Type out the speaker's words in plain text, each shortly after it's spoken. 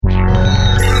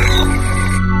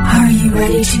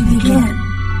ready to begin.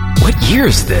 What year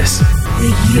is this?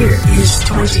 The year is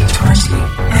 2020,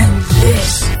 and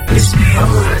this is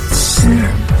Beyond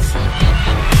Synth.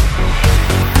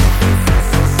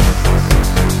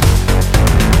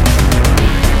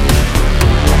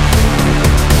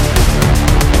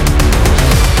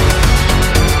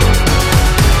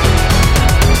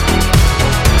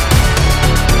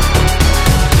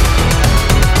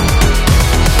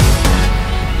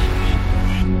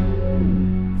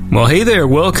 Well, hey there,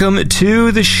 welcome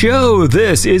to the show.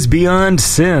 This is Beyond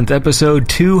Synth, episode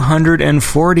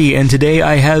 240, and today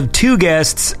I have two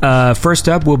guests. First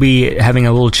up, we'll be having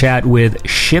a little chat with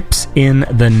Ships in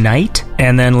the Night,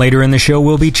 and then later in the show,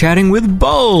 we'll be chatting with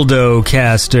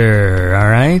Baldocaster. All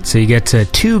right, so you get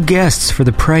two guests for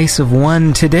the price of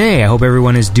one today. I hope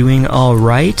everyone is doing all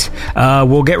right.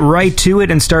 We'll get right to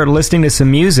it and start listening to some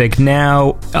music.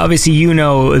 Now, obviously, you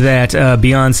know that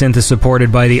Beyond Synth is supported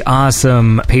by the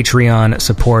awesome Patreon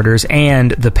supporters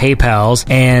and the PayPals,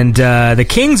 and the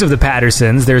kings of the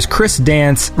Pattersons. There's Chris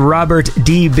Dance, Robert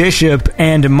D. Bishop,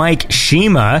 and Mike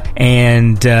Shima.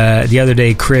 And the other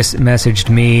day, Chris messaged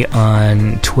me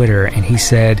on Twitter, and he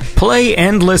said, "Play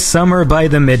Endless Summer by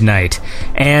The Midnight."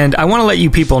 And I want to let you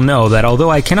people know that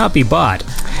although I cannot be bought,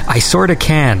 I sort of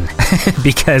can,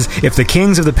 because if the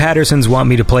kings of the Pattersons want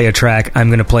me to play a track, I'm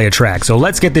going to play a track. So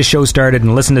let's get this show started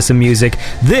and listen to some music.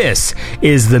 This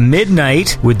is The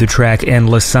Midnight with the track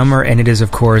Endless Summer, and it is,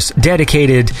 of course,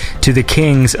 dedicated to the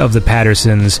kings of the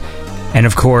Pattersons. And,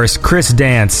 of course, Chris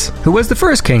Dance, who was the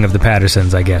first king of the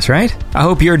Pattersons, I guess, right? I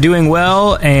hope you're doing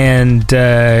well and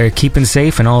keeping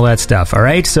safe and all that stuff, all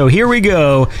right? So here we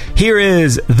go. Here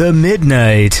is The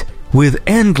Midnight with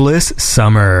Endless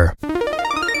Summer.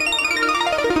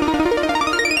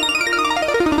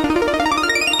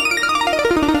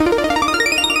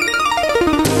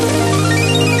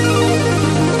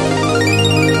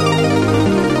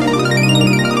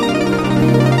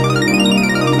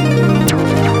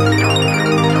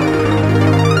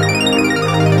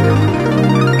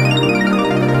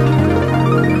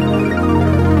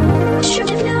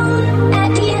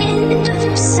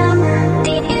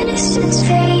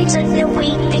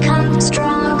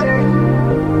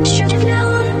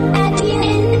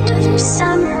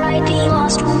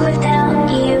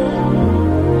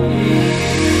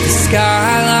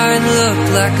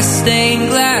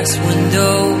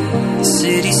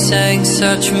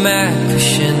 Such mad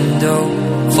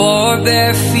crescendo, 4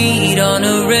 bare feet on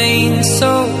a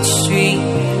rain-soaked street,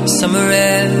 summer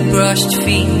air brushed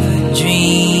fever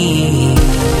dreams.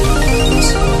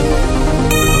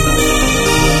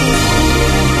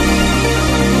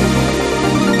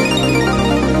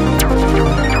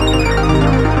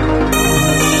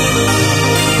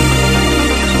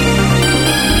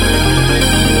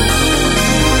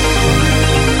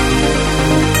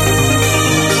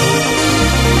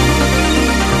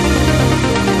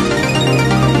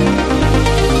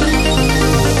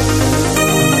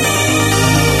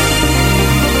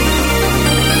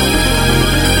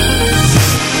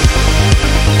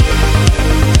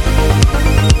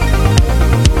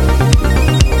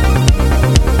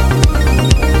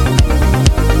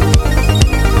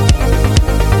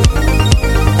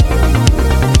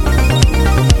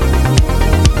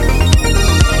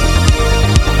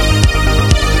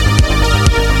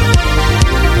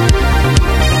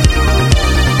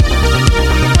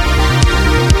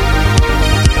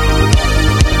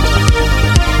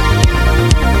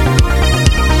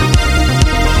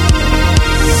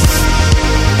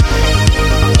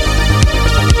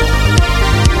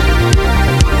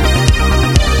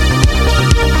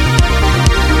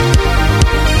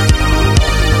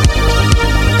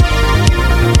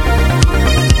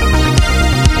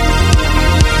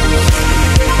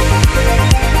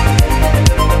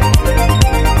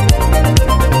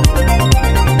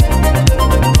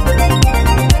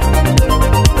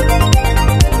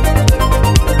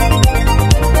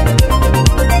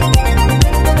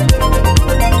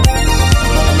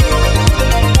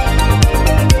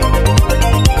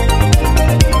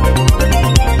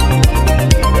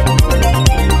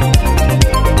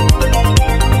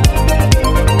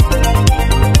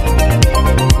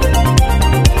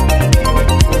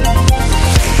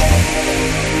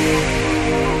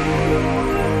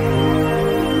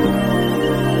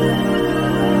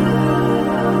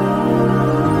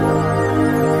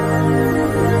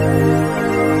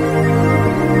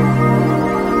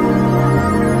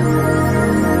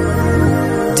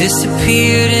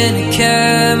 Disappeared in a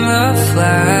camera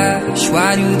flash.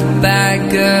 Why do the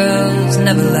bad girls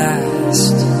never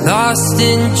last? Lost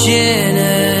in gin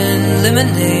and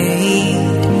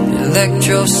lemonade,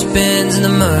 electro spins in the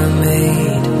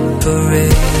mermaid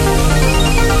parade.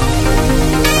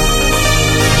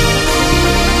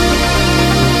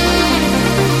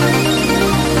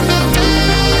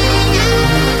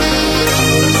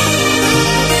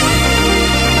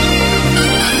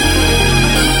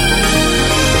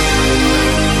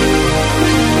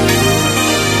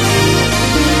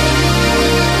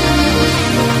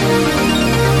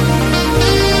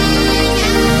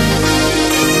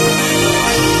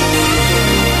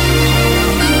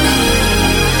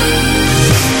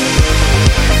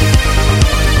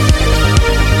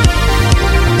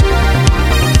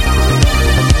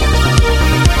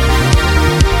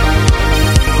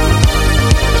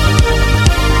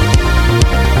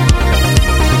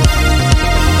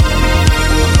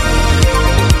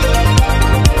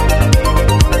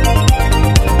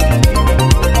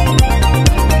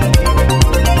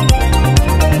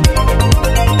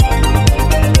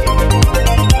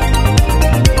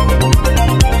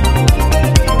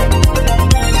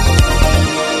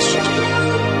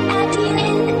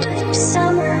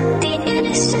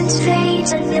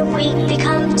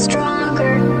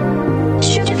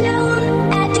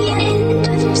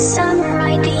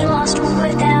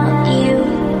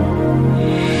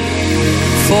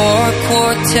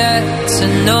 vortex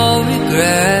and no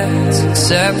regrets,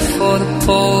 except for the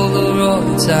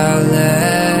Polaroids I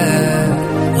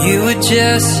left. You were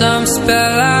just some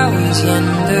spell I was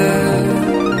under,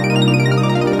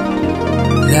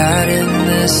 that in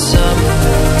this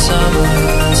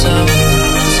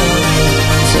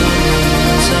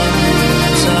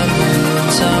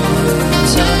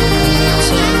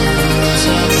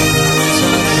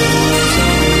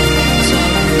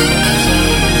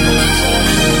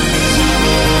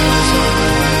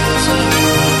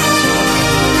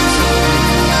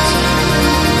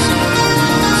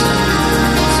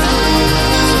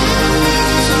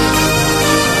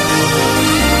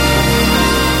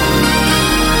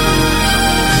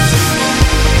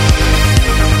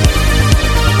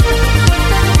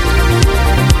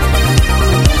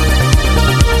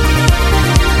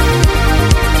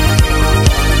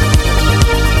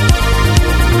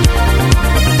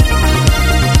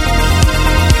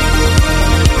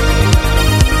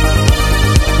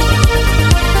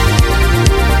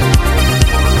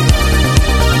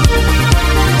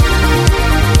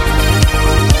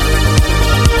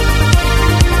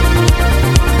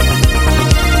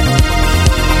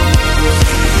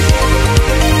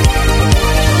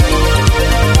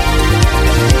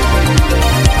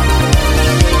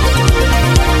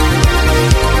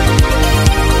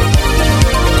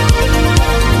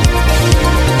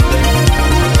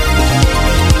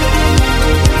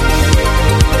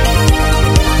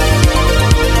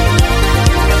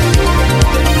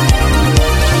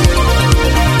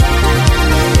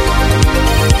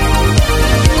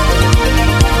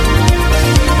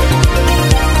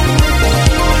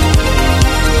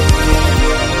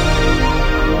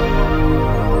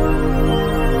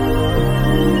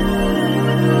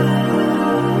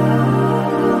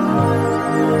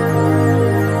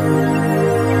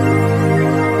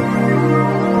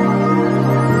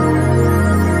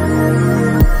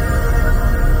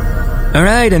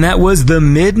Alright, and that was The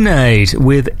Midnight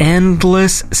with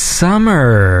Endless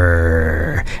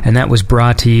Summer. And that was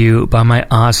brought to you by my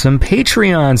awesome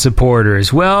Patreon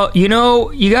supporters. Well, you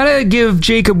know, you gotta give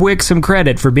Jacob Wick some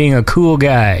credit for being a cool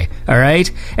guy,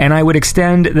 alright? And I would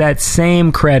extend that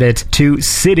same credit to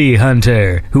City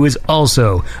Hunter, who is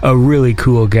also a really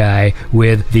cool guy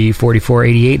with the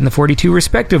 4488 and the 42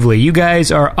 respectively. You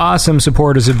guys are awesome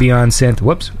supporters of Beyond Synth.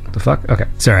 Whoops, what the fuck? Okay,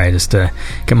 sorry, I just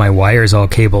get my wires all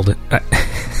cabled.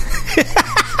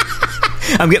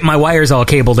 I'm getting my wires all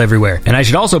cabled everywhere. And I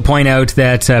should also point out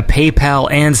that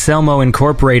PayPal and Selmo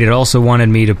Incorporated also wanted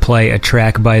me to play a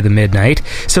track by The Midnight,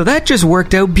 so that just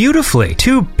worked out beautifully.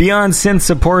 2 Beyond Synth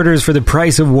supporters for the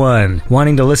price of 1,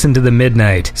 wanting to listen to The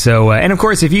Midnight. So, and of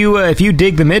course, if you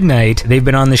dig The Midnight, they've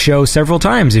been on the show several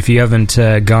times. If you haven't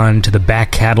gone to the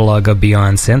back catalog of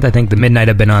Beyond Synth, I think The Midnight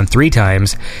have been on 3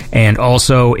 times, and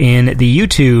also in the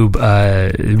YouTube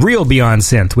Real Beyond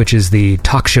Synth, which is the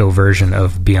talk show version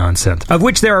of Beyond Synth, of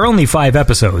which there are only 5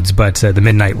 episodes, but The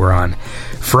Midnight were on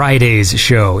Friday's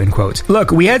show, in quotes.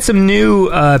 Look, we had some new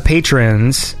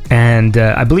patrons, and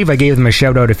I believe I gave them a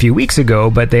shout out a few weeks ago,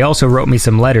 but they also wrote me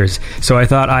some letters, so I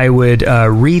thought I would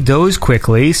read those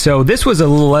quickly. So this was a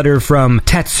little letter from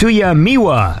Tatsuya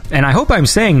Miwa, and I hope I'm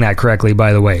saying that correctly,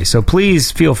 by the way, so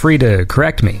please feel free to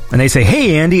correct me. And they say,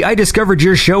 "Hey Andy, I discovered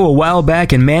your show a while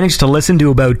back and managed to listen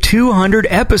to about 200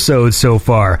 episodes so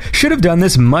far. Should have done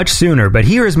this much sooner, but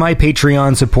here is my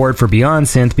Patreon support for Beyond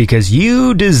Synth because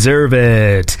you deserve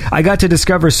it. I got to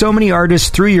discover so many artists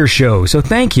through your show, so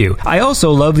thank you. I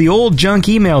also love the old junk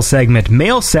email segment,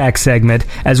 mail sack segment,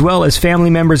 as well as family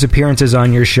members' appearances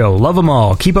on your show. Love them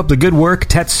all. Keep up the good work,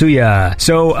 Tetsuya."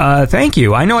 So, thank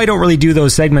you. I know I don't really do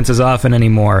those segments as often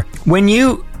anymore. When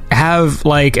you have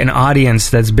like an audience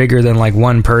that's bigger than like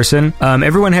one person,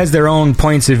 everyone has their own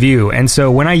points of view, and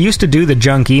so when I used to do the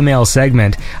junk email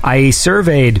segment, I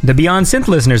surveyed the Beyond Synth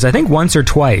listeners, I think once or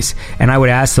twice, and I would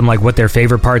ask them like what their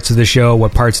favorite parts of the show,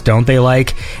 what parts don't they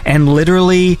like, and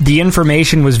literally the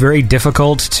information was very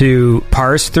difficult to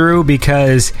parse through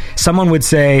because someone would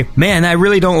say, "Man, I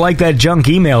really don't like that junk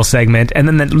email segment," and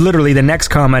then literally the next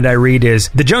comment I read is,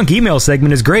 "The junk email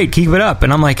segment is great, keep it up,"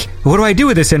 and I'm like, what do I do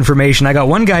with this information? I got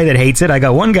one guy that hates it, I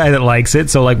got one guy that likes it,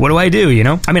 so like what do I do, you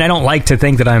know? I mean, I don't like to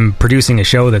think that I'm producing a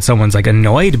show that someone's like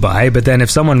annoyed by, but then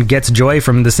if someone gets joy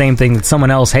from the same thing that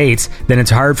someone else hates, then it's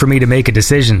hard for me to make a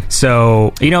decision.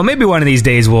 So, you know, maybe one of these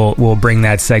days we'll bring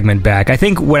that segment back. I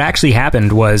think what actually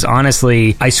happened was,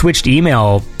 honestly, I switched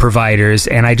email providers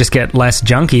and I just get less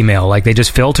junk email, like they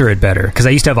just filter it better, because I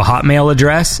used to have a Hotmail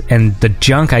address and the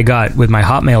junk I got with my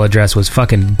Hotmail address was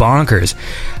fucking bonkers.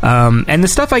 And the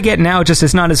stuff I get now just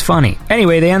is not as funny.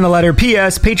 Anyway, they And the letter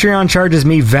P.S. Patreon charges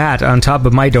me VAT on top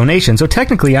of my donation, so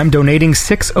technically I'm donating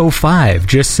 $6.05.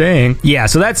 Just saying. Yeah,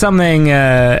 so that's something,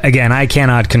 again, I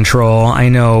cannot control. I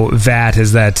know VAT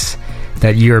is that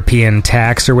European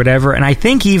tax or whatever, and I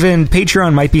think even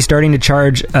Patreon might be starting to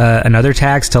charge another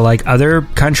tax to like other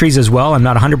countries as well. I'm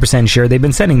not 100% sure. They've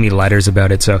been sending me letters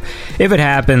about it, so if it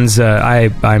happens,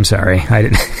 I'm sorry. I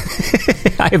didn't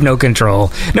I have no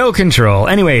control.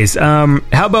 Anyways, how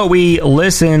about we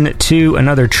listen to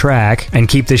another track and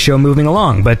keep this show moving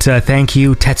along? But thank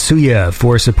you, Tetsuya,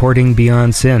 for supporting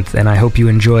Beyond Synth, and I hope you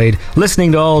enjoyed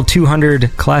listening to all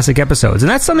 200 classic episodes.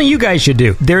 And that's something you guys should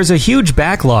do. There's a huge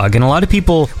backlog, and a lot of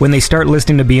people, when they start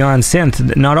listening to Beyond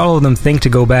Synth, not all of them think to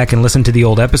go back and listen to the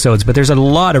old episodes, but there's a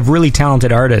lot of really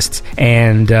talented artists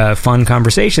and fun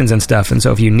conversations and stuff, and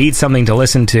so if you need something to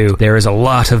listen to, there is a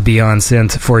lot of Beyond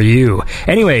Synth for you.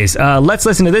 Anyways, let's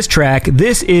listen to this track.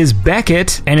 This is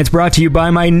Beckett, and it's brought to you by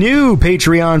my new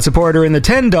Patreon supporter in the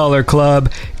 $10 club,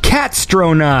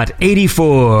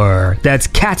 Catstronaut84. That's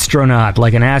Catstronaut,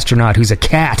 like an astronaut who's a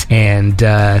cat. And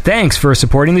thanks for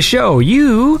supporting the show.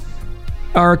 You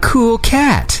are a cool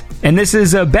cat. And this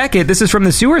is Beckett. This is from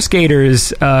the Sewer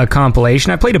Skaters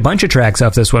compilation. I played a bunch of tracks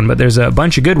off this one, but there's a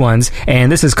bunch of good ones.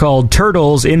 And this is called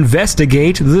Turtles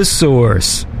Investigate the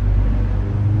Source.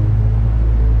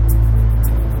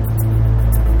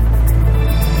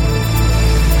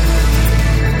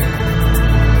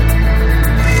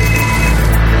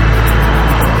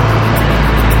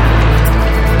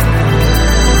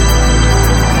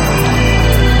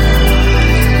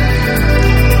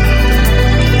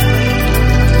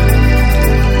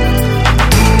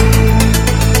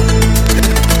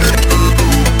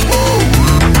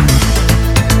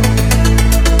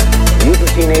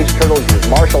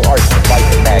 Martial arts to fight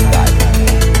the bad guys.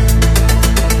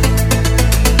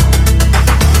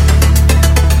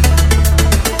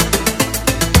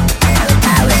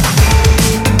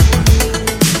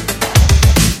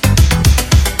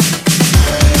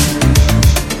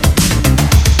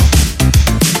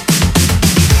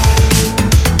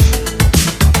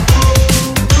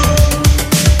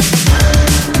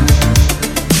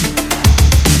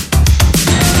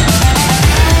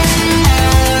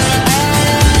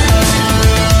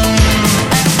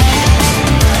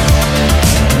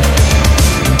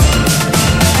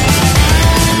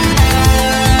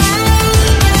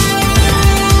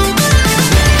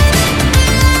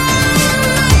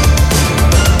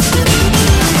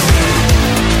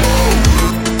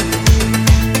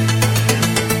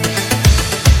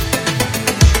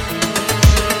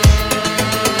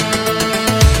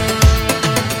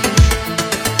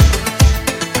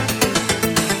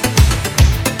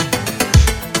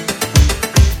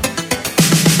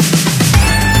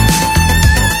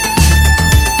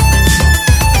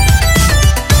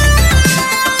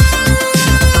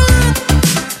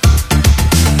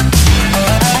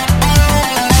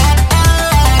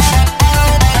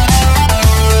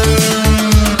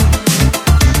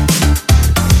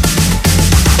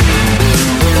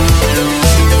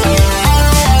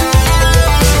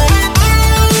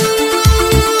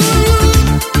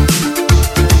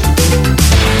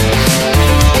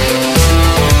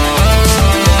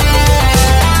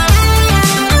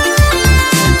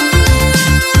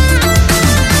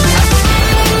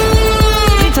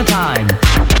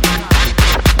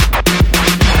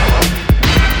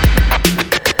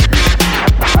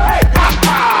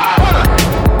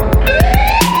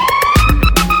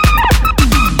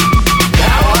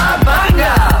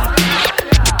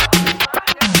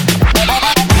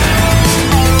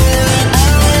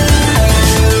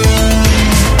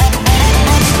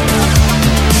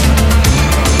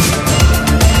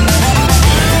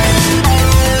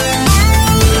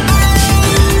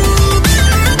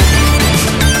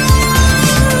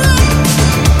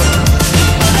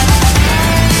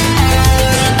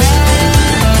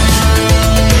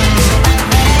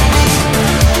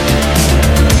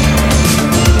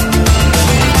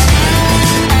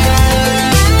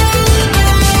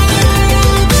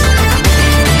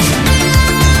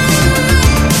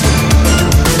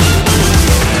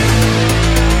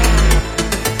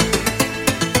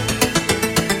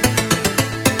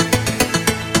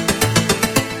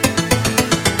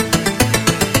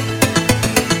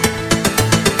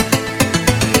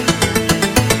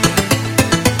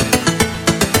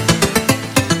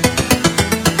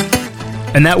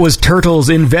 And that was Turtles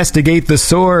Investigate the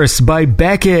Source by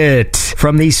Beckett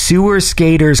from the Sewer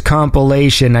Skaters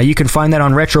compilation. Now, you can find that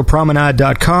on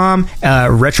retropromenade.com,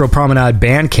 Retro Promenade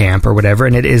Bandcamp or whatever,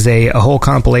 and it is a whole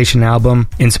compilation album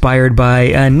inspired by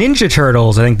Ninja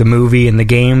Turtles, I think the movie and the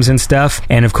games and stuff.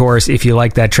 And of course, if you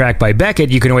like that track by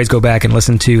Beckett, you can always go back and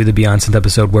listen to the Beyond Synth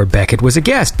episode where Beckett was a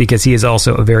guest, because he is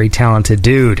also a very talented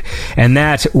dude. And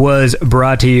that was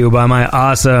brought to you by my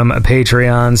awesome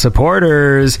Patreon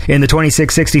supporters. In the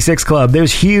 2666 Club,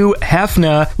 there's Hugh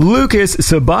Hefner, Lucas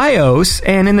Ceballos,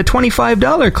 and in the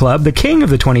 $25 Club, the king of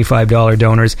the $25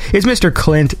 donors is Mr.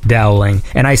 Clint Dowling.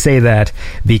 And I say that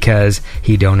because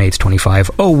he donates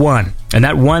 $25.01. And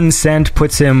that 1 cent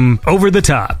puts him over the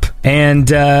top.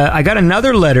 And I got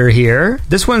another letter here.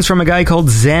 This one's from a guy called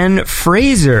Zen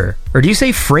Fraser. Or do you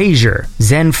say Frazier?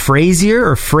 Zen Frazier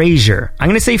or Frazier? I'm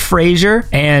going to say Frazier.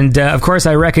 And of course,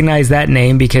 I recognize that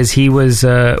name because he was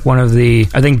one of the...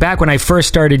 I think back when I first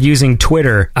started using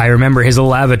Twitter, I remember his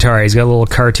little avatar. He's got a little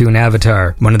cartoon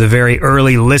avatar. One of the very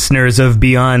early listeners of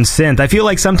Beyond Synth. I feel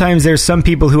like sometimes there's some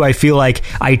people who I feel like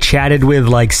I chatted with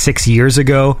like 6 years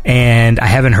ago, and I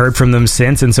haven't heard from them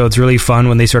since, and so it's really fun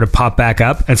when they sort of pop back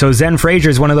up. And so Zen Frazier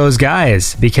is one of those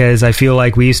guys, because I feel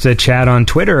like we used to chat on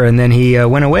Twitter and then he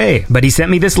went away. But he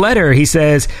sent me this letter. He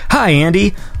says, "Hi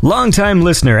Andy, long-time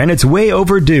listener, and it's way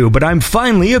overdue, but I'm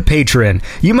finally a patron.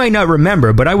 You might not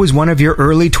remember, but I was one of your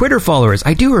early Twitter followers."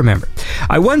 I do remember.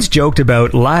 "I once joked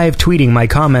about live tweeting my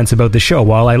comments about the show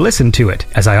while I listened to it,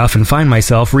 as I often find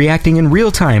myself reacting in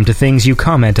real time to things you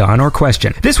comment on or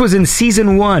question. This was in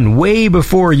season 1, way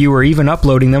before you were even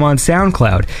uploading them on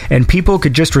SoundCloud, and people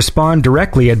could just respond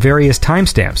directly at various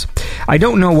timestamps. I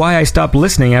don't know why I stopped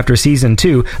listening after season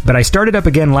 2, but I started up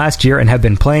again last year and have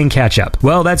been playing catch up."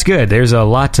 Well, that's good. There's a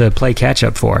lot to play catch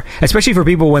up for, especially for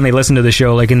people when they listen to the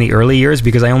show like in the early years,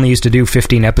 because I only used to do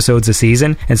 15 episodes a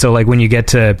season. And so like when you get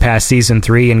to past season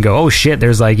 3 and go, oh shit,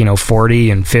 there's like,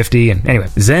 40 and 50. And anyway,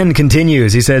 Zen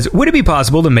continues. He says, "Would it be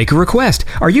possible to make a request?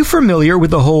 Are you familiar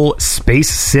with the whole space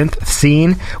synth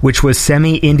scene, which was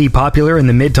semi-indie popular in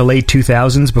the mid to late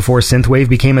 2000s before synthwave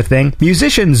became a thing?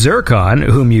 Musician Zircon,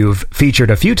 whom you've featured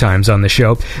a few times on the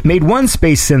show, made one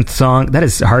space synth song," that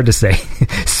is hard to say,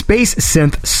 space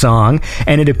synth song,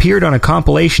 "and it appeared on a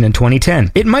compilation in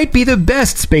 2010. It might be the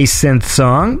best space synth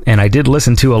song, and I did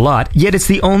listen to a lot, yet it's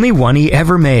the only one he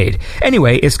ever made.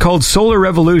 Anyway, it's called Solar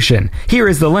Revolution. Here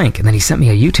is the link." And then he sent me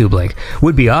a YouTube link.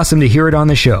 "Would be awesome to hear it on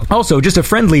the show. Also, just a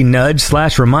friendly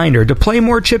nudge/reminder to play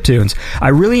more chiptunes. I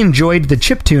really enjoyed the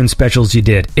chiptune specials you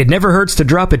did. It never hurts to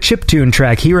drop a chiptune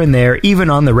track here and there, even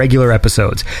on the regular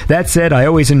episodes. That said, I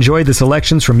always enjoyed the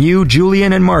selections from you,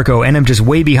 Julian, and Marco, and I'm just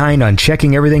way behind on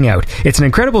checking everything out. It's an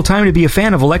incredible time to be a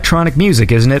fan of electronic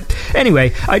music, isn't it?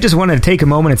 Anyway, I just wanted to take a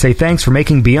moment and say thanks for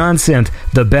making Beyond Synth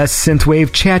the best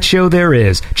synthwave chat show there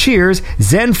is. Cheers,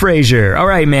 Zen Frazier." All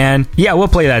right, man. Yeah, we'll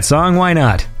play that song. Why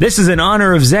not? This is in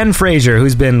honor of Zen Frazier,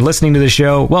 who's been listening to the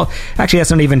show. Well, actually,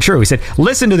 that's not even true. He said,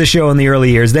 listen to the show in the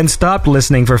early years, then stopped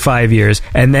listening for 5 years,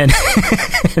 and then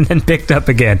and then picked up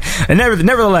again. And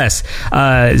nevertheless,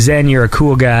 Zen, you're a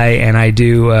cool guy, and I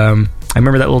do... I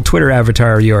remember that little Twitter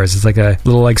avatar of yours. It's like a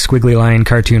little squiggly line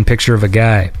cartoon picture of a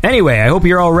guy. Anyway, I hope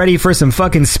you're all ready for some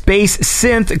fucking space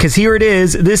synth, because here it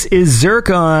is. This is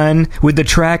Zircon with the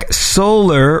track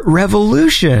Solar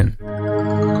Revolution.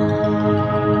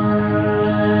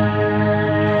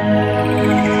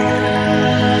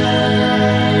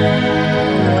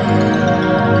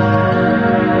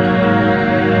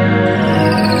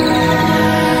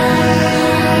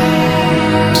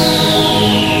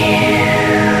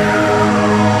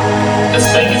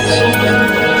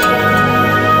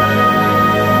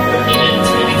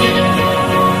 Into the beginning,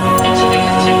 into the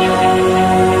continuum,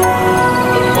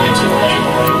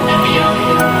 and beyond.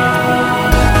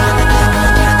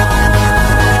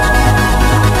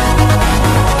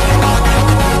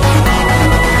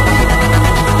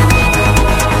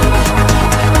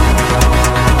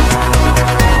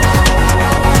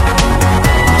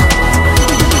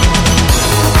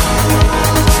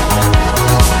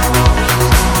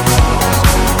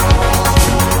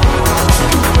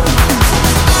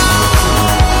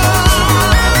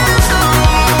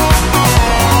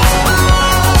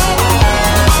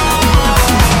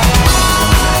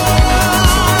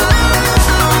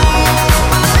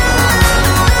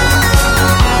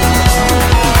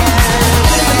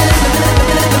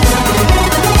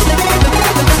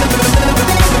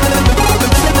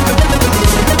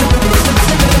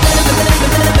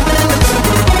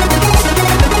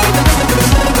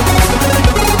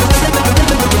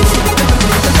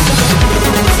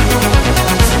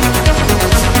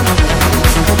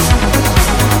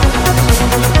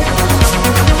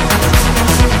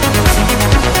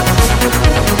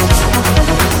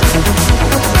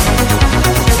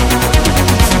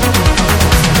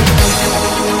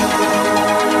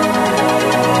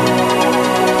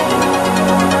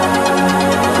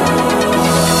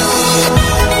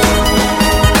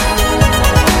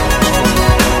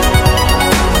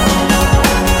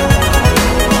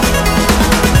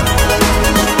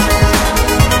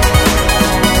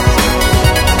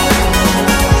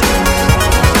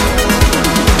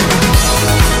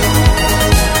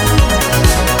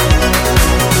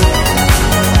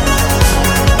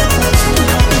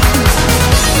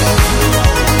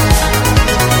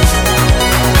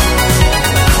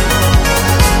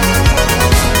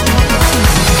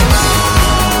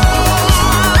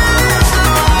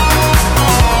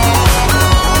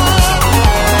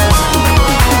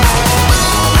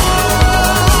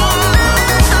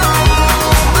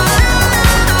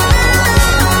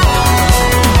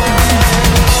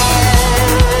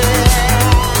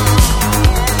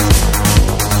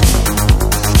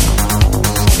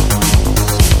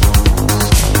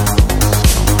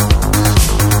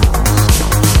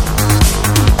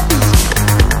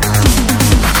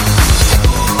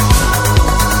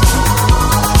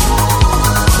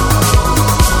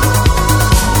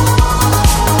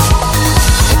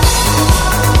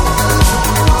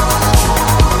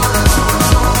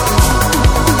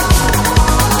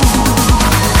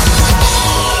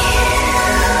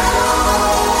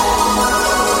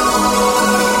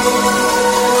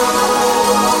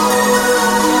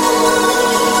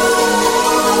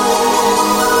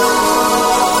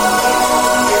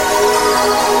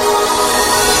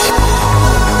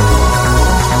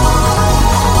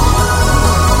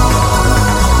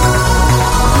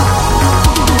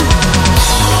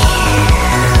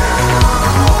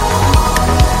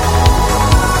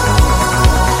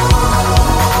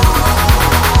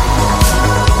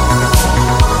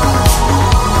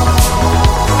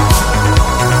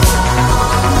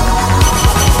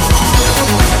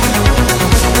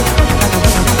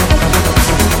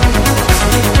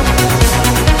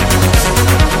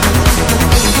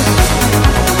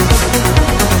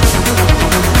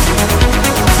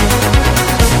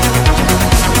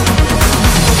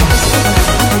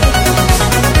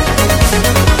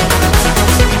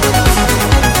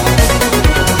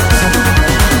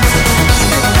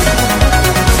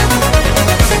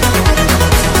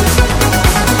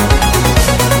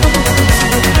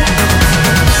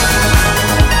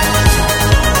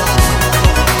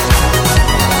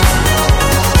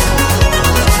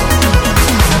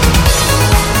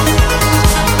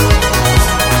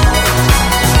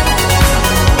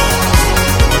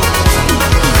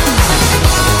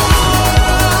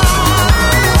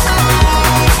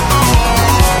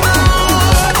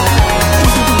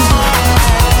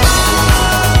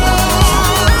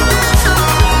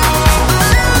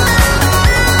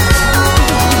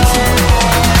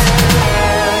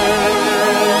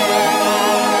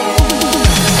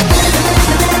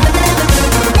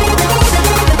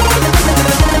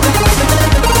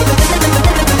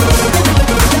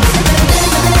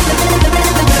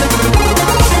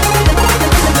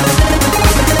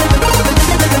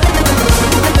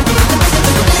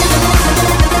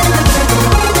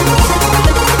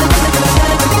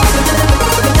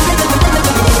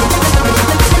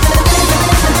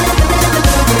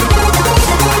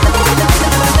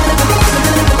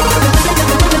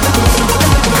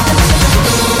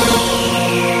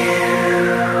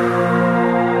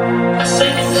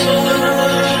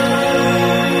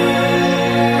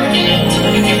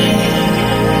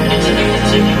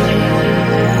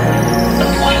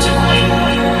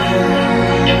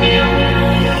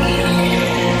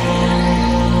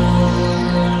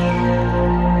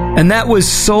 And that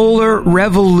was Solar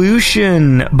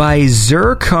Revolution by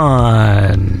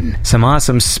Zircon. Some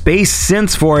awesome space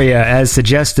synths for you, as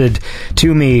suggested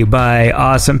to me by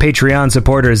awesome Patreon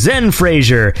supporter Zen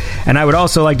Fraser. And I would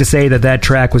also like to say that that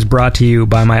track was brought to you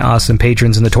by my awesome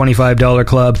patrons in the $25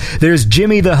 club. There's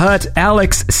Jimmy the Hutt,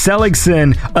 Alex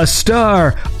Seligson, A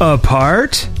Star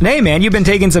Apart. Hey man, you've been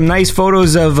taking some nice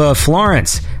photos of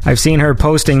Florence. I've seen her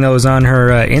posting those on her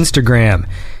Instagram.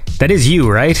 That is you,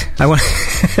 right? I want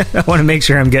to make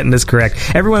sure I'm getting this correct.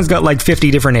 Everyone's got like 50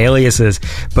 different aliases,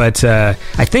 but I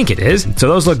think it is. So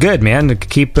those look good, man.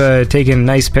 Keep taking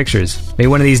nice pictures. Maybe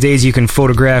one of these days you can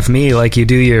photograph me like you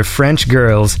do your French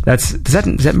girls. Does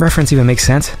that reference even make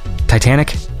sense?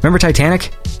 Titanic? Remember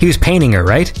Titanic? He was painting her,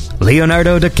 right?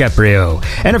 Leonardo DiCaprio.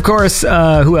 And of course,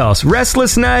 who else?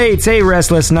 Restless Nights. Hey,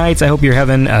 Restless Nights. I hope you're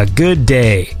having a good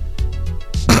day.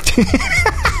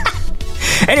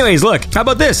 Anyways, look, how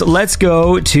about this? Let's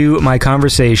go to my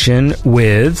conversation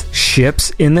with Ships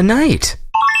in the Night.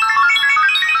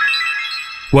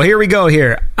 Well, here we go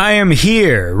here. I am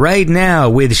here right now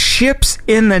with Ships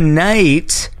in the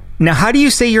Night. Now, how do you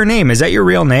say your name? Is that your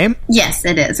real name? Yes,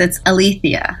 it is. It's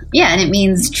Alethea. Yeah, and it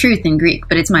means truth in Greek,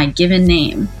 but it's my given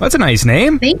name. That's a nice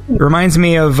name. Thank you. It reminds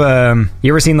me of,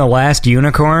 you ever seen The Last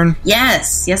Unicorn?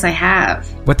 Yes, I have.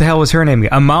 What the hell was her name?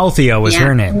 Amalthea was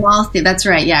her name. Amalthea, that's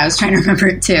right. Yeah, I was trying to remember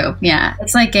it too. Yeah.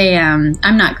 It's like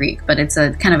I'm not Greek, but it's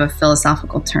a kind of a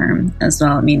philosophical term as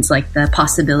well. It means like the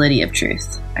possibility of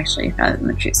truth, actually, rather than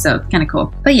the truth. So kind of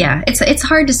cool. But yeah, it's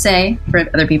hard to say for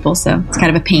other people, so it's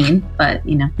kind of a pain, but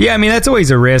you know. Yeah, I mean, that's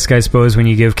always a risk, I suppose, when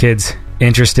you give kids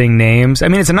interesting names. I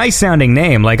mean, it's a nice sounding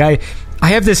name. Like I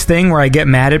have this thing where I get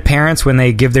mad at parents when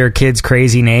they give their kids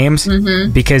crazy names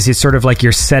because it's sort of like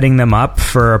you're setting them up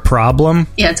for a problem.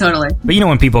 Yeah, totally. But you know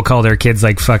when people call their kids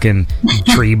like fucking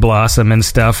Tree Blossom and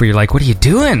stuff, where you're like, what are you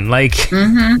doing? Like,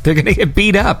 they're going to get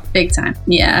beat up. Big time.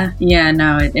 Yeah,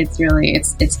 no, it's really,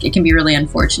 it can be really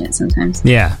unfortunate sometimes.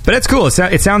 Yeah, but it's cool.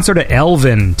 It sounds sort of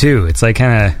elven, too. It's like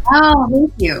kind of... Oh,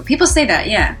 thank you. People say that,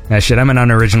 yeah. Shit, I'm an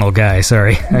unoriginal guy,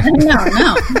 sorry.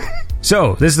 No.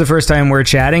 So, this is the first time we're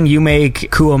chatting. You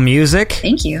make cool music.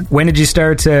 Thank you. When did you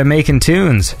start making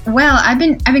tunes? Well, I've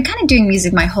been kind of doing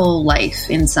music my whole life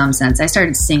in some sense. I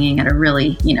started singing at a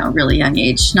really young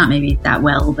age. Not maybe that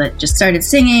well, but just started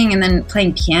singing and then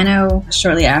playing piano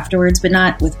shortly afterwards, but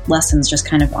not with lessons, just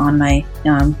kind of on my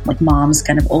like mom's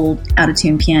kind of old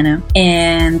out-of-tune piano.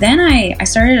 And then I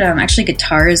started actually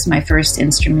guitar is my first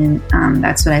instrument.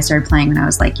 That's what I started playing when I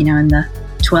was like, in the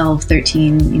 12,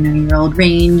 13, year old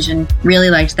range, and really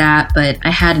liked that. But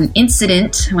I had an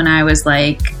incident when I was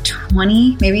like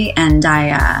 20 maybe, and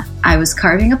I was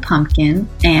carving a pumpkin,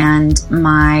 and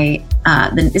my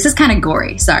this is kind of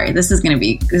gory. Sorry, this is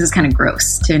kind of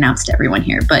gross to announce to everyone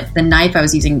here, but the knife I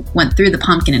was using went through the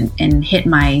pumpkin and hit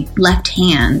my left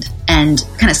hand and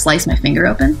kind of sliced my finger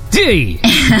open. Gee.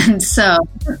 And so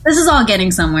this is all getting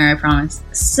somewhere, I promise.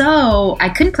 So I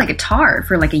couldn't play guitar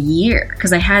for like a year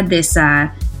because I had this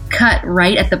cut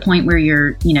right at the point where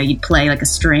you'd play like a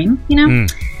string,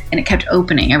 and it kept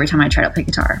opening every time I tried to play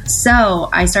guitar. So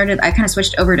I kind of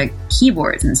switched over to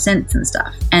keyboards and synths and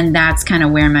stuff. And that's kind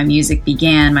of where my music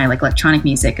began, my like electronic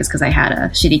music, is because I had a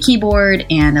shitty keyboard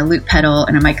and a loop pedal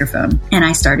and a microphone. And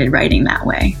I started writing that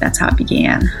way. That's how it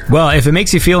began. Well, if it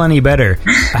makes you feel any better,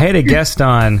 I had a guest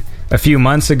on a few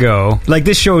months ago. Like,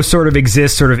 this show sort of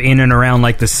exists sort of in and around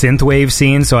like the synthwave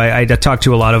scene, so I talked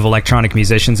to a lot of electronic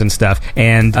musicians and stuff,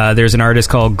 and there's an artist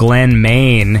called Glenn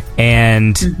Main,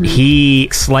 and he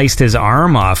sliced his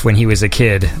arm off when he was a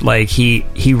kid. Like,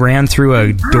 he ran through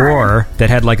a door that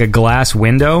had like a glass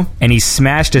window, and he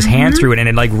smashed his hand through it, and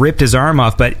it like ripped his arm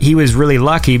off. But he was really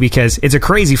lucky because it's a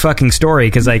crazy fucking story,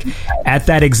 because like at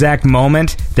that exact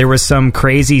moment there was some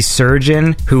crazy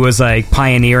surgeon who was like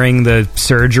pioneering the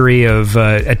surgery of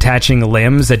attaching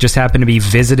limbs that just happened to be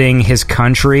visiting his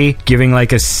country, giving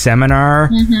like a seminar.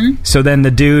 So then the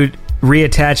dude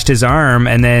reattached his arm,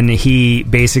 and then he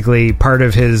basically, part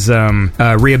of his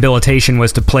rehabilitation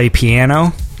was to play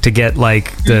piano to get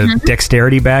like the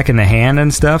dexterity back in the hand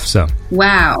and stuff. So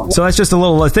wow. So that's just a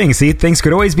little thing. See, things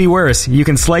could always be worse. You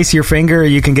can slice your finger,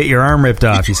 you can get your arm ripped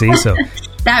off, you see. So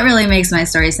that really makes my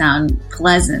story sound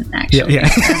pleasant, actually. Yeah.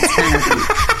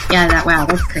 Wow,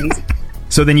 that's crazy.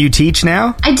 So then you teach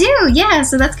now? I do, yeah.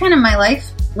 So that's kind of my life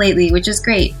lately, which is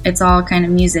great. It's all kind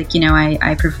of music.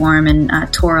 I perform and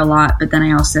tour a lot, but then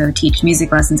I also teach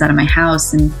music lessons out of my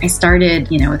house. And I started,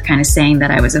 with kind of saying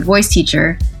that I was a voice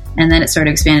teacher. And then it sort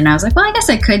of expanded, and I was like, well, I guess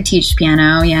I could teach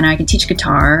piano. Yeah, now I can teach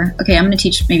guitar. Okay, I'm going to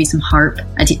teach maybe some harp.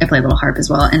 I play a little harp as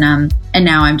well. And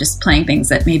now I'm just playing things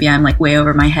that maybe I'm like way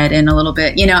over my head in a little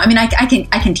bit. You know, I mean, I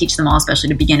can teach them all, especially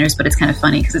to beginners, but it's kind of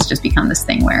funny because it's just become this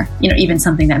thing where, you know, even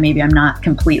something that maybe I'm not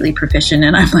completely proficient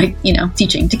in, I'm like, you know,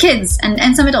 teaching to kids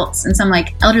and some adults and some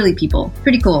like elderly people.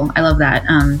 Pretty cool. I love that.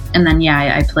 And then,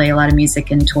 yeah, I play a lot of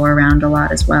music and tour around a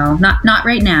lot as well. Not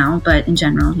right now, but in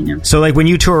general, you know. So like when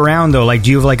you tour around though, like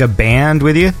do you have like a band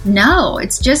with you? No,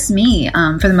 it's just me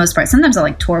for the most part. Sometimes I'll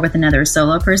like tour with another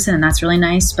solo person, and that's really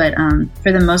nice. But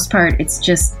for the most part, it's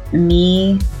just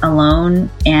me alone,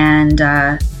 and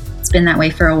it's been that way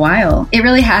for a while. It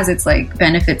really has its like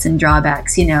benefits and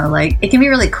drawbacks, you know, like it can be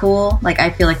really cool. Like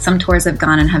I feel like some tours I've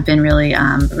gone and have been really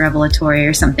revelatory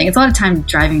or something. It's a lot of time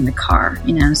driving the car,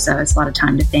 you know, so it's a lot of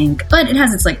time to think, but it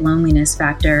has its like loneliness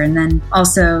factor. And then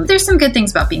also there's some good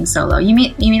things about being solo. You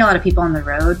meet a lot of people on the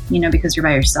road, you know, because you're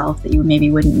by yourself that you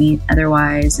maybe wouldn't meet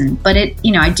otherwise. But it,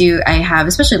 you know, I have,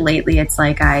 especially lately, it's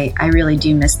like I really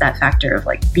do miss that factor of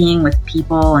like being with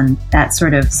people and that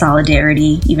sort of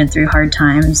solidarity even through hard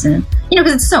times. And you know,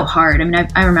 because it's so hard. I mean,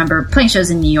 I remember playing shows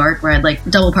in New York where I'd like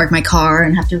double park my car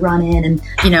and have to run in and,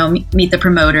 you know, meet the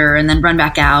promoter and then run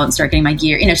back out and start getting my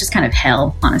gear. You know, it's just kind of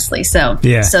hell, honestly. So,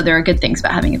 yeah. So there are good things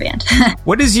about having a band.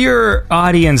 What does your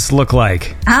audience look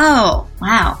like? Oh,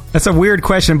 wow. That's a weird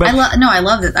question, but I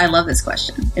love it. I love this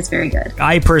question. It's very good.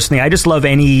 I just love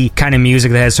any kind of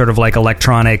music that has sort of like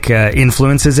electronic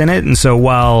influences in it. And so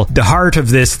while the heart of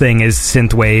this thing is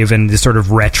synthwave and this sort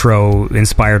of retro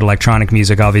inspired electronic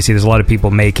music, obviously there's a lot of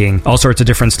people making all sorts of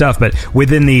different stuff, but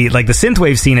within the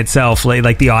synthwave scene itself,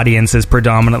 like the audience is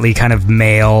predominantly kind of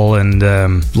male and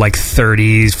like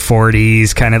 30s,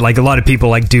 40s, kind of like a lot of people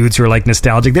like dudes who are like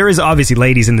nostalgic. There is obviously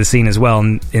ladies in the scene as well,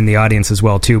 and in the audience as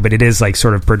well too, but it is like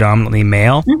sort of predominantly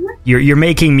male. Mm-hmm. You're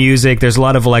making music, there's a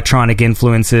lot of electronic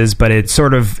influences, but it's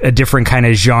sort of a different kind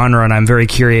of genre, and I'm very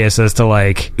curious as to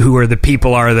like who are the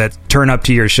people that turn up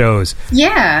to your shows.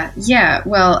 Yeah.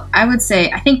 Well, I would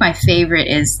say I think my favorite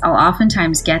is I'll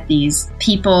oftentimes get these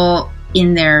people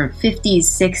in their 50s,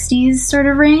 60s sort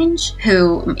of range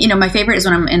who, you know, my favorite is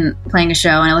when I'm playing a show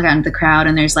and I look out into the crowd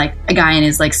and there's like a guy in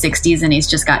his like 60s and he's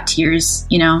just got tears,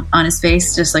 you know, on his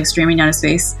face, just like streaming down his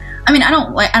face. I mean, I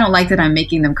don't like that I'm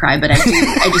making them cry, but I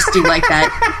just do like that.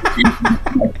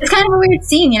 It's kind of a weird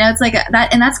scene, you know, it's like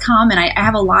that, and that's common. I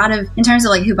have a lot of, in terms of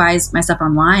like who buys my stuff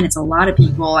online, it's a lot of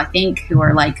people, I think, who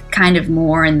are like kind of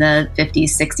more in the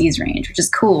 50s, 60s range, which is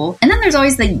cool. And then there's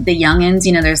always the youngins,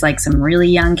 you know, there's like some really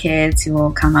young kids who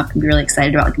will come up and be really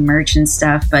excited about like merch and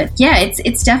stuff. But yeah,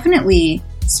 it's definitely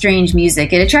strange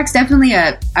music. It attracts definitely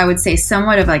I would say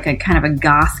somewhat of like a kind of a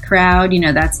goth crowd, you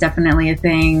know, that's definitely a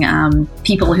thing.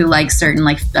 People who like certain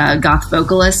like goth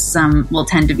vocalists will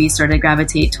tend to be sort of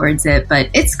gravitate towards it, but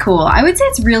it's cool. I would say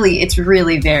it's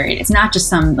really varied. It's not just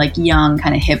some like young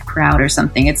kind of hip crowd or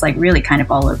something. It's like really kind of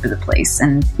all over the place.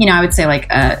 And, you know, I would say like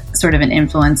sort of an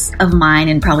influence of mine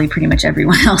and probably pretty much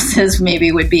everyone else's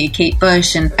maybe would be Kate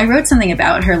Bush. And I wrote something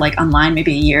about her like online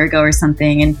maybe a year ago or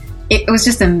something, and it was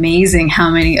just amazing how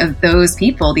many of those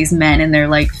people, these men in their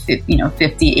like,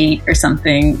 58 or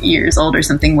something years old or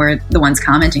something, were the ones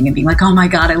commenting and being like, oh my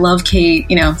God, I love Kate,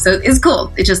 you know, so it's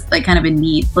cool. It's just like kind of a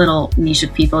neat little niche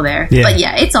of people there. Yeah. But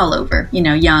yeah, it's all over, you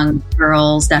know, young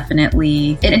girls,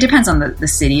 definitely. It depends on the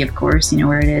city, of course, you know,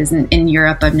 where it is. In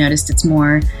Europe, I've noticed it's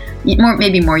more,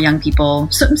 maybe more young people,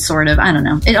 sort of, I don't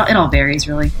know. It all varies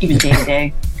really, even day to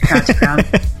day, crowd to crowd.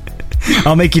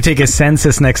 I'll make you take a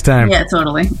census next time. Yeah,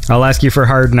 totally. I'll ask you for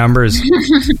hard numbers.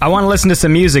 I want to listen to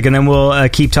some music and then we'll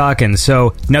keep talking.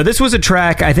 So, now this was a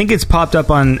track, I think it's popped up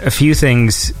on a few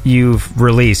things you've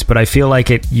released, but I feel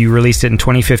like you released it in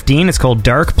 2015. It's called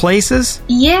Dark Places?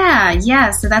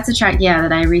 Yeah. So that's a track,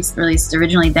 that I released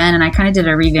originally then, and I kind of did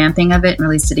a revamping of it and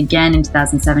released it again in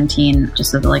 2017,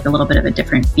 just with like a little bit of a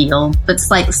different feel, but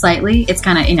slightly. It's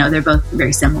kind of, you know, they're both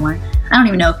very similar. I don't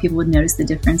even know if people would notice the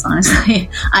difference, honestly.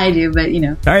 I do, but, you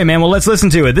know. All right, man, well, let's listen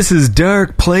to it. This is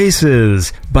Dark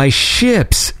Places by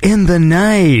Ships in the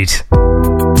Night.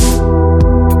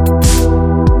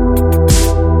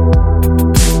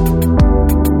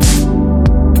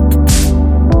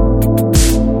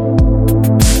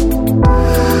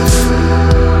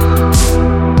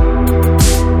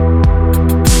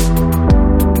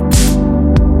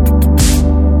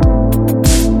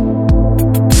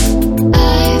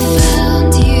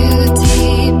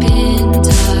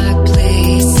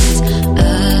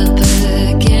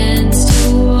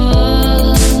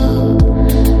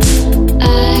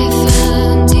 I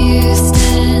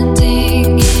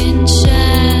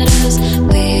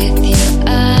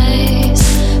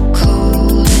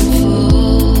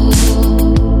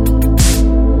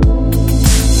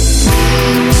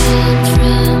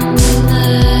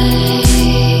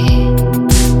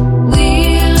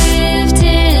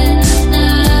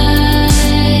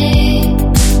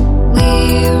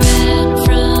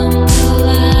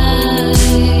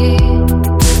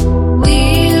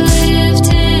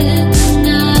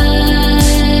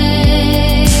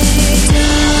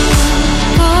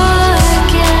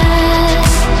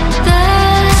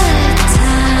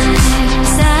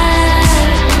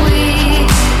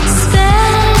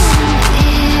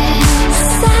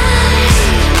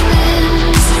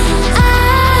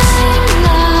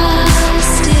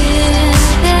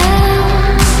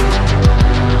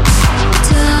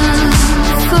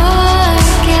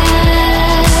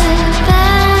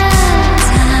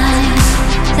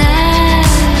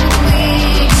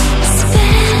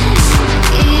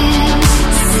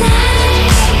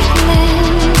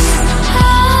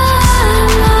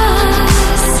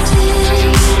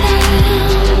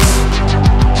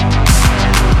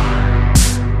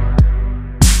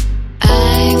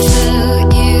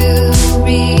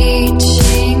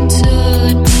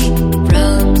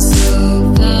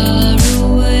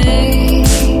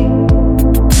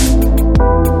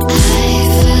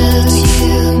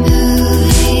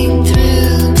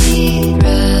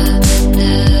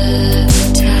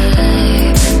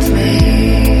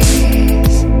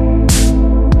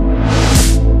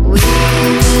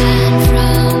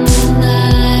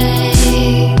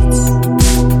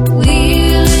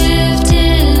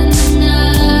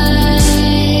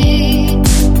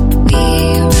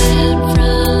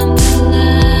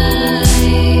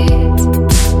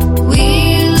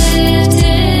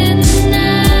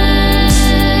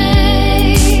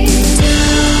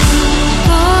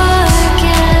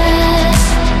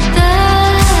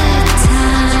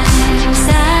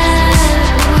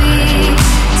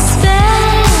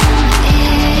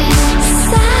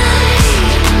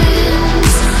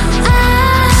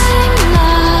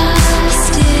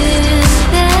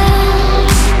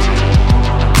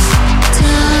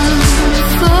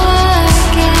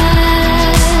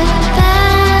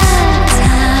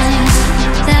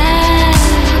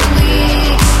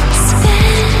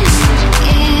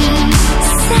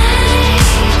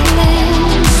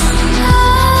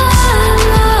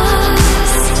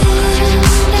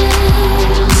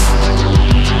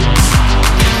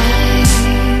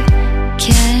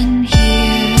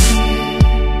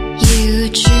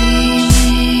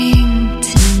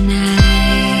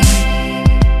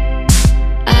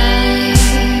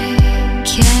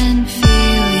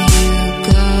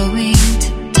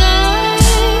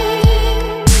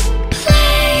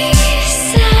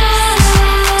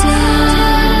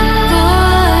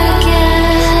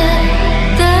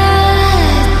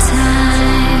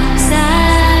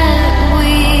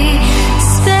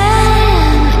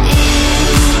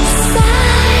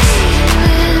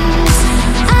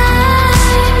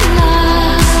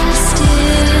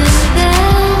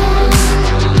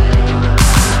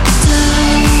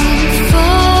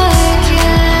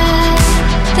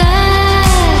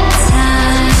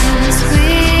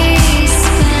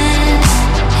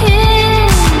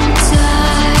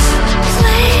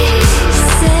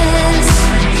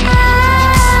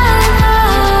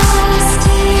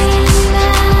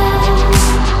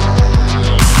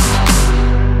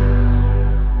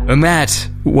And that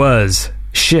was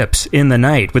Ships in the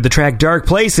Night with the track Dark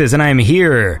Places, and I am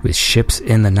here with Ships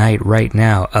in the Night right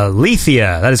now.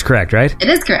 Alethea, that is correct, right? It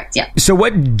is correct, yeah. So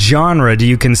what genre do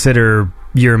you consider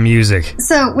your music?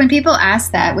 So when people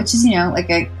ask that, which is, like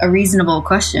a reasonable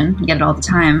question, you get it all the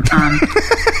time.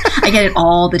 I get it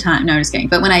all the time. No, I'm just kidding.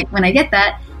 But when I get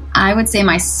that, I would say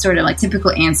my sort of like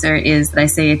typical answer is that I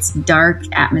say it's dark,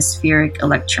 atmospheric,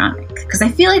 electronic. Because I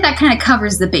feel like that kind of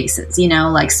covers the bases,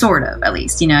 like sort of, at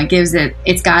least.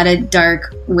 It's got a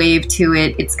dark wave to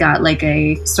it. It's got like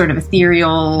a sort of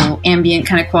ethereal, ambient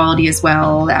kind of quality as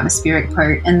well, the atmospheric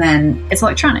part. And then it's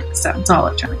electronic. So it's all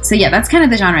electronic. So yeah, that's kind of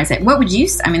the genre I say. What would you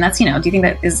say? I mean, that's, do you think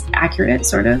that is accurate,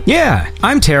 sort of? Yeah,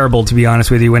 I'm terrible, to be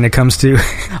honest with you, when it comes to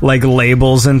like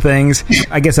labels and things.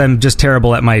 I guess I'm just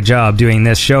terrible at my job doing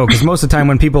this show. Because most of the time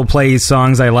when people play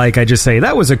songs I like, I just say,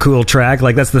 that was a cool track.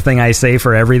 Like, that's the thing I say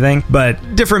for everything.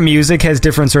 But different music has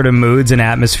different sort of moods and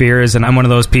atmospheres. And I'm one of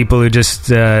those people who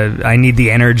just, I need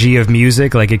the energy of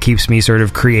music. Like, it keeps me sort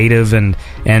of creative, and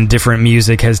different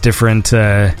music has different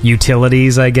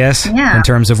utilities, I guess, in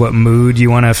terms of what mood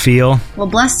you want to feel. Well,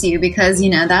 bless you, because,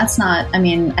 that's not,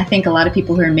 I think a lot of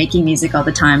people who are making music all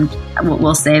the time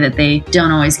will say that they don't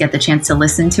always get the chance to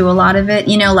listen to a lot of it.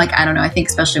 I don't know, I think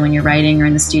especially when you're writing or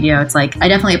in the studio, it's like, I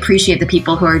definitely appreciate the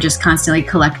people who are just constantly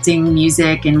collecting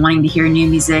music and wanting to hear new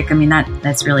music.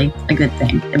 That's really a good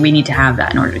thing. And we need to have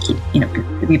that in order to keep,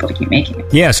 the people to keep making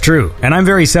it. Yeah, it's true. And I'm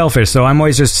very selfish, so I'm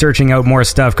always just searching out more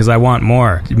stuff because I want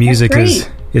more. Music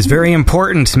is very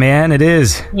important, man. It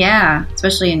is. Yeah,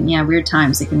 especially in weird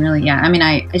times. It can really,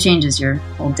 it changes your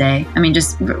whole day.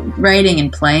 just writing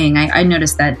and playing. I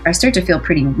noticed that I start to feel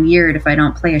pretty weird if I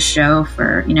don't play a show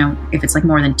for, if it's like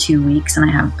more than 2 weeks and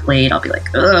I haven't played, I'll be like,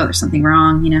 oh, there's something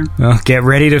wrong, Well, get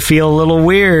ready to feel a little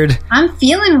weird. I'm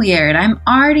feeling weird. I'm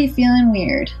already feeling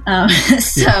weird.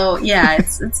 It's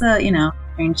a,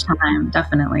 strange time,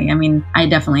 definitely. I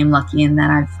definitely am lucky in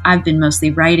that I've been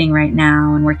mostly writing right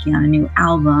now and working on a new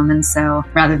album, and so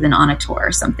rather than on a tour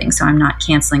or something, so I'm not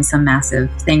canceling some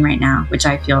massive thing right now, which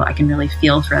I feel I can really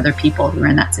feel for other people who are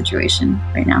in that situation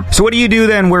right now. So what do you do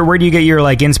then? Where do you get your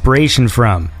like inspiration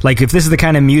from? Like, if this is the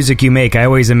kind of music you make, I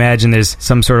always imagine there's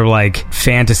some sort of like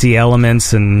fantasy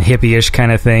elements and hippie-ish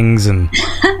kind of things, and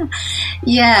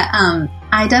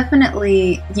I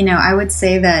definitely, I would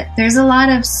say that there's a lot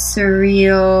of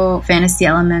surreal fantasy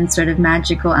elements, sort of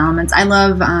magical elements. I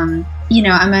love, I'm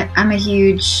a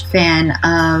huge fan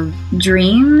of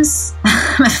dreams.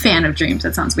 I'm a fan of dreams.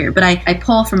 That sounds weird, but I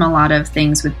pull from a lot of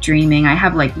things with dreaming. I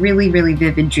have like really, really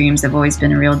vivid dreams. I've always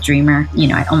been a real dreamer.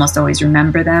 I almost always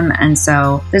remember them. And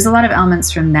so there's a lot of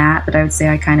elements from that I would say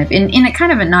I kind of, in a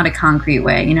kind of not a concrete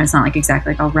way, it's not like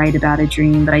exactly like I'll write about a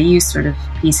dream, but I use sort of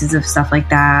pieces of stuff like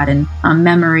that. And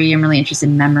memory, I'm really interested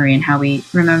in memory and how we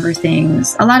remember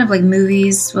things. A lot of like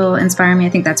movies will inspire me. I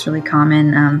think that's really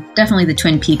common. Definitely the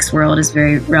Twin Peaks world is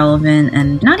very relevant,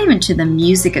 and not even to the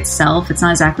music itself. It's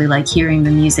not exactly like hearing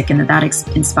the music and that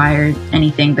inspired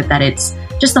anything, but that it's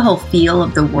just the whole feel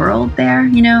of the world there,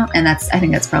 and I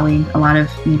think that's probably a lot of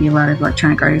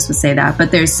electronic artists would say that,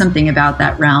 but there's something about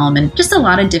that realm and just a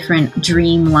lot of different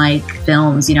dream-like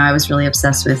films. I was really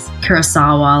obsessed with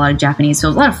Kurosawa, a lot of Japanese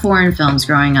films, a lot of foreign films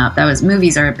growing up.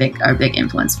 Movies are a big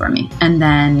influence for me. And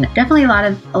then definitely a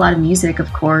lot of music,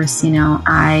 of course.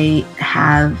 I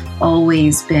have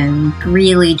always been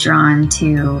really drawn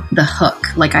to the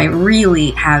hook. Like, I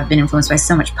really have been influenced by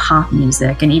so much pop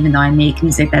music, and even though I make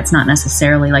music that's not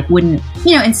necessarily wouldn't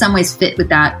in some ways fit with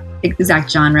that exact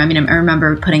genre. I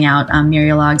remember putting out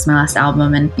Muriologs, my last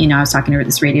album, and I was talking to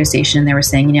this radio station, and they were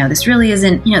saying, this really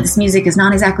isn't, this music is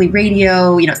not exactly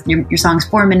radio. Your song's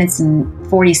 4 minutes and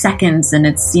 40 seconds, and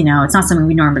it's it's not something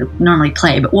we normally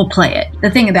play, but we'll play it. The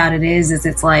thing about it is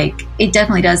it's like, it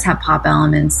definitely does have pop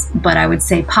elements, but I would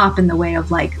say pop in the way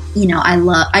of like,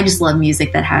 I just love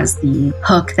music that has the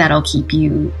hook that'll keep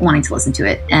you wanting to listen to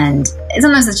it. And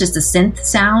sometimes it's just a synth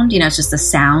sound, it's just a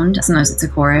sound. Sometimes it's a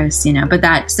chorus,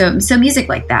 but so music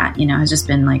like that, has just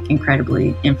been like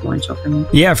incredibly influential for me.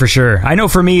 Yeah, for sure. I know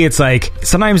for me, it's like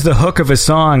sometimes the hook of a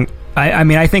song,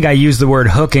 I think I use the word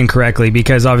hook incorrectly,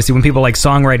 because obviously when people like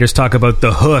songwriters talk about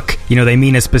the hook, they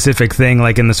mean a specific thing,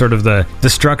 like in the sort of the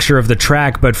structure of the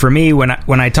track. But for me, when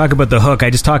I talk about the hook, I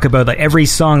just talk about like every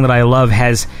song that I love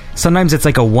has, sometimes it's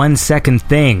like a 1 second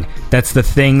thing. That's the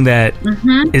thing that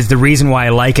is the reason why I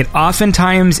like it.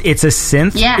 Oftentimes it's a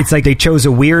synth. Yeah. It's like they chose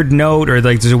a weird note, or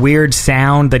like there's a weird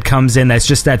sound that comes in. That's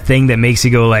just that thing that makes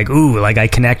you go like, ooh, like I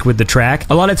connect with the track.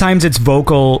 A lot of times it's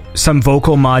some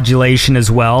vocal modulation as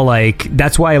well. Like like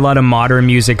that's why a lot of modern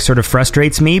music sort of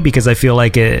frustrates me, because I feel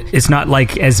like it's not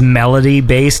like as melody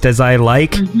based as I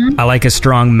like. I like a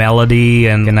strong melody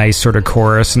and a nice sort of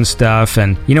chorus and stuff.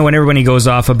 And you know, when everybody goes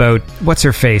off about what's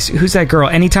her face, who's that girl?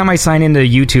 Anytime I sign into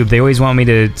YouTube, they always want me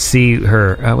to see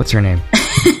her. What's her name?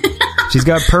 She's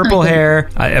got purple hair.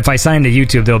 If I sign to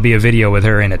YouTube, there'll be a video with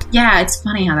her in it. Yeah, it's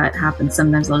funny how that happens.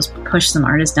 Sometimes they'll just push some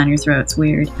artist down your throat. It's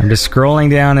weird. I'm just scrolling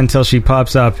down until she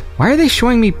pops up. Why are they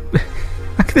showing me...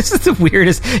 This is the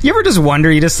weirdest. You ever just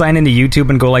wonder, you just sign into YouTube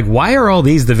and go like, why are all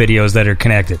these the videos that are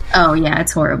connected? Oh, yeah,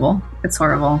 it's horrible. It's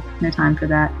horrible. No time for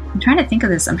that. I'm trying to think of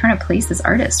this. I'm trying to place this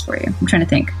artist for you. I'm trying to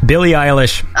think. Billie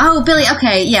Eilish. Oh, Billie.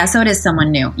 Okay, yeah, so it is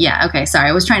someone new. Yeah, okay, sorry.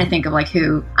 I was trying to think of like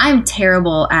who. I'm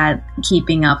terrible at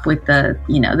keeping up with the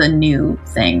new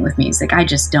thing with music. I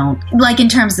just don't. Like in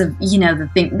terms of,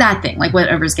 that thing, like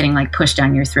whatever's getting like pushed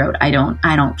down your throat. I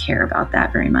don't care about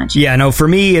that very much. Yeah, no, for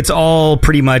me, it's all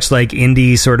pretty much like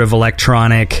indie sort of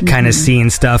electronic kind of scene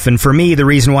stuff. And for me, the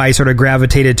reason why I sort of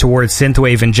gravitated towards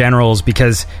synthwave in general is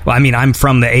because, well, I mean, I'm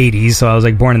from the 80s, so I was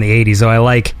like born in the 80s, so I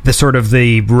like the sort of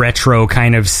the retro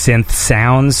kind of synth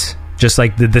sounds, just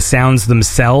like the sounds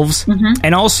themselves.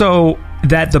 And also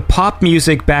that the pop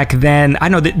music back then, I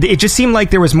know that it just seemed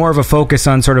like there was more of a focus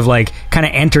on sort of like kind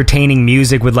of entertaining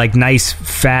music with like nice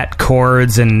fat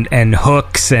chords and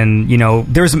hooks, and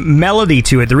there's melody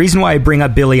to it. The reason why I bring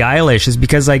up Billie Eilish is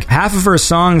because like half of her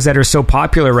songs that are so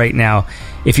popular right now,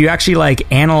 if you actually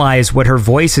like analyze what her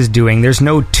voice is doing, there's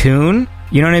no tune.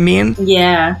 You know what I mean?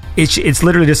 Yeah. It's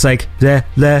literally just like zap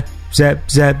zap zap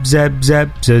zap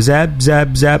zap zap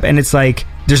zap zap, and it's like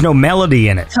there's no melody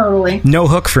in it. Totally. No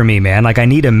hook for me, man. Like I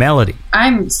need a melody.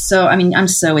 I'm so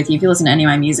with you. If you listen to any of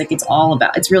my music,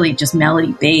 it's really just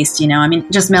melody based,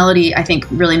 just melody, I think,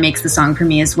 really makes the song for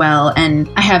me as well. And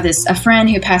I have a friend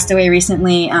who passed away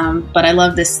recently, but I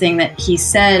love this thing that he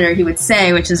said, or he would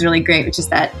say, which is really great, which is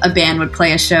that a band would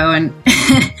play a show and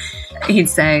he'd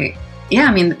say, yeah,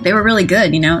 I mean, they were really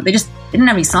good, they just didn't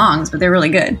have any songs, but they're really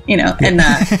good, and I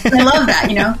love that,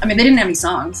 I mean, they didn't have any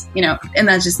songs, and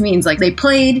that just means like they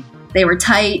played, they were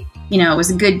tight, it was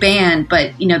a good band,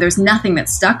 but, there's nothing that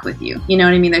stuck with you, you know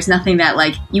what I mean? There's nothing that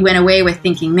like you went away with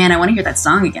thinking, man, I want to hear that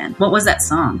song again. What was that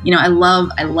song? I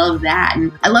love that.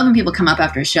 And I love when people come up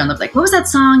after a show and they're like, what was that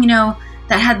song,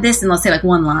 that had this, and they'll say like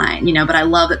one line, but I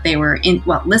love that they were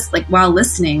while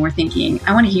listening, we're thinking,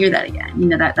 I want to hear that again.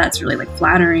 That's really like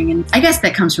flattering. And I guess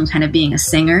that comes from kind of being a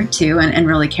singer too, and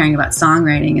really caring about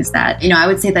songwriting, is that, I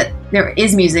would say that there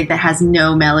is music that has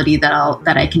no melody that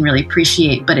I can really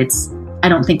appreciate, but I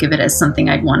don't think of it as something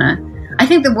I'd want to. I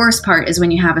think the worst part is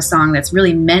when you have a song that's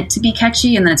really meant to be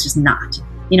catchy and then it's just not.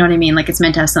 You know what I mean? Like it's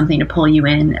meant to have something to pull you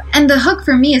in. And the hook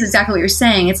for me is exactly what you're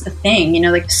saying. It's the thing,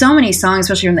 like so many songs,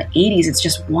 especially from the 80s, it's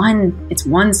just one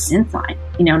synth line,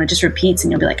 and it just repeats,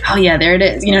 and you'll be like, oh yeah, there it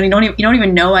is. You don't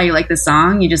even know why you like the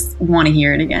song. You just want to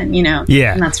hear it again,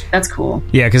 Yeah. And that's cool.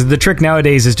 Yeah, because the trick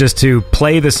nowadays is just to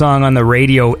play the song on the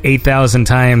radio 8,000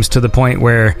 times to the point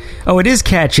where, oh, it is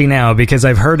catchy now because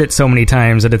I've heard it so many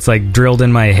times that it's like drilled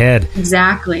in my head.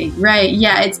 Exactly. Right.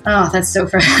 Yeah. That's so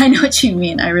I know what you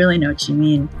mean. I really know what you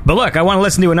mean. But look, I want to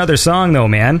listen to another song though,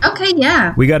 man. Okay,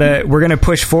 yeah. We're going to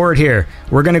push forward here.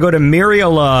 We're going to go to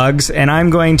Muriel Logs, and I'm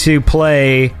going to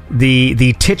play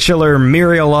the titular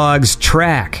Muriel Logs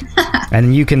track.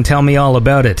 And you can tell me all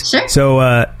about it. Sure.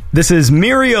 So, this is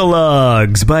Muriel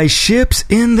Logs by Ships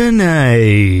in the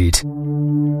Night.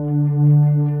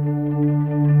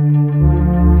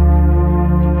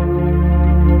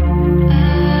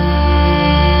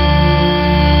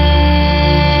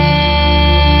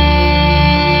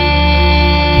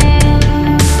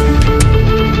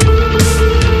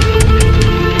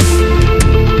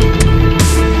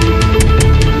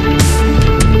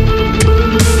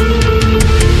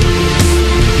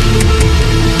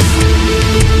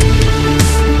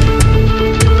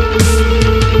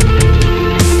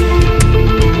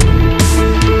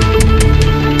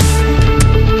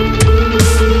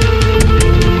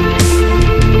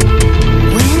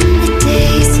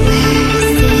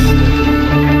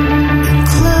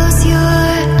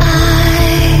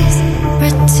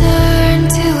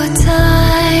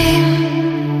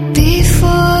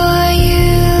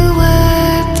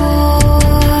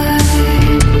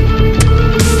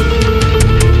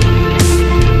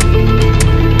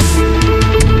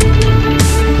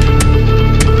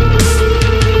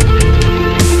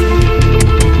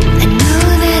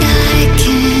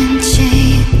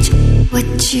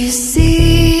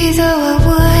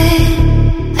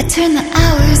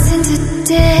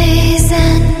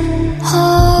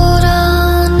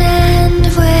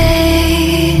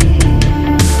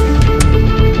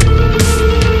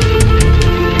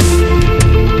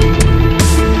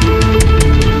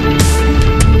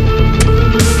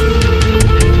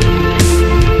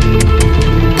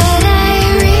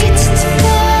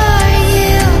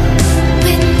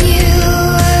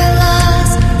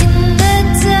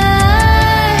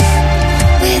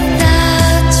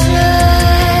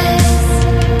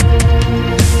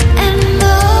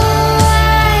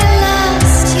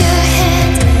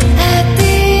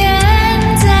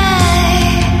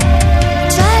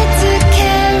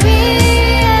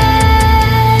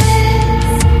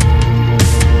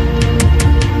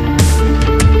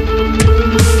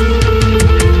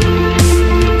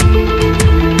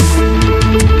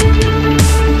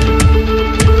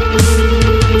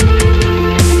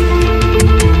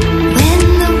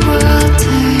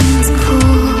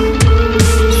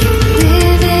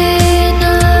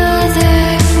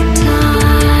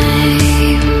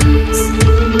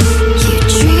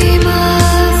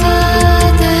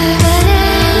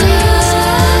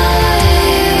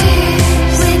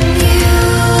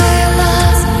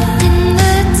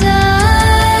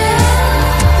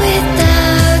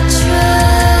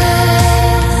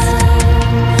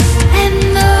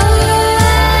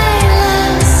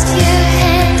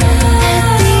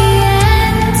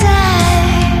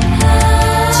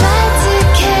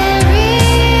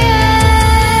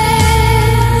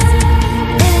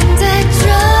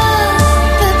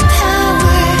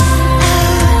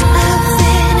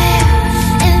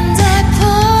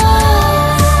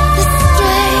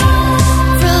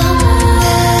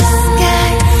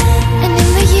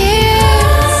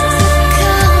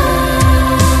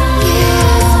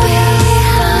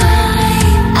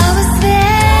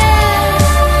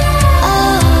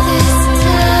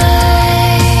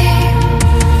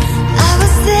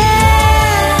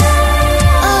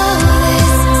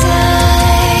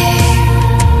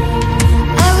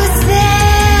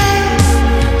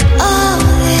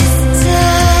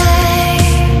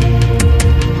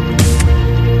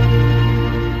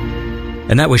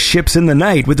 And that was Ships in the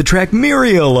Night with the track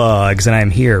Myrialogs. And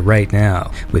I'm here right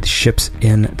now with Ships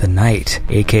in the Night,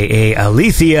 a.k.a.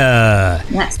 Alethea.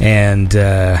 Yes. And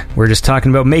we're just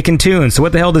talking about making tunes. So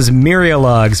what the hell does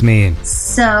Myrialogs mean?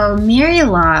 So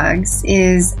Myrialogs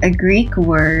is a Greek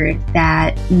word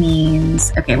that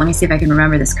means, okay, let me see if I can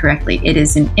remember this correctly. It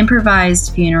is an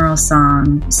improvised funeral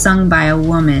song sung by a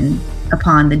woman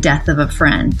upon the death of a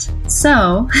friend.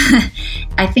 So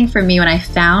I think for me, when I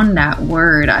found that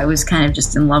word, I was kind of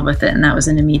just in love with it, and that was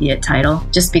an immediate title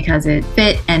just because it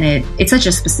fit, and it's such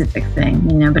a specific thing,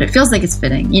 you know, but it feels like it's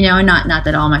fitting, you know, and not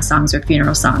that all my songs are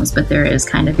funeral songs, but there is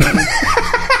kind of a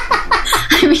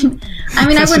I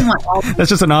mean, I wouldn't want all. That's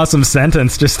just an awesome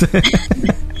sentence. Just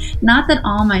not that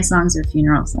all my songs are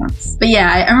funeral songs, but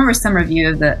yeah, I remember some review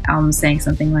of the album saying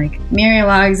something like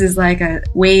Myrialogs is like a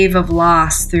wave of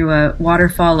loss through a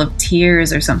waterfall of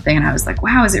tears or something, and I was like,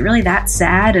 wow, is it really that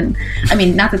sad? And I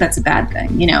mean, not that that's a bad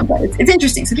thing, you know, but it's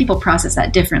interesting. So people process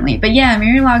that differently. But yeah,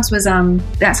 Myrialogs was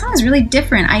that song is really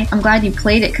different. I'm glad you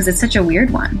played it because it's such a weird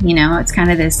one. You know, it's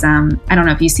kind of this I don't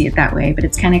know if you see it that way, but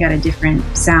it's kind of got a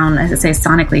different sound. As I say,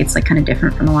 sonically, it's like kind of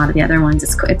different from a lot of the other ones.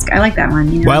 It's I like that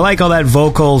one. You know? Well, I like all that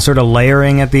vocal sort of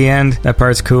layering at the end. That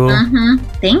part's cool. Mm-hmm.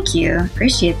 Thank you.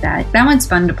 Appreciate that. That one's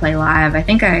fun to play live. I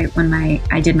think when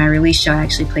I did my release show, I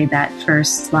actually played that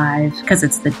first live because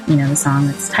it's the song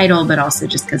that's title, but also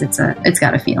just because it's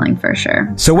got a feeling for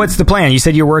sure. So what's the plan? You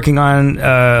said you're working on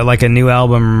like a new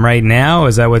album right now.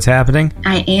 Is that what's happening?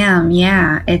 I am.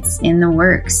 Yeah, it's in the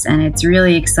works, and it's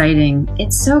really exciting.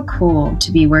 It's so cool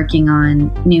to be working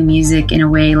on new music in a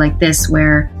way like this,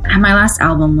 where my last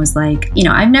album was like, you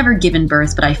know, I've never given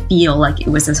birth, but I feel like it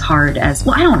was as hard as,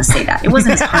 well, I don't want to say that. It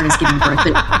wasn't as hard as giving birth,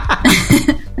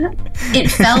 but it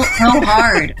felt so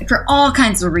hard for all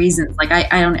kinds of reasons. Like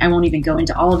I won't even go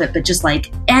into all of it, but just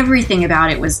like everything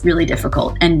about it was really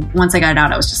difficult. And once I got it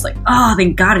out, I was just like, oh,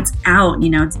 thank God it's out, you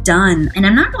know, it's done. And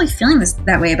I'm not really feeling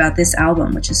that way about this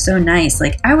album, which is so nice.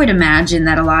 Like I would imagine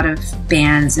that a lot of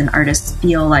bands and artists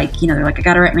feel like, you know, they're like, I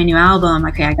got to write my new album.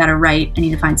 Okay, I got to write. I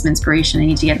need to find some inspiration. I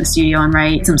need to get in the studio and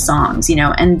write some songs, you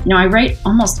know. And, you know, I write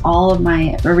almost all of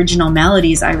my original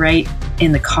melodies. I write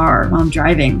in the car while I'm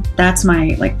driving. That's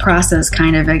my like process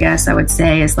kind of, I guess I would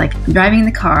say, is like I'm driving in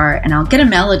the car and I'll get a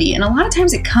melody, and a lot of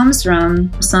times it comes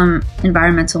from some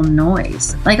environmental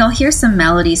noise. Like I'll hear some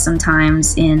melody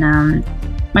sometimes in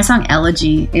my song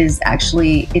Elegy is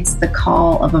actually, it's the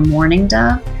call of a mourning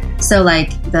dove. So like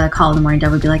the call of the mourning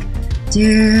dove would be like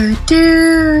do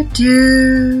do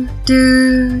do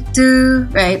do do,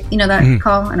 right? You know that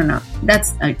call? I don't know.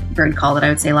 That's a bird call that I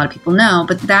would say a lot of people know,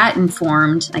 but that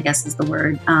informed, I guess is the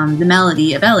word, the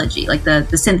melody of Elegy, like the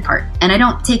synth part. And I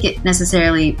don't take it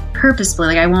necessarily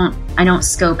purposefully. Like I don't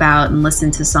scope out and listen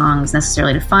to songs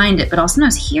necessarily to find it, but I'll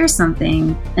sometimes hear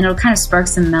something and it'll kind of spark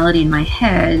some melody in my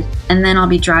head. And then I'll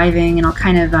be driving and I'll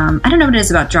kind of, I don't know what it is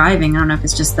about driving. I don't know if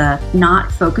it's just the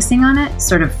not focusing on it,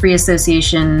 sort of free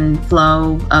association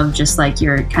flow of just like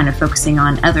you're kind of focusing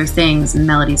on other things and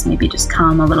melodies maybe just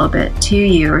come a little bit to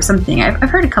you or something. I've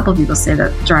heard a couple of people say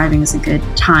that driving is a good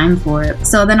time for it.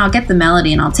 So then I'll get the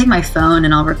melody and I'll take my phone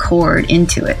and I'll record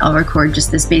into it. I'll record just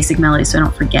this basic melody so I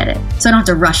don't forget it. So I don't have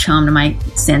to rush home to my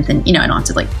synth and, you know, I don't have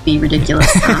to like be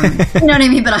ridiculous. You know what I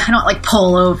mean? But I don't like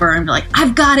pull over and be like,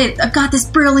 I've got it. I've got this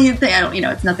brilliant thing. I don't, you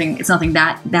know, it's nothing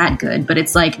that good, but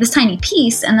it's like this tiny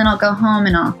piece. And then I'll go home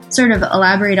and I'll sort of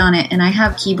elaborate on it. And I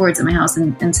have keyboards at my house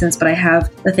and synths, but I have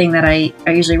the thing that I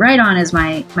usually write on is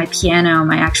my piano,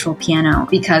 my actual piano,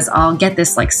 because I'll get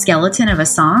this like skeleton of a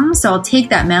song. So I'll take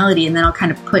that melody and then I'll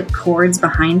kind of put chords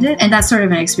behind it. And that's sort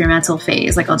of an experimental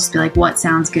phase. Like I'll just be like, what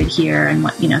sounds good here? And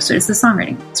what, you know, so it's the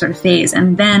songwriting sort of phase.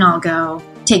 And then I'll go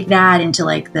take that into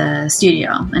like the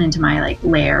studio and into my like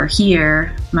lair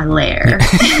here, my lair,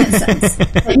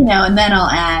 but, you know, and then I'll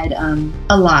add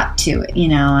a lot to it, you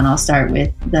know, and I'll start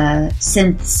with the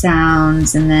synth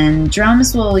sounds, and then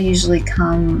drums will usually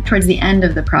come towards the end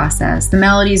of the process. The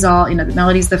melody's all, you know, the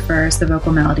melody's the first, the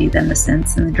vocal melody, then the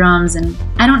synths and the drums. And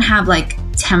I don't have like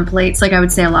templates. Like I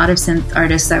would say a lot of synth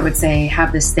artists, I would say,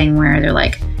 have this thing where they're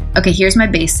like, okay, here's my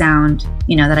bass sound,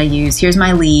 you know, that I use. Here's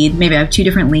my lead. Maybe I have two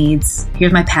different leads.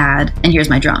 Here's my pad, and here's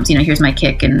my drums. You know, here's my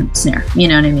kick and snare. You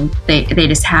know what I mean? They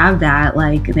just have that,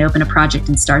 like, they open a project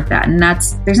and start that. And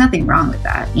there's nothing wrong with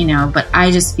that, you know, but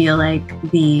I just feel like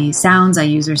the sounds I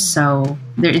use are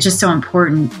they're just so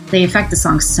important. They affect the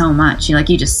song so much. You know, like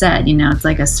you just said, you know, it's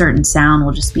like a certain sound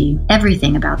will just be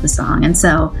everything about the song. And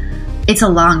so it's a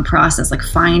long process, like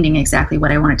finding exactly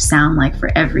what I want it to sound like for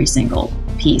every single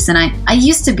piece. And I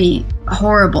used to be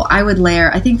horrible. I would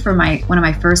layer, I think for one of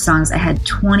my first songs, I had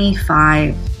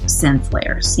 25 synth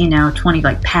layers, you know, 20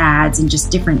 like pads and just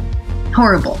different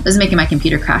horrible. It was making my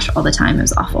computer crash all the time. It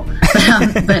was awful.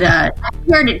 But I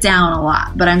pared it down a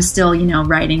lot. But I'm still,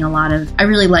 writing a lot of, I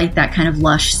really like that kind of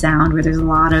lush sound where there's a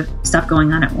lot of stuff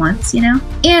going on at once,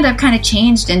 And I've kind of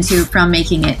changed from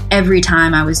making it every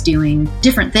time I was doing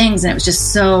different things. And it was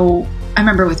just so, I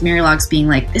remember with Murilogs being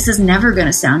like, this is never going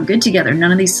to sound good together.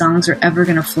 None of these songs are ever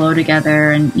going to flow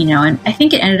together. And, and I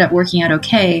think it ended up working out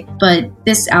okay. But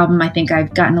this album, I think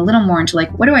I've gotten a little more into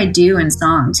like, what do I do in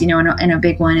songs? And a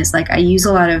big one is like, I use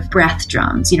a lot of breath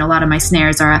drums. A lot of my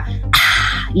snares are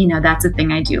that's a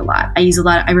thing I do a lot.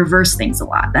 I reverse things a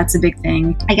lot. That's a big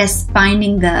thing. I guess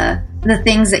finding the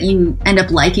things that you end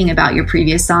up liking about your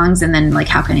previous songs, and then like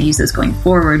how can I use those going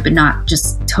forward, but not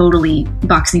just totally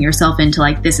boxing yourself into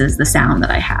like, this is the sound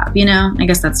that I have, I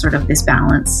guess that's sort of this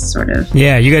balance sort of.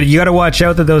 Yeah, you got to watch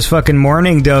out that those fucking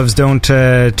Mourning Doves don't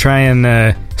try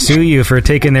and sue you for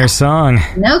taking their song.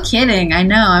 No kidding. I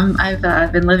know.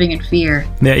 I've been living in fear.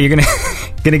 Yeah, you're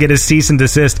gonna get a cease and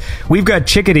desist. We've got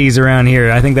chickadees around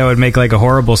here. I think that would make like a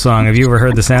horrible song. Have you ever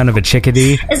heard the sound of a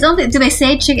chickadee? Do they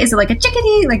say chick? Is it like a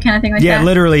chickadee, like kind of thing like that? Yeah, it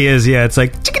literally is. Yeah, it's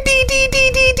like chickadee dee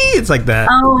dee dee dee. It's like that.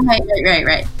 Oh,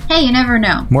 right. Hey, you never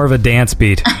know. More of a dance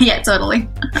beat. Yeah, totally.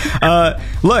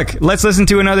 Look, let's listen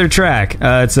to another track.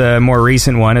 It's a more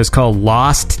recent one. It's called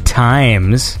Lost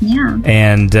Times. Yeah.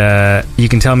 And you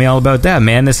can tell me all about that,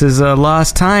 man. This is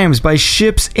Lost Times by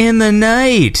Ships in the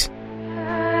Night.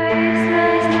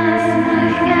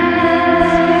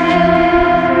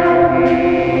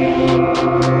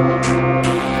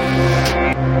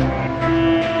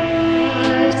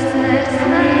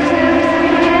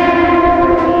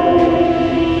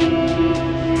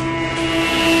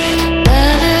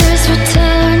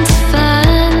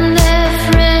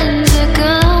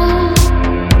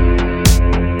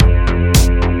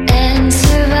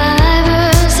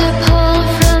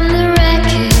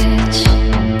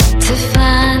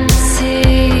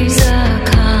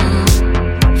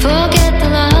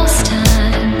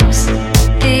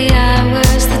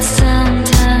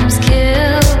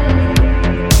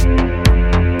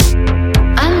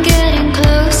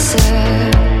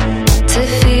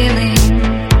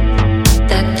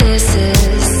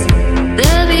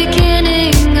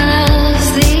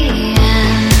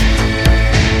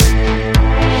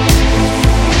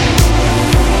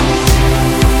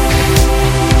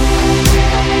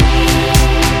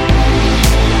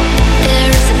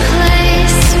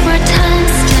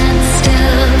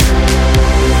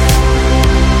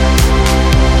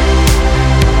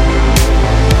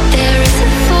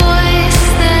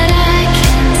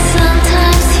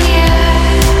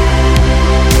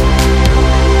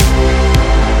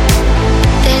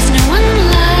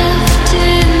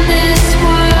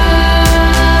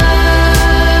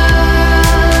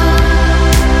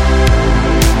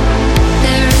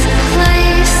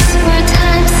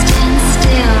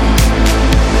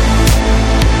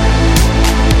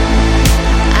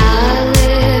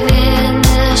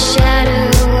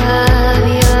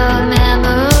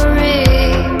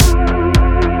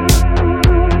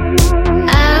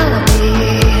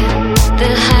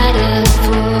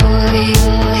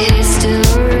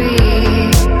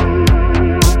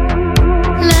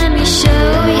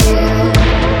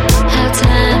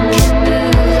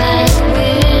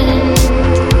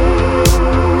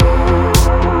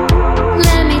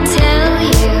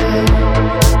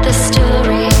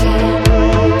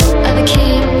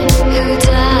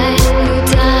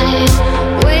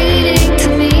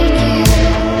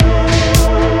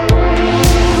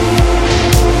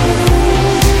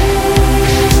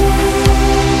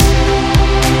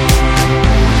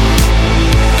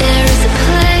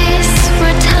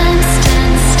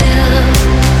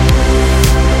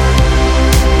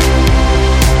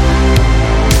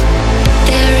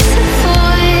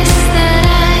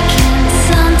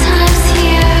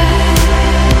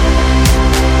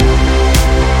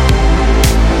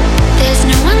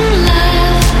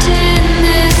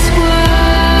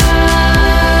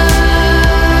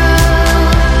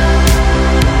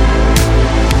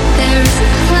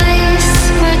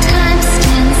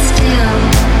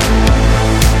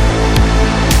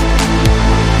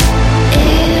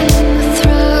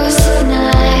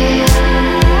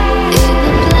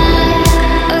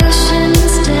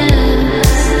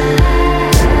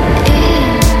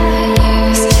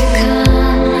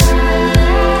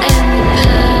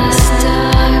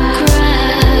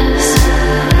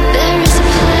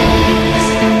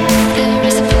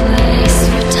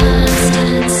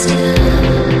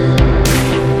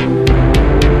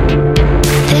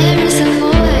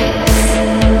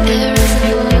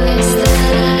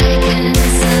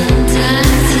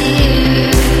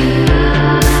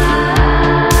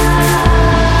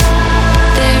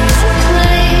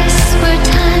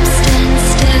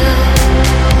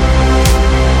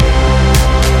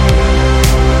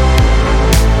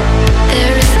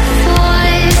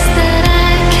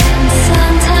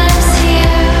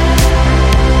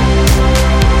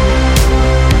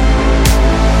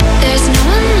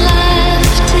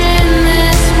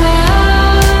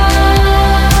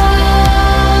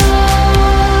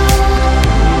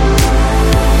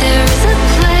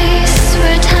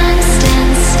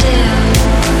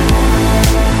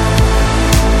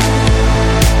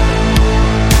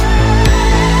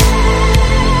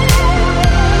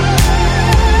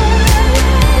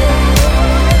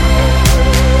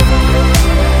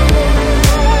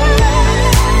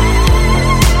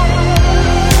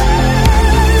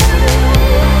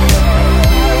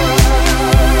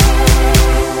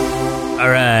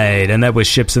 and that was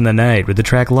Ships in the Night with the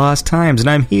track Lost Times, and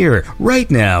I'm here right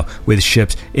now with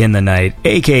Ships in the Night,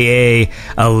 aka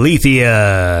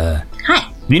Alethea. Hi.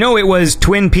 You know, it was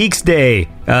Twin Peaks Day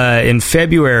in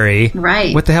February.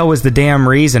 Right. What the hell was the damn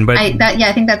reason? But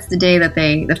I think that's the day that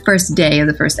the first day of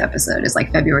the first episode is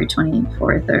like February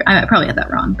 24th. Or I probably had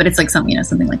that wrong, but it's like something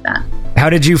like that. How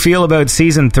did you feel about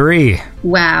season 3?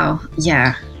 Wow.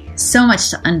 Yeah. So much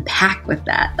to unpack with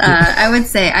that. I would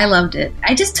say I loved it.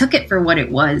 I just took it for what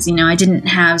it was. You know, I didn't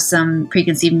have some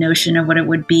preconceived notion of what it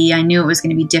would be. I knew it was going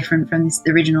to be different from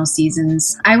the original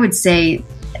seasons. I would say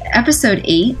episode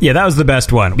 8. Yeah, that was the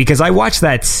best one because I watched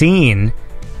that scene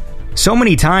so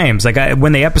many times. Like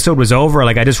when the episode was over,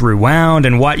 like I just rewound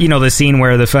and what, you know, the scene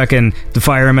where the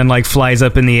fireman like flies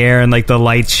up in the air and like the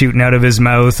lights shooting out of his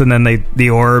mouth and then the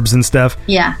orbs and stuff.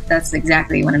 Yeah, that's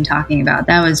exactly what I'm talking about.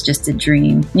 That was just a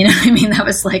dream. You know what I mean? That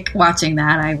was like watching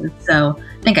that. I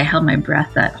think I held my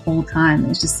breath that whole time. It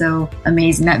was just so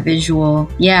amazing, that visual.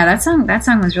 Yeah, that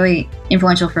song was really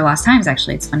influential for Lost Times,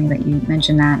 actually. It's funny that you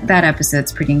mentioned that. That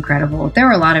episode's pretty incredible. There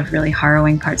were a lot of really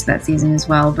harrowing parts of that season as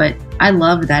well, but I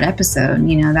loved that episode.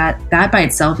 You know, that by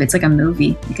itself, it's like a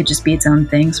movie. It could just be its own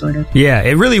thing, sort of. Yeah,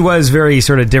 it really was very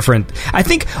sort of different. I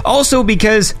think also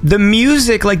because the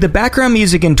music, like the background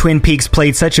music in Twin Peaks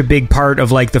played such a big part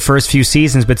of like the first few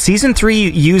seasons, but season 3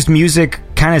 used music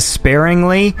kind of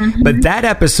sparingly. Mm-hmm. But that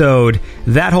episode,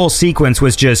 that whole sequence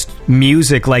was just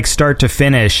music like start to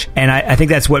finish. And I think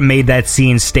that's what made that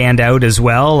scene stand out as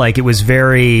well. Like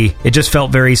it just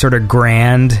felt very sort of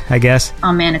grand, I guess.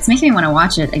 Oh man, it's making me want to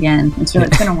watch it again. It's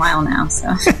been a while now.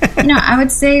 So, you know, I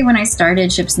would say when I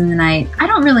started Ships in the Night, I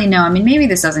don't really know. I mean, maybe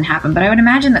this doesn't happen, but I would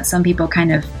imagine that some people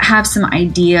kind of have some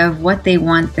idea of what they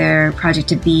want their project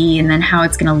to be and then how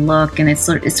it's going to look. And it's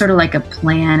sort of like a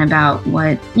plan about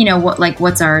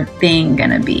what's our thing going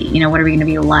to be? You know, what are we going to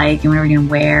be like and what are we going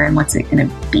to wear and what's it going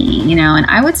to be? You know, and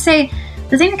I would say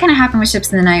the thing that kind of happened with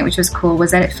Ships in the Night, which was cool,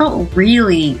 was that it felt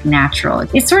really natural.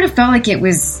 It sort of felt like it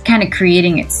was kind of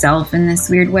creating itself in this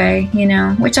weird way, you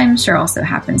know, which I'm sure also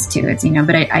happens too. It's, you know,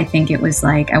 but I think it was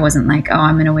like, I wasn't like, oh,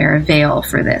 I'm going to wear a veil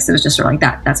for this. It was just sort of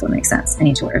like that's what makes sense. I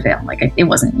need to wear a veil. Like it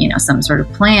wasn't, you know, some sort of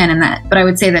plan and that. But I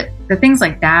would say that the things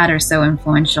like that are so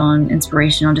influential and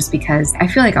inspirational just because I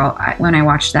feel like when I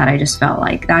watched that, I just felt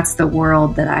like that's the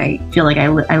world that I feel like I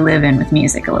live in with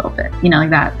music a little bit, you know, like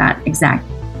that exact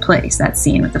place, that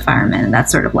scene with the firemen, and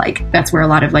that's sort of like that's where a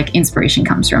lot of like inspiration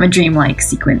comes from, a dreamlike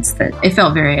sequence that it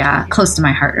felt very close to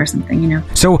my heart or something, you know.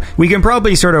 So we can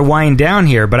probably sort of wind down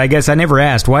here, but I guess I never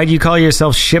asked, why do you call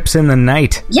yourself Ships in the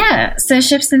Night? Yeah, so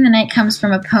Ships in the Night comes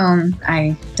from a poem.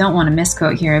 I don't want to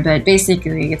misquote here, but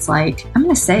basically it's like, I'm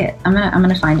gonna say it, I'm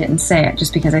gonna find it and say it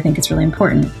just because I think it's really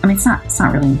important. I mean, it's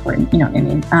not really important, you know what I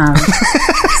mean.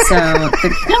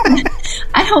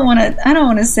 I don't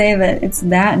want to say that it's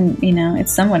that, and you know,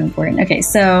 it's somewhat important. Okay,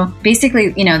 so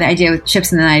basically, you know, the idea with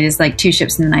ships in the night is like two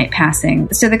ships in the night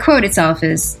passing. So the quote itself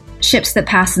is, ships that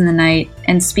pass in the night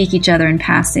and speak each other in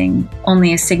passing,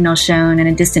 only a signal shown and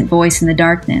a distant voice in the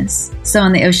darkness. So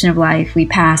on the ocean of life we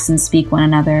pass and speak one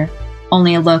another,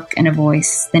 only a look and a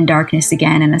voice, then darkness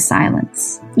again and a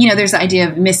silence. You know, there's the idea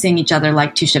of missing each other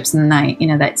like two ships in the night, you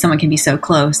know, that someone can be so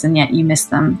close and yet you miss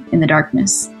them in the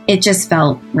darkness. It just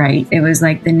felt right. It was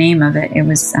like the name of it. It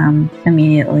was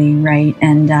immediately right.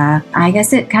 And I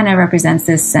guess it kind of represents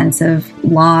this sense of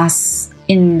loss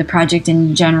in the project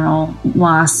in general,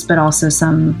 loss, but also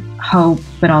some hope,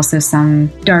 but also some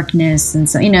darkness. And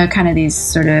so, you know, kind of these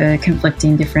sort of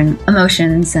conflicting different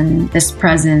emotions and this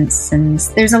presence. And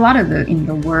there's a lot of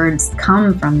the words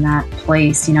come from that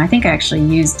place. You know, I think I actually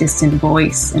used distant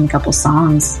voice in a couple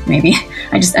songs, maybe.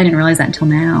 I didn't realize that until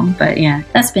now. But yeah,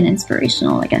 that's been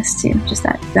inspirational, I guess, too. Just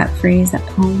that phrase, that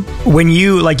poem. When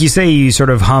you, like you say, you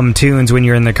sort of hum tunes when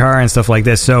you're in the car and stuff like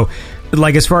this. So,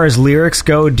 like, as far as lyrics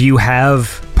go, do you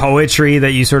have poetry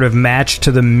that you sort of match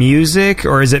to the music,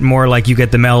 or is it more like you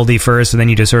get the melody first and then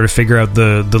you just sort of figure out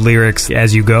the lyrics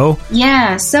as you go?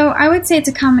 Yeah, so I would say it's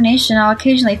a combination. I'll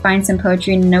occasionally find some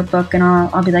poetry in a notebook and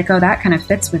I'll be like, oh, that kind of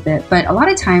fits with it. But a lot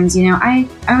of times, you know, I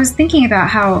was thinking about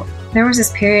how there was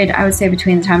this period, I would say,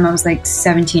 between the time I was like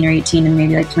 17 or 18 and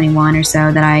maybe like 21 or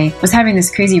so, that I was having this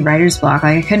crazy writer's block.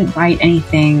 Like I couldn't write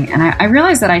anything. And I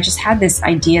realized that I just had this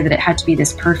idea that it had to be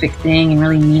this perfect thing and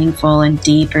really meaningful and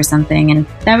deep or something. And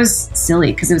that was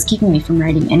silly because it was keeping me from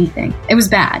writing anything. It was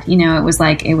bad. You know, it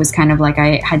was kind of like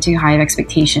I had too high of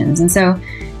expectations. And so,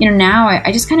 you know, now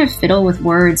I just kind of fiddle with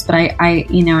words, but I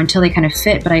you know, until they kind of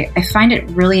fit, but I find it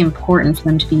really important for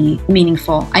them to be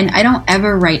meaningful. I don't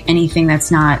ever write anything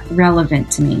that's not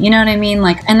relevant to me. You know what I mean?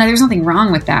 Like, and there's nothing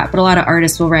wrong with that, but a lot of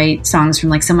artists will write songs from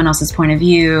like someone else's point of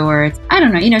view, or I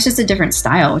don't know, you know, it's just a different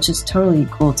style, which is totally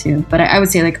cool too. But I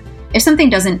would say, like, if something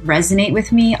doesn't resonate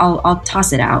with me, I'll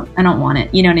toss it out. I don't want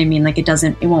it. You know what I mean? Like, it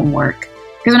won't work.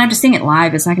 Because when I have to sing it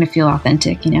live, it's not going to feel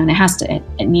authentic, you know, and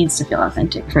it needs to feel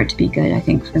authentic for it to be good, I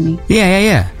think, for me.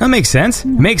 Yeah. That makes sense.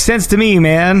 Makes sense to me,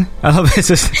 man. I love it.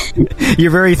 Just,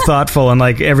 you're very thoughtful, and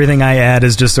like everything I add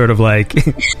is just sort of like,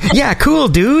 yeah, cool,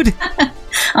 dude.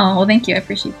 Oh, well, thank you. I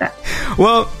appreciate that.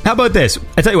 Well, how about this?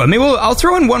 I tell you what, maybe I'll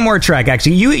throw in one more track.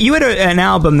 Actually, you had an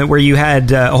album where you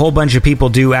had a whole bunch of people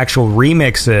do actual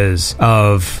remixes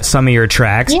of some of your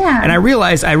tracks. Yeah. And I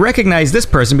recognized this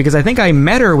person because I think I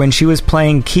met her when she was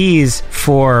playing keys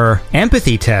for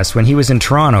Empathy Test when he was in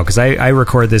Toronto, because I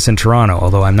record this in Toronto,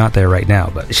 although I'm not there right now.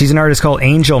 But she's an artist called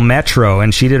Angel Metro,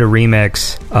 and she did a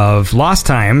remix of Lost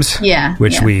Times,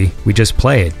 which we just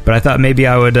played. But I thought maybe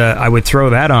I would throw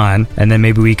that on, and then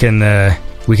maybe we can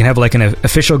have like an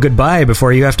official goodbye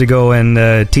before you have to go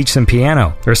and teach some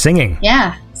piano or singing.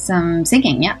 Yeah, some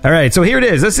singing, yeah. All right, so here it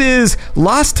is. This is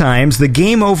Lost Times, the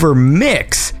Game Over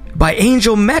mix by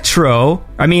Angel Metro.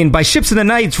 I mean, by Ships in the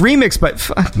Nights remix by...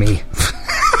 Fuck me.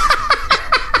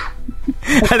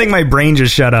 I think my brain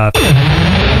just shut off.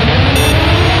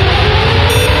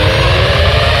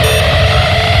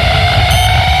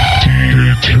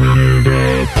 Turn it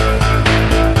up.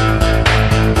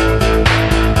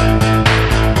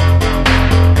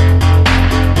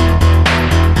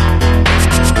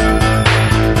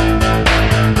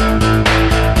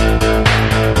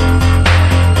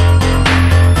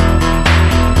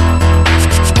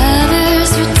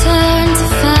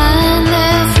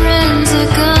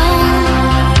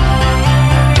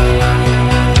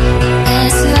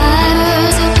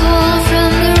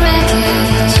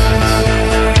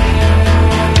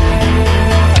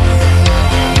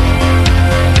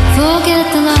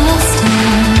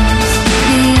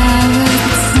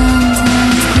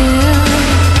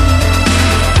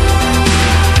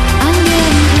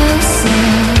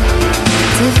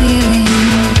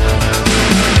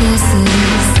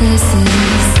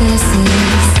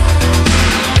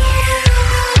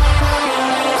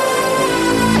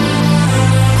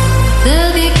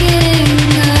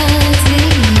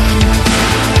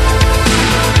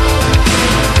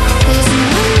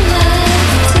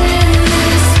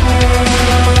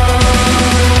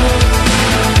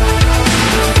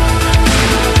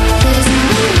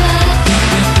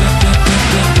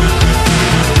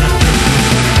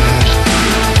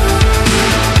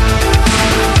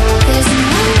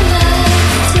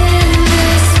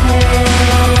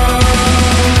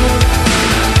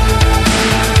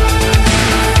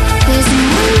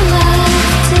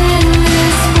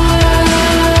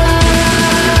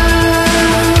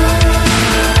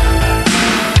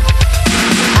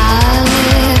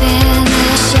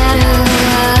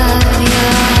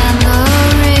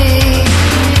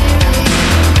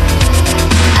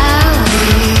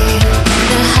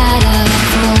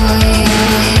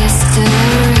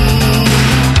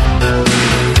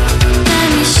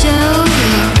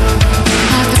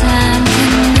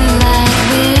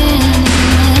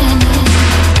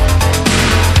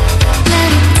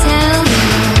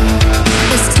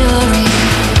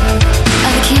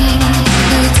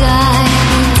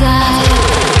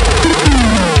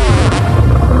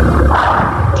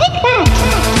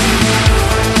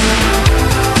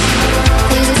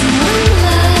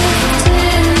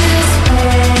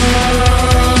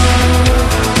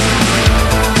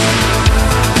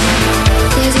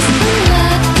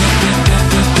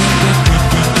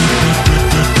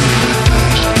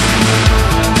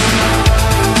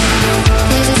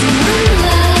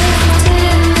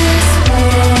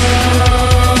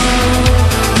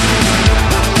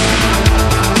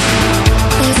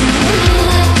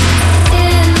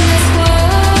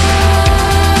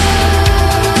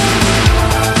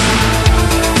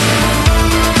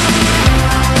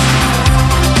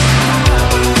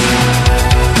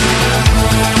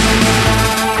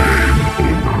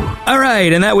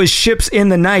 And that was Ships in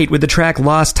the Night with the track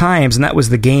Lost Times, and that was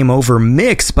the Game Over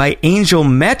mix by Angel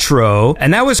Metro,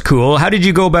 and that was cool. How did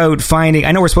you go about finding...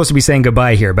 I know we're supposed to be saying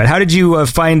goodbye here, but how did you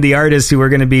find the artists who were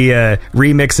going to be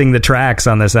remixing the tracks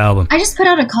on this album? I just put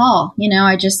out a call, you know.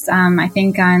 I just, I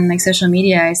think on like social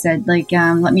media, I said, like,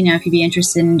 let me know if you'd be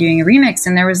interested in doing a remix,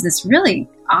 and there was this really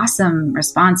awesome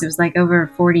response. It was like over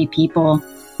 40 people,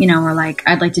 were like,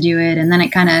 I'd like to do it. And then it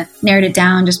kind of narrowed it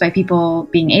down just by people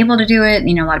being able to do it.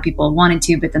 A lot of people wanted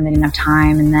to, but then they didn't have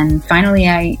time. And then finally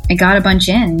I got a bunch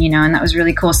in, and that was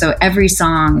really cool. So every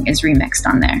song is remixed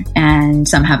on there, and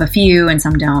some have a few and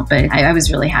some don't, but I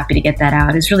was really happy to get that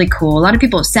out. It's really cool. A lot of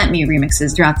people have sent me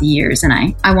remixes throughout the years, and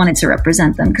I wanted to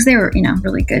represent them because they were,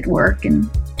 really good work, and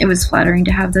it was flattering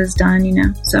to have those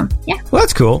done, so yeah. Well,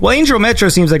 that's cool. Well, Angel Metro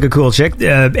seems like a cool chick.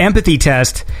 Empathy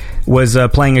Test was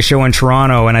playing a show in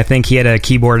Toronto, and I think he had a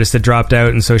keyboardist that dropped out,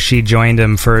 and so she joined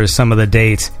him for some of the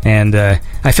dates. And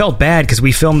I felt bad because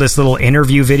we filmed this little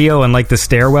interview video in like the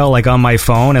stairwell, like on my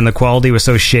phone, and the quality was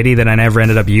so shitty that I never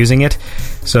ended up using it.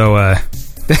 So a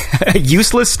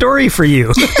useless story for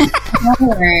you. No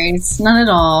worries, not at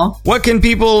all. What can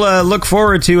people look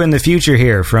forward to in the future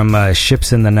here from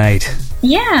Ships in the Night?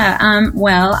 Yeah,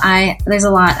 well, there's a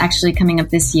lot actually coming up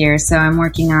this year, so I'm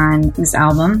working on this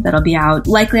album that'll be out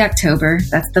likely October.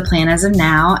 That's the plan as of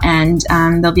now, and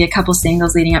there'll be a couple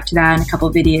singles leading up to that and a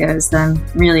couple videos that I'm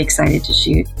really excited to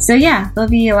shoot. So yeah, there'll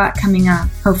be a lot coming up,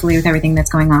 hopefully, with everything that's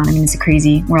going on. I mean, it's a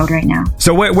crazy world right now.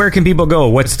 So where can people go?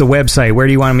 What's the website? Where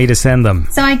do you want me to send them?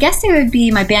 So I guess it would be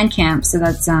my Bandcamp, so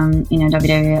that's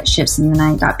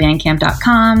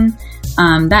www.shipsinthenight.bandcamp.com.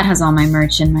 That has all my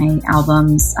merch and my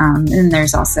albums. And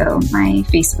there's also my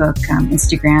Facebook,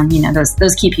 Instagram.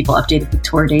 Those keep people updated with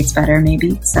tour dates better,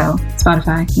 maybe. So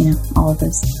Spotify, all of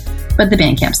this. But the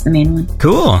Bandcamp's the main one.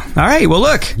 Cool. All right. Well,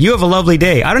 look, you have a lovely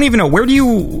day. I don't even know. Where are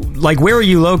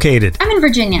you located? I'm in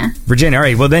Virginia. Virginia. All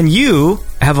right. Well, then you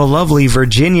have a lovely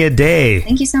Virginia day.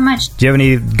 Thank you so much. Do you have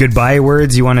any goodbye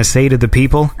words you want to say to the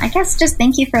people? I guess just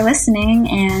thank you for listening,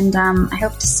 and I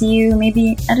hope to see you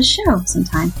maybe at a show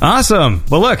sometime. Awesome.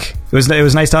 Well, look, it was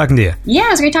nice talking to you. Yeah,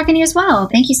 it was great talking to you as well.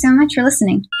 Thank you so much for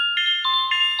listening.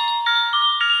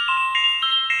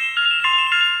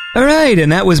 All right,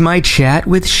 and that was my chat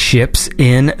with Ships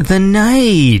in the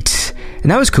Night. And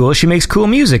that was cool. She makes cool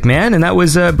music, man. And that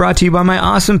was brought to you by my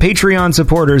awesome Patreon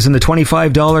supporters in the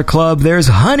 $25 club. There's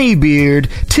Honeybeard,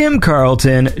 Tim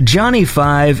Carlton, Johnny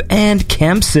Five, and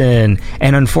Kempson.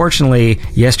 And unfortunately,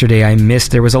 yesterday I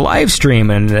missed, there was a live stream,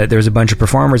 and there was a bunch of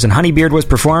performers, and Honeybeard was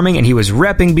performing, and he was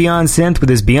repping Beyond Synth with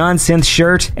his Beyond Synth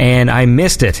shirt, and I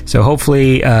missed it. So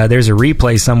hopefully there's a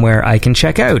replay somewhere I can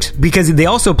check out. Because they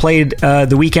also played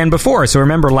the weekend before. So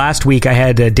remember last week I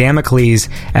had Damocles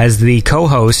as the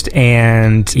co-host, and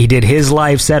he did his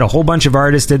live set. A whole bunch of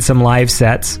artists did some live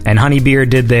sets, and Honeybeard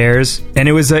did theirs, and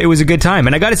it was a good time.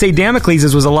 And I gotta say,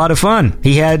 Damocles was a lot of fun.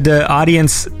 He had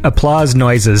audience applause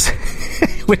noises,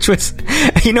 which was,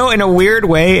 in a weird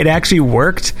way, it actually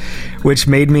worked, which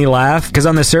made me laugh. Because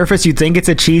on the surface, you'd think it's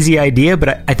a cheesy idea,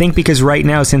 but I think because right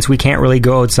now, since we can't really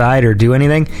go outside or do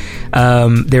anything,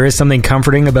 there is something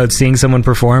comforting about seeing someone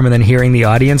perform and then hearing the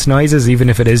audience noises, even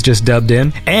if it is just dubbed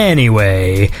in.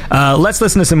 Anyway, let's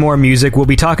listen to some more music. We'll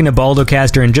be talking to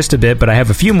Baldocaster in just a bit, but I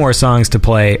have a few more songs to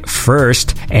play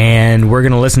first, and we're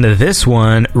going to listen to this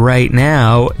one right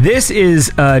now. This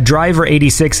is Driver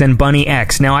 86 and Bunny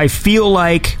X. Now, I feel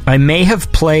like I may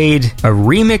have played a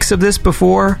remix of this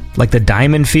before, like the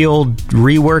Diamond Field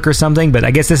rework or something, but I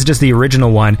guess this is just the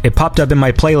original one. It popped up in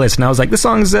my playlist, and I was like, this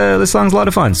song's a lot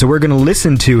of fun. So we're going to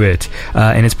listen to it,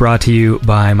 and it's brought to you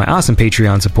by my awesome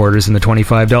Patreon supporters in the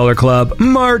 $25 club: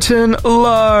 Martin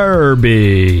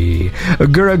Larby,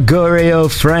 Gregorio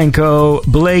Franco,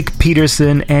 Blake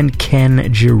Peterson, and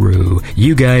Ken Giroux.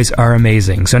 You guys are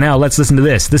amazing. So now let's listen to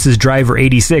this. This is Driver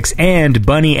 86 and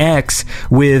Bunny X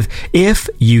with If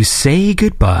You Say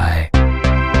Goodbye.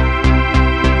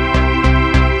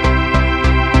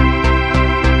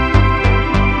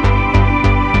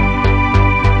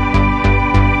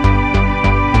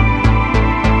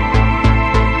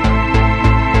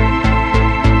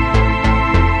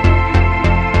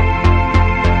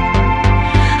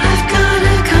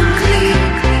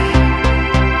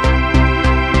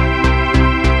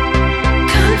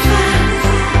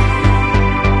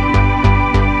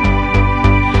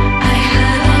 I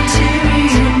had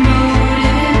ulterior motives.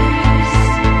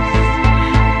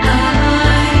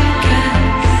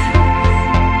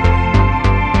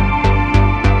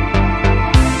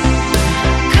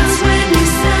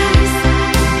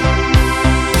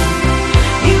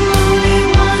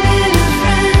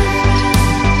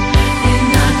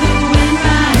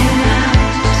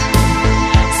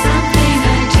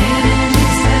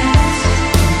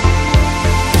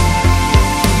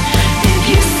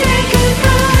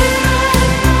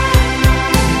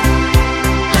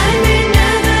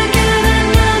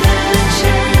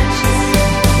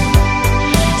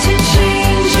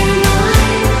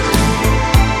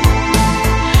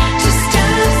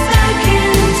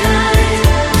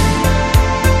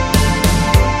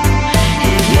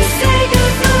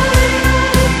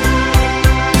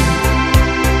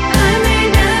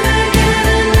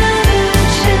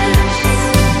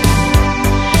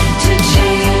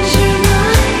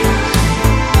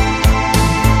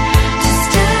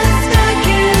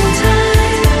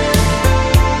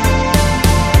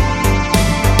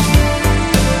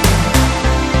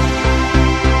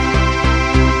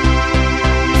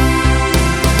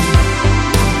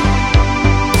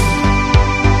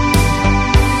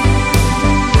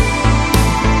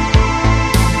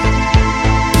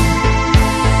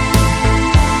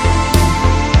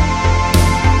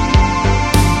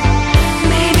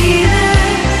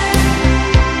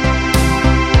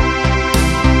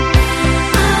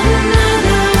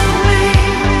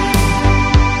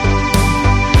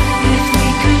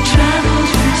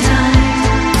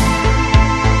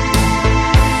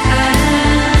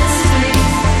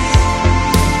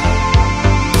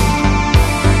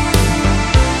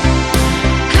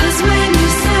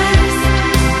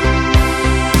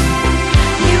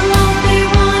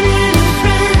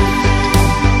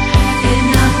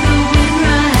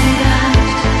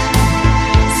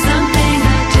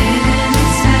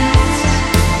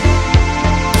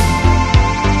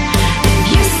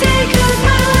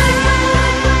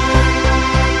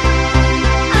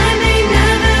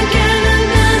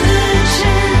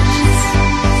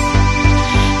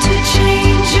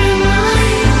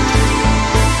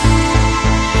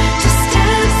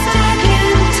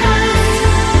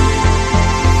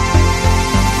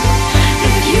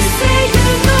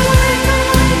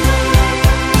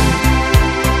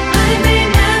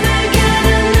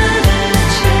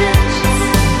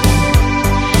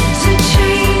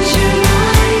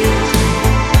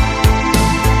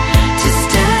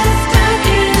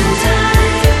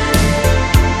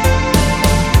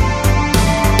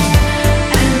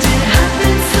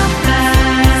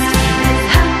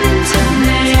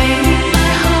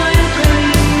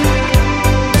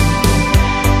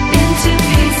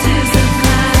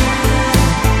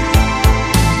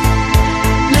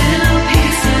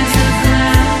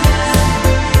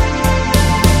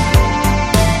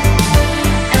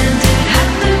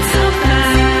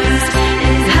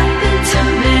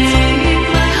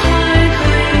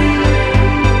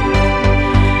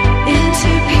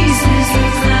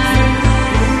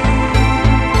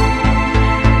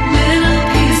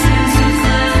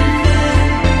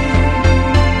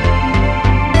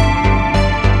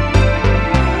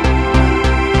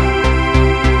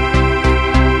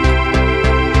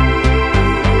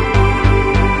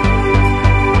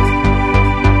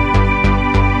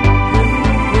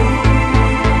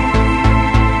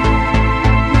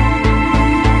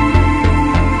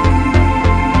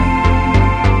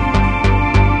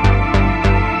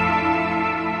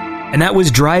 And that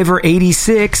was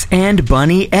Driver86 and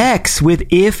Bunny X with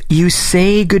If You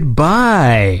Say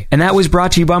Goodbye. And that was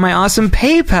brought to you by my awesome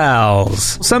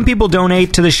PayPals. Some people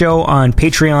donate to the show on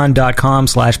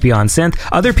patreon.com/BeyondSynth.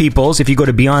 Other people's, if you go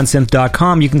to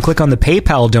BeyondSynth.com, you can click on the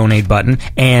PayPal donate button,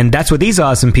 and that's what these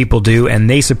awesome people do, and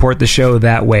they support the show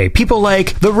that way. People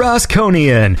like the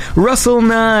Rosconian, Russell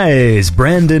Nyes,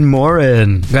 Brandon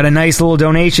Morin. Got a nice little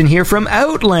donation here from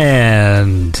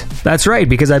Outland. That's right,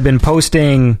 because I've been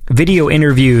posting video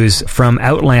interviews from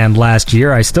Outland last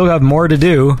year. I still have more to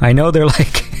do. I know they're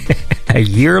like a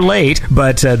year late,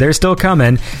 but they're still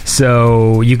coming,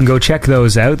 so you can go check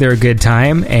those out. They're a good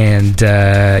time, and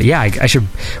I should,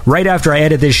 right after I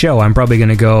edit this show, I'm probably going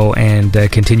to go and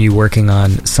continue working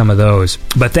on some of those.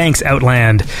 But thanks,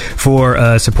 Outland,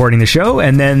 for supporting the show.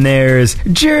 And then there's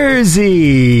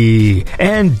Jersey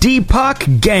and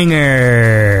Deepak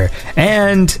Ganger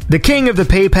and the king of the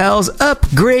PayPals,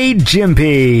 Upgrade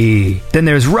Jimpy. Then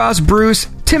there's Ross Bruce,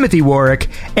 Timothy Warwick,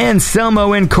 and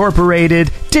Selmo Incorporated,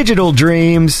 Digital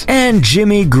Dreams, and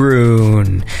Jimmy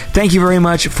Groon. Thank you very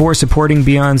much for supporting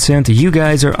Beyond Synth. You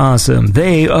guys are awesome.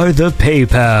 They are the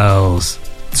PayPals.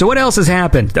 So what else has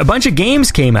happened? A bunch of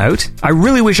games came out. I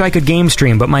really wish I could game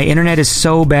stream, but my internet is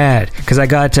so bad. Because I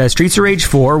got Streets of Rage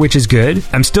 4, which is good.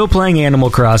 I'm still playing Animal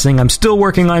Crossing. I'm still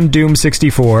working on Doom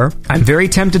 64. I'm very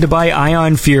tempted to buy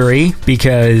Ion Fury,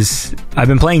 because I've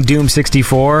been playing Doom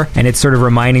 64, and it's sort of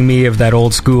reminding me of that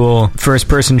old school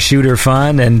first-person shooter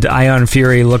fun, and Ion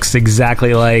Fury looks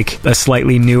exactly like a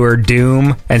slightly newer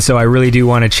Doom, and so I really do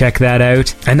want to check that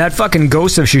out. And that fucking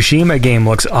Ghost of Tsushima game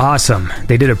looks awesome.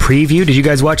 They did a preview. Did you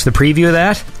guys watch the preview of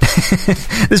that?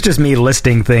 This is just me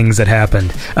listing things that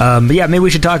happened. But yeah, maybe we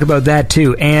should talk about that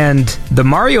too. And the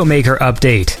Mario Maker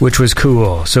update, which was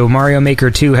cool. So Mario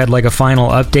Maker 2 had like a final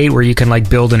update where you can like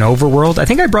build an overworld. I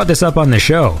think I brought this up on the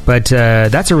show, but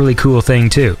that's a really cool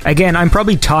thing too. Again, I'm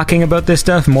probably talking about this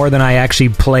stuff more than I actually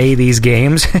play these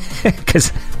games,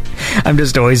 because I'm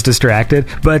just always distracted.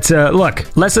 But look,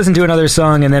 let's listen to another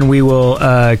song and then we will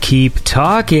keep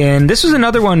talking. This was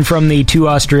another one from the To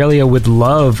Australia with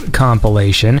Love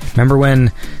compilation. Remember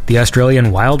when the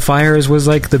Australian wildfires was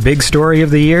like the big story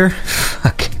of the year?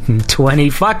 Fucking 20.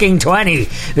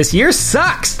 This year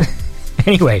sucks.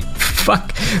 Anyway,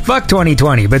 fuck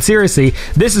 2020. But seriously,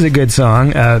 this is a good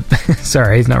song.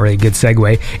 Sorry, it's not really a good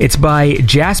segue. It's by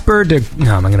Jasper de...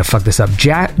 No, I'm going to fuck this up.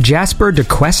 Jasper de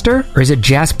Quester? Or is it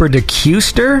Jasper de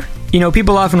Custer? You know,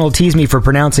 people often will tease me for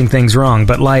pronouncing things wrong,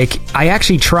 but like, I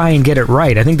actually try and get it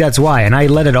right. I think that's why, and I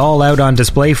let it all out on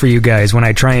display for you guys when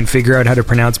I try and figure out how to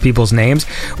pronounce people's names.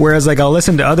 Whereas, like, I'll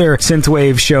listen to other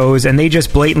synthwave shows, and they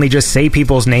just blatantly just say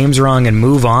people's names wrong and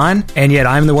move on, and yet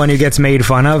I'm the one who gets made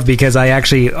fun of because I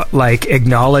actually, like,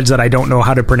 acknowledge that I don't know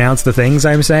how to pronounce the things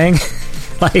I'm saying.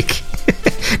 Like,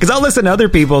 because I'll listen to other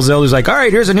people's, they'll just like, all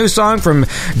right, here's a new song from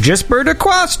Jasper de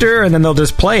Quester, and then they'll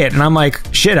just play it, and I'm like,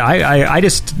 shit, I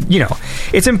just, you know,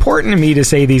 it's important to me to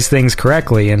say these things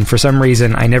correctly, and for some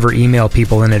reason, I never email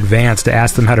people in advance to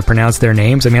ask them how to pronounce their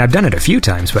names. I mean, I've done it a few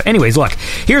times, but anyways, look,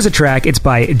 here's a track. It's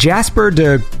by Jasper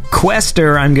de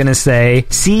Quester, I'm gonna say,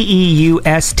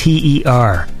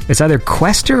 Ceuster. It's either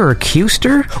Quester or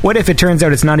Custer? What if it turns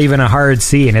out it's not even a hard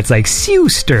C and it's like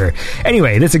Ceuster?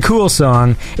 Anyway, that's a cool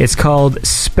song. It's called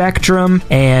Spectrum,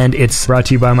 and it's brought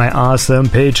to you by my awesome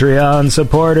Patreon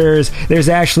supporters. There's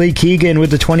Ashley Keegan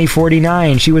with the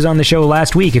 2049. She was on the show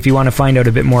last week. If you want to find out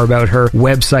a bit more about her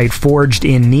website, Forged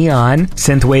in Neon,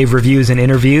 synthwave reviews and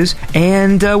interviews.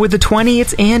 And with the 20,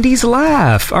 it's Andy's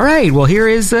Laugh. All right, well, here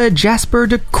is Jasper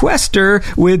de Quester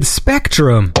with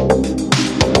Spectrum.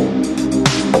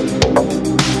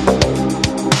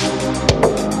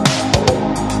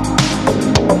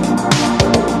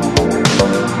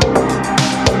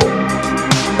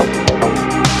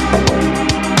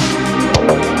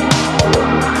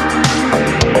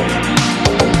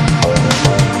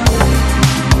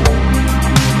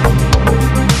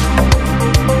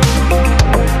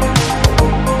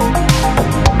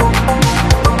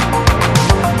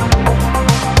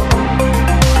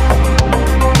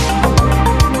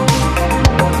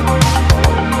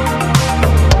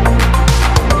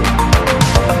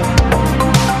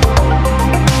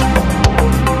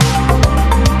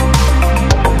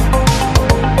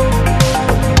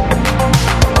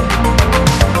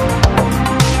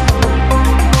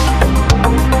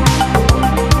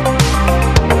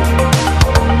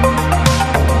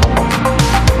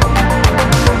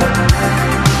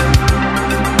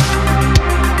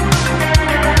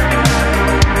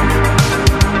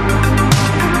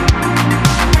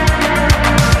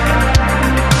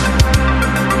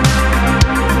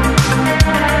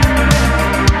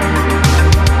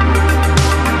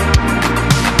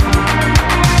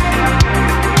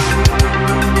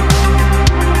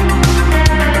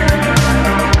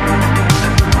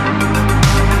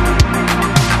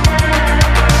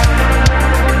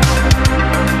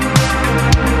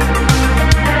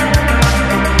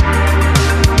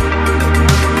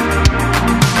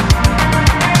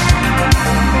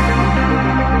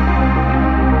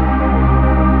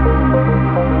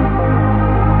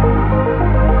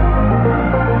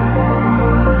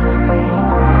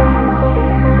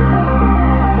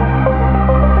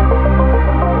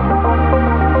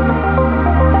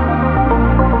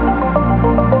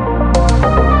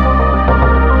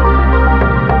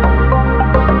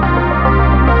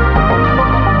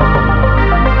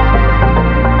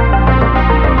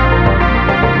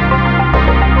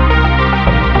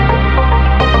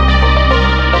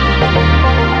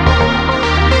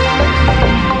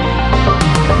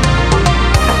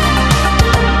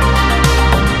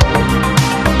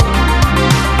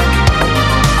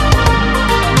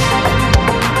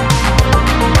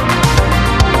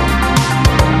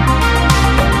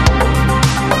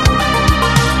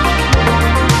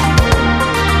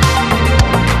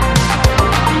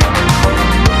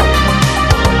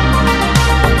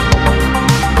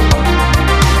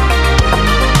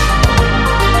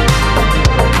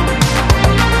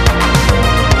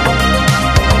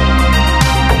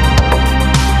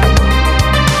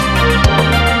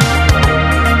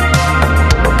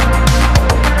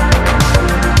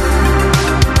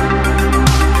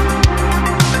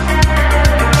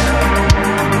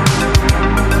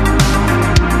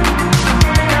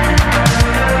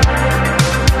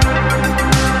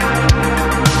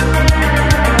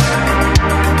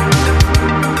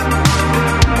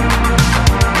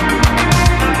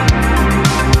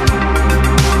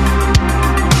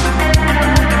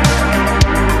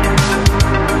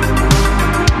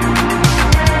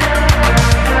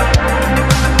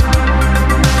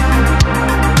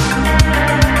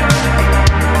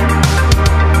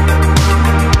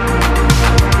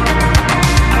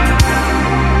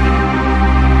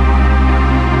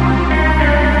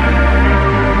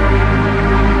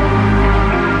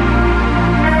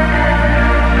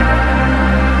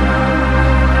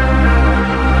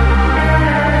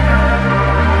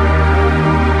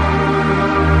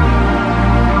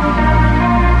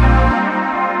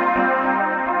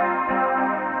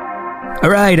 All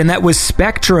right, and that was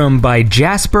Spectrum by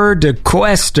Jasper de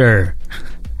Quester.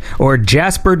 Or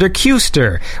Jasper de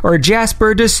Custer, or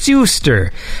Jasper de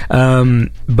Suster.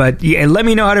 But yeah, let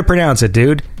me know how to pronounce it,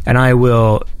 dude. And I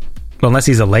will, well, unless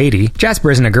he's a lady.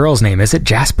 Jasper isn't a girl's name, is it?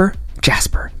 Jasper?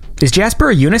 Jasper. Is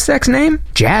Jasper a unisex name?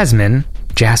 Jasmine.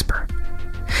 Jasper.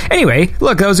 Anyway,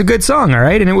 look, that was a good song, all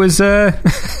right? And it was,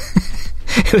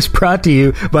 it was brought to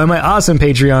you by my awesome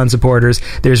Patreon supporters.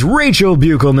 There's Rachel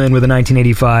Buchelman with a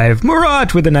 1985,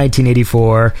 Murat with a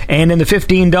 1984, and in the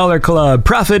 $15 club,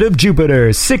 Prophet of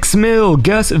Jupiter, 6 Mil,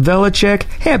 Gus Velicek,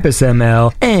 Hampus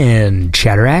ML, and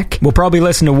Chatterack. We'll probably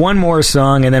listen to one more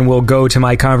song, and then we'll go to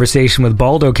my conversation with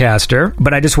Baldocaster.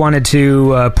 But I just wanted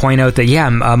to point out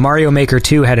that, Mario Maker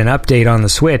 2 had an update on the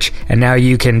Switch, and now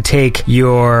you can take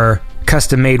your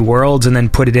custom-made worlds and then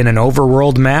put it in an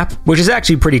overworld map, which is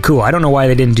actually pretty cool. I don't know why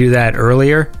they didn't do that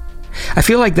earlier. I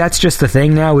feel like that's just the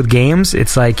thing now with games.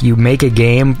 It's like you make a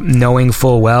game knowing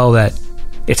full well that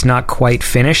it's not quite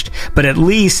finished, but at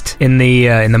least in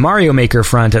the Mario Maker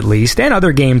front, at least, and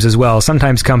other games as well,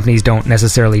 sometimes companies don't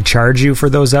necessarily charge you for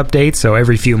those updates, so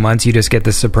every few months you just get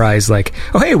this surprise like,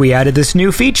 oh hey, we added this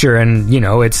new feature, and you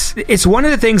know, it's one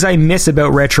of the things I miss about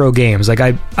retro games. Like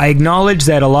I acknowledge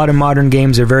that a lot of modern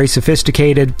games are very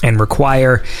sophisticated and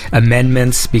require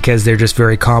amendments because they're just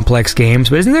very complex games,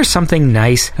 but isn't there something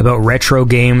nice about retro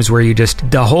games where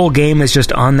the whole game is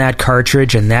just on that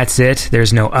cartridge and that's it?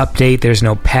 There's no update, there's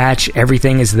no patch,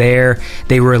 everything is there.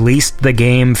 They released the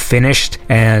game finished,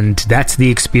 and that's the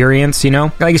experience, you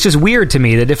know? Like, it's just weird to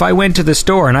me that if I went to the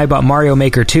store and I bought Mario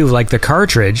Maker 2, like the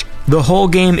cartridge, the whole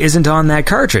game isn't on that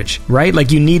cartridge, right?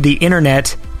 Like, you need the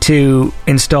internet to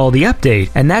install the update.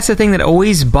 And that's the thing that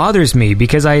always bothers me,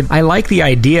 because I like the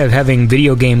idea of having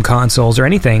video game consoles or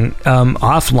anything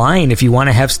offline if you want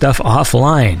to have stuff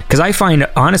offline. Because I find,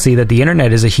 honestly, that the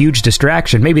internet is a huge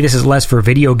distraction. Maybe this is less for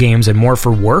video games and more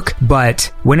for work,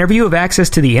 but whenever you have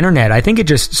access to the internet, I think it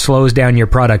just slows down your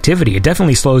productivity. It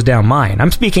definitely slows down mine.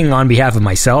 I'm speaking on behalf of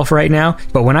myself right now,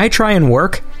 but when I try and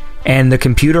work, and the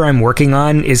computer I'm working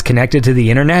on is connected to the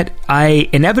internet, I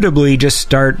inevitably just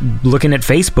start looking at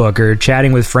Facebook or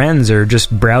chatting with friends or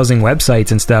just browsing websites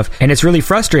and stuff. And it's really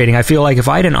frustrating. I feel like if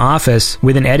I had an office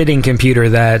with an editing computer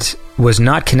that was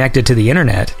not connected to the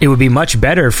internet, it would be much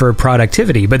better for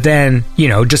productivity. But then, you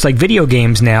know, just like video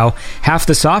games now, half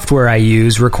the software I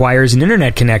use requires an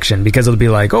internet connection because it'll be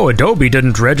like, oh, Adobe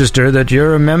didn't register that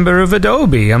you're a member of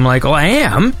Adobe. I'm like, oh, I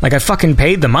am. Like, I fucking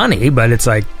paid the money, but it's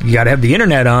like, you gotta have the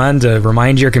internet on to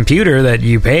remind your computer that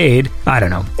you paid. I don't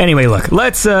know. Anyway, look,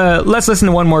 let's listen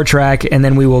to one more track and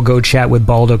then we will go chat with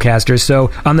Baldocaster.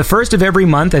 So on the first of every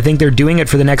month, I think they're doing it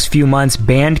for the next few months,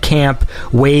 Bandcamp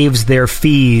waives their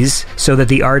fees so that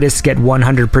the artists get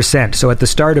 100%. So at the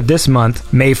start of this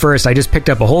month, May 1st, I just picked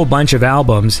up a whole bunch of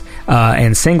albums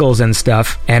and singles and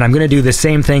stuff, and I'm going to do the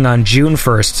same thing on June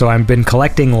 1st. So I've been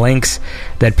collecting links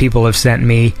that people have sent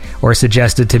me or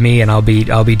suggested to me, and I'll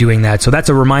be doing that. So that's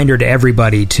a reminder to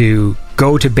everybody to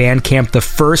go to Bandcamp the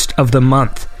first of the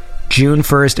month, June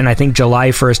 1st, and I think July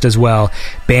 1st as well.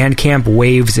 Bandcamp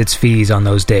waives its fees on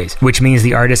those days, which means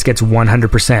the artist gets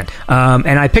 100%.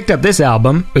 And I picked up this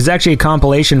album. It was actually a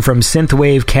compilation from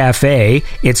Synthwave Cafe.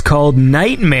 It's called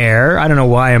Nightmare. I don't know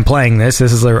why I'm playing this.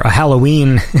 This is a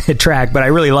Halloween track, but I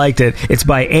really liked it. It's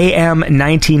by AM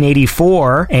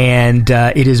 1984, and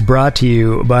it is brought to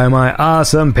you by my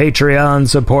awesome Patreon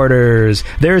supporters.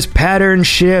 There's Pattern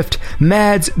Shift,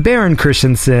 Mads Baron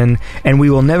Christensen, and we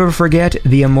will never forget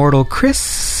the immortal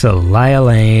Chris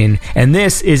Lane. And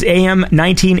this is AM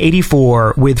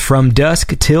 1984 with From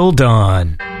Dusk Till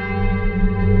Dawn.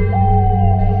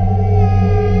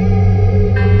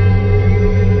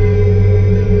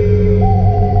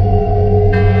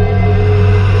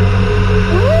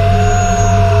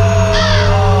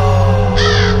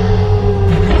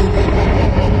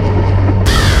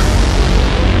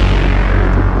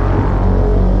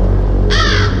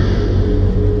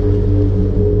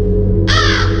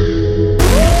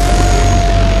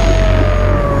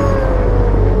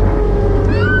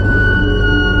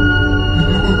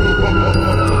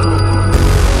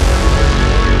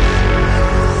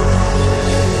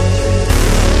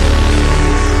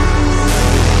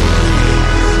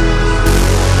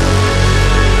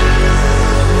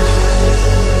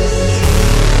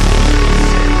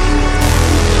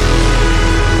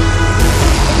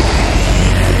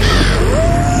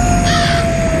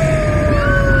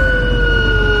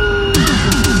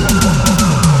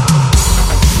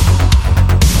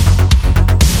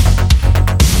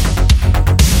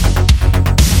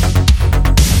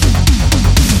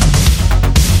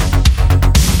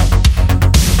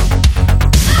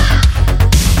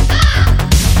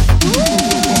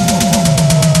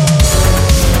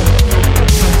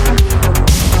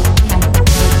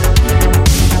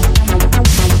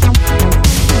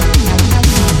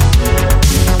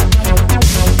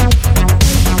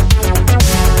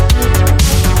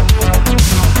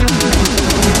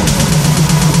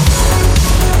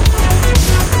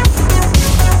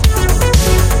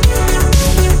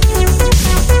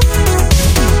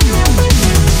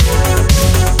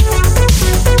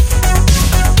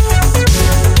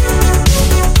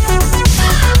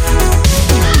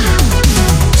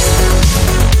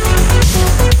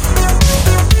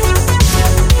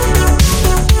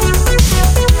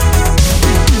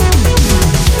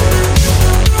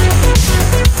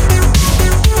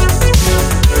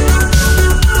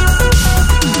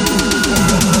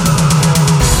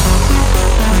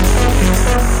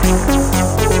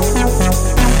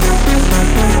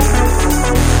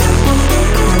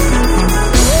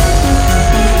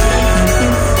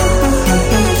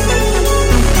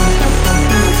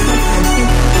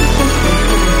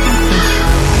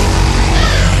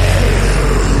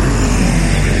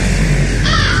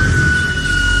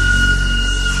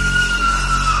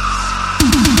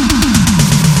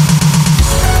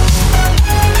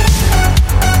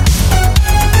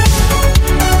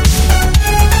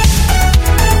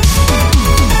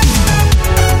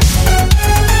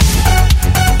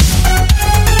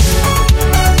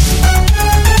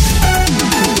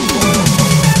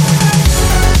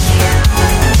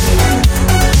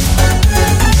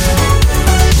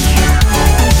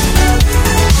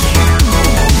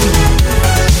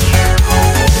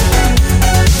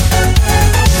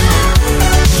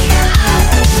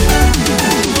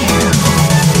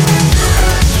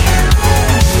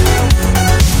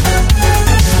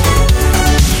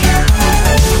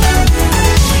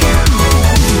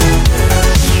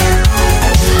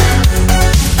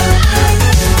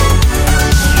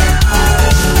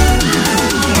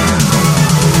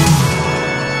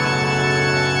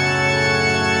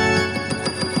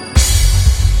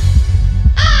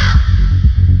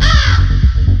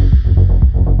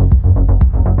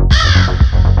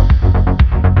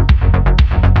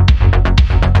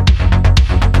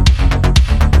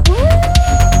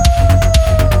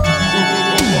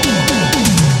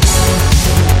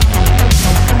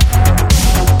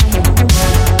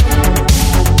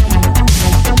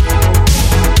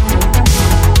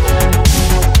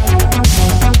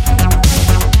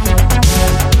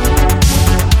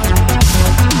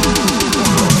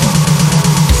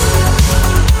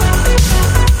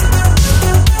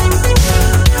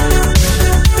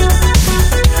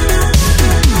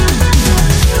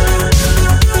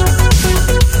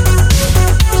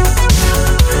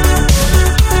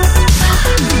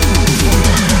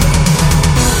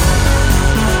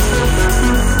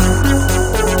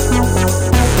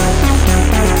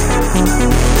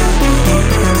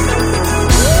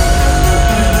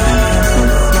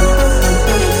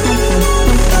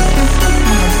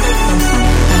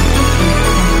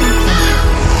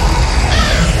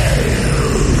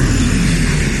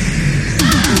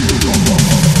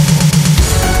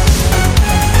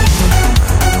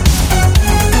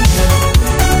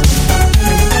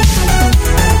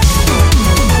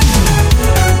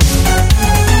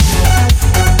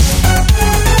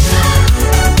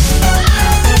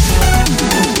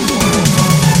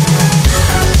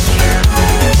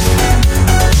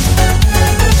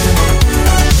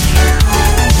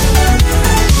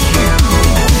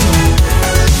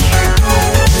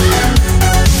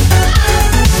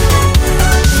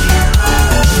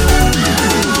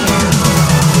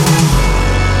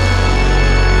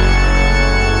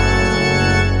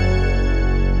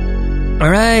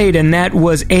 right, and that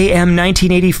was AM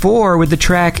 1984 with the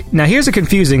track. Now, here's a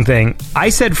confusing thing. I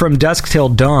said From Dusk Till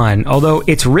Dawn, although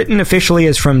it's written officially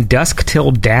as From Dusk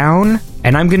Till Down,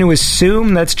 and I'm going to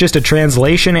assume that's just a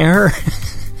translation error.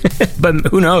 But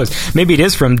who knows? Maybe it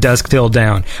is From Dusk Till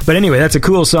Dawn. But anyway, that's a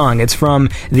cool song. It's from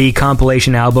the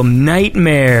compilation album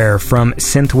Nightmare from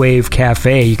Synthwave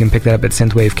Cafe. You can pick that up at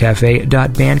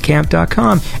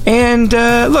synthwavecafe.bandcamp.com. And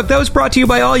look, that was brought to you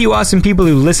by all you awesome people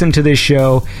who listen to this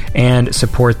show and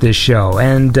support this show.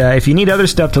 And if you need other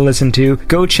stuff to listen to,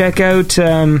 go check out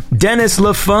Dennis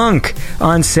LaFunk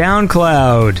on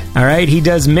SoundCloud. All right? He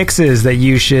does mixes that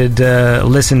you should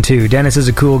listen to. Dennis is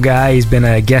a cool guy. He's been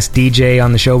a guest DJ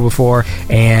on the show before,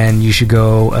 and you should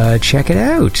go check it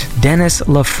out. Dennis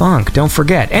LaFunk, don't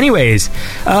forget. Anyways,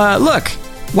 look,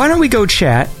 why don't we go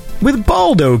chat with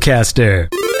Baldocaster?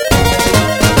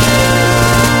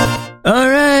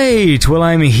 Alright, well,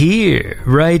 I'm here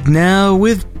right now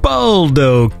with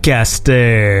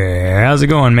Baldocaster. How's it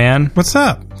going, man? What's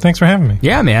up? Thanks for having me.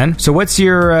 Yeah, man. So what's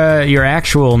your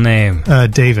actual name?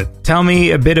 David. Tell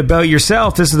me a bit about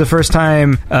yourself. This is the first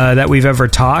time that we've ever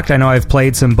talked. I know I've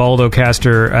played some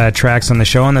Baldocaster tracks on the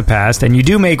show in the past, and you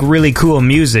do make really cool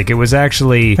music. It was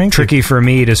actually tricky for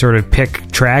me to sort of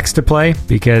pick tracks to play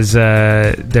because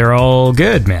they're all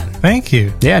good, man. Thank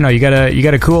you. Yeah, no, you got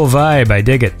a cool vibe. I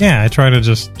dig it. Yeah, I try to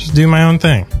just do my own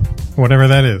thing. Whatever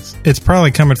that is. It's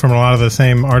probably coming from a lot of the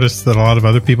same artists that a lot of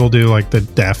other people do, like the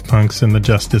Daft Punks and the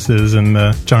Justices and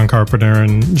the John Carpenter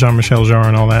and Jean-Michel Jarre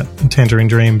and all that, and Tangerine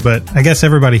Dream. But I guess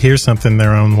everybody hears something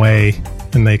their own way,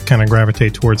 and they kind of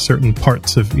gravitate towards certain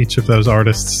parts of each of those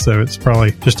artists. So it's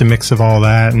probably just a mix of all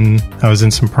that. And I was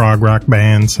in some prog rock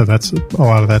bands, so that's a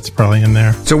lot of that's probably in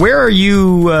there. So where are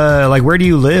you, where do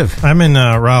you live? I'm in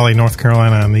Raleigh, North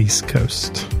Carolina on the East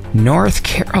Coast. North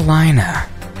Carolina.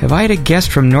 Have I had a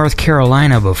guest from North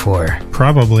Carolina before?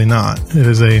 Probably not. It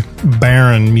is a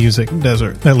barren music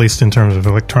desert, at least in terms of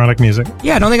electronic music.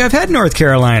 Yeah, I don't think I've had North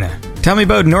Carolina. Tell me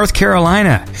about North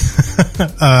Carolina.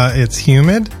 It's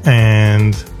humid,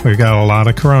 and we've got a lot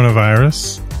of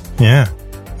coronavirus. Yeah,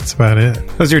 that's about it.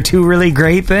 Those are two really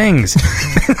great things.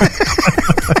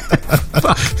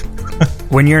 Fuck.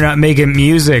 When you're not making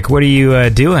music, what are you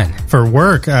doing? For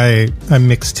work, I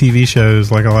mix TV shows,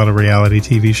 like a lot of reality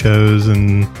TV shows,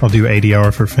 and I'll do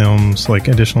ADR for films, like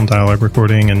additional dialogue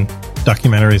recording and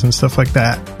documentaries and stuff like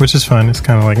that, which is fun. It's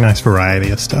kind of like nice variety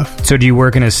of stuff. So do you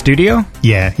work in a studio?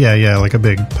 Yeah, like a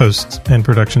big post and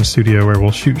production studio where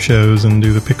we'll shoot shows and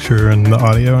do the picture and the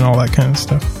audio and all that kind of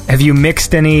stuff. Have you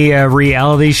mixed any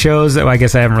reality shows? I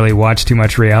guess I haven't really watched too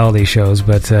much reality shows,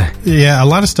 but... Yeah, a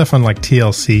lot of stuff on like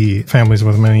TLC, Families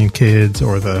with a Million Kids,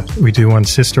 or we do one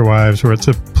Sister Wives where it's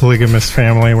a polygamous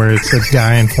family where it's a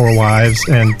guy and 4 wives,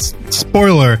 and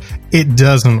spoiler, it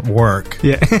doesn't work.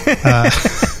 Yeah.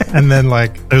 And then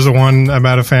like there's a one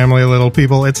about a family of little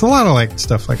people. It's a lot of like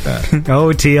stuff like that.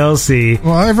 Oh, TLC.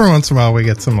 Well, every once in a while we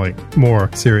get some like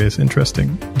more serious,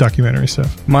 interesting documentary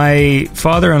stuff. My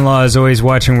father-in-law is always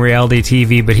watching reality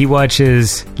TV, but he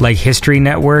watches like History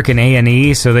Network and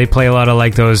A&E, so they play a lot of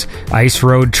like those ice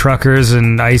road truckers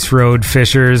and ice road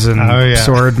fishers and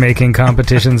sword making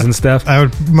competitions and stuff. I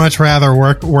would much rather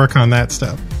work on that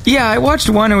stuff. Yeah, I watched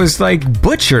one. It was like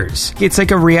butchers. It's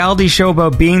like a reality show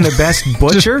about being the best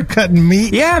butcher. Cutting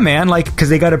meat. Yeah, man. Like, because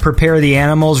they got to prepare the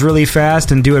animals really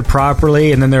fast and do it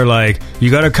properly. And then they're like,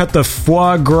 you got to cut the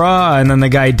foie gras. And then the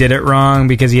guy did it wrong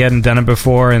because he hadn't done it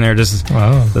before. And they're just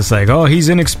like, oh, he's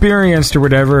inexperienced or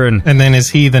whatever. And then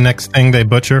is he the next thing they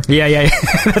butcher? Yeah.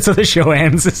 That's how the show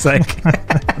ends. It's like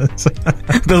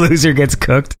the loser gets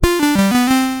cooked.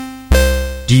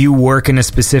 Do you work in a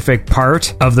specific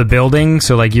part of the building?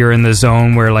 So like you're in the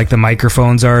zone where like the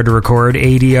microphones are to record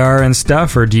ADR and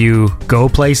stuff, or do you go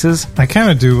places? I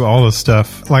kind of do all the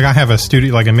stuff. Like I have a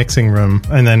studio, like a mixing room,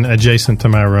 and then adjacent to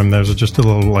my room there's just a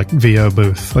little like VO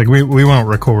booth. Like we won't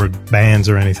record bands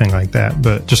or anything like that,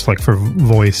 but just like for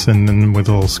voice and then with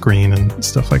a little screen and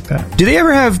stuff like that. Do they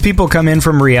ever have people come in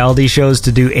from reality shows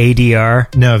to do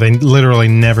ADR? No, they literally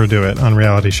never do it on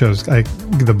reality shows.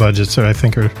 The budgets I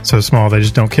think are so small they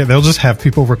just don't care. They'll just have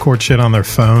people record shit on their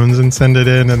phones and send it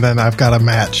in, and then I've got to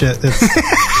match it.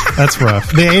 That's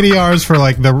rough. The ADRs for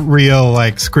like the real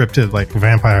like scripted like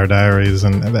Vampire Diaries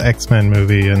and the X-Men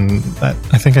movie, and that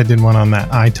I think I did one on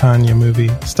that I, Tonya movie,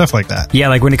 stuff like that. Yeah,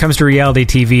 like when it comes to reality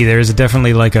TV, there's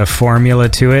definitely like a formula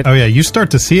to it. Oh yeah, you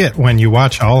start to see it when you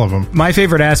watch all of them. My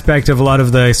favorite aspect of a lot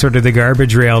of the sort of the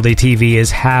garbage reality TV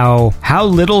is how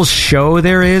little show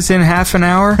there is in half an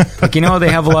hour. Like, you know, they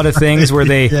have a lot of things where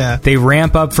they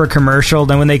ramp up for commercial,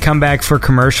 then when they come back for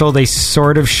commercial, they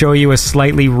sort of show you a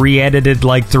slightly re-edited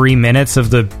like 3 3 minutes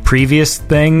of the previous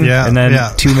thing, Yeah, and then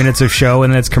yeah. 2 minutes of show,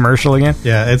 and then it's commercial again.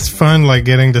 Yeah, it's fun, like,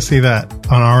 getting to see that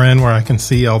on our end where I can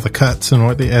see all the cuts and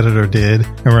what the editor did,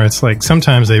 and where it's like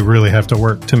sometimes they really have to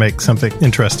work to make something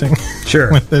interesting.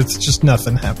 Sure. When there's just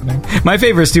nothing happening. My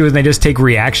favorites too is they just take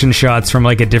reaction shots from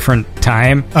like a different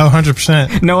time. Oh,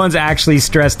 100%. No one's actually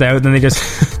stressed out, then they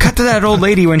just cut to that old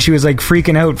lady when she was like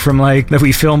freaking out from like that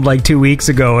we filmed like 2 weeks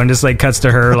ago, and just like cuts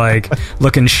to her like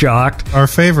looking shocked. Our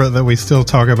favorite that we still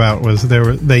talk about was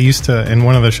they used to, in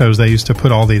one of the shows, they used to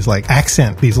put all these like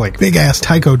these like big ass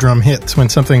taiko drum hits when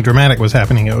something dramatic was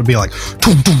happening. It would be like,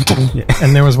 Yeah.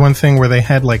 And there was one thing where they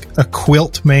had like a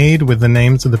quilt made with the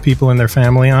names of the people in their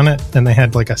family on it, and they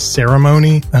had like a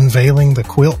ceremony unveiling the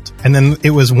quilt, and then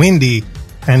it was windy,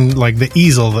 and like the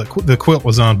easel that the quilt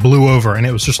was on blew over, and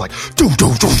it was just like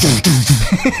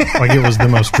like it was the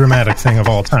most dramatic thing of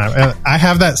all time. And I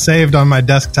have that saved on my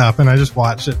desktop, and I just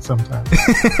watch it sometimes.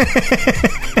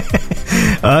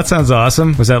 That sounds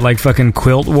awesome. Was that like fucking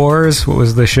Quilt Wars? What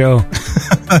was the show?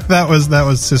 that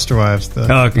was Sister Wives,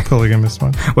 the okay. polygamous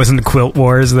one. Wasn't the Quilt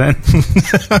Wars then?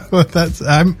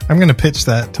 I'm gonna pitch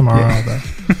that tomorrow. Yeah.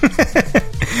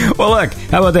 Well, look,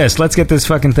 how about this? Let's get this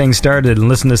fucking thing started and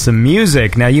listen to some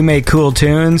music. Now, you make cool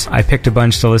tunes. I picked a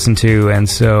bunch to listen to, and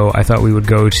so I thought we would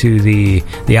go to the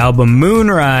album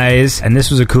Moonrise, and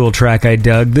this was a cool track I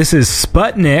dug. This is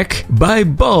Sputnik by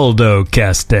Baldo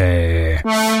Caste.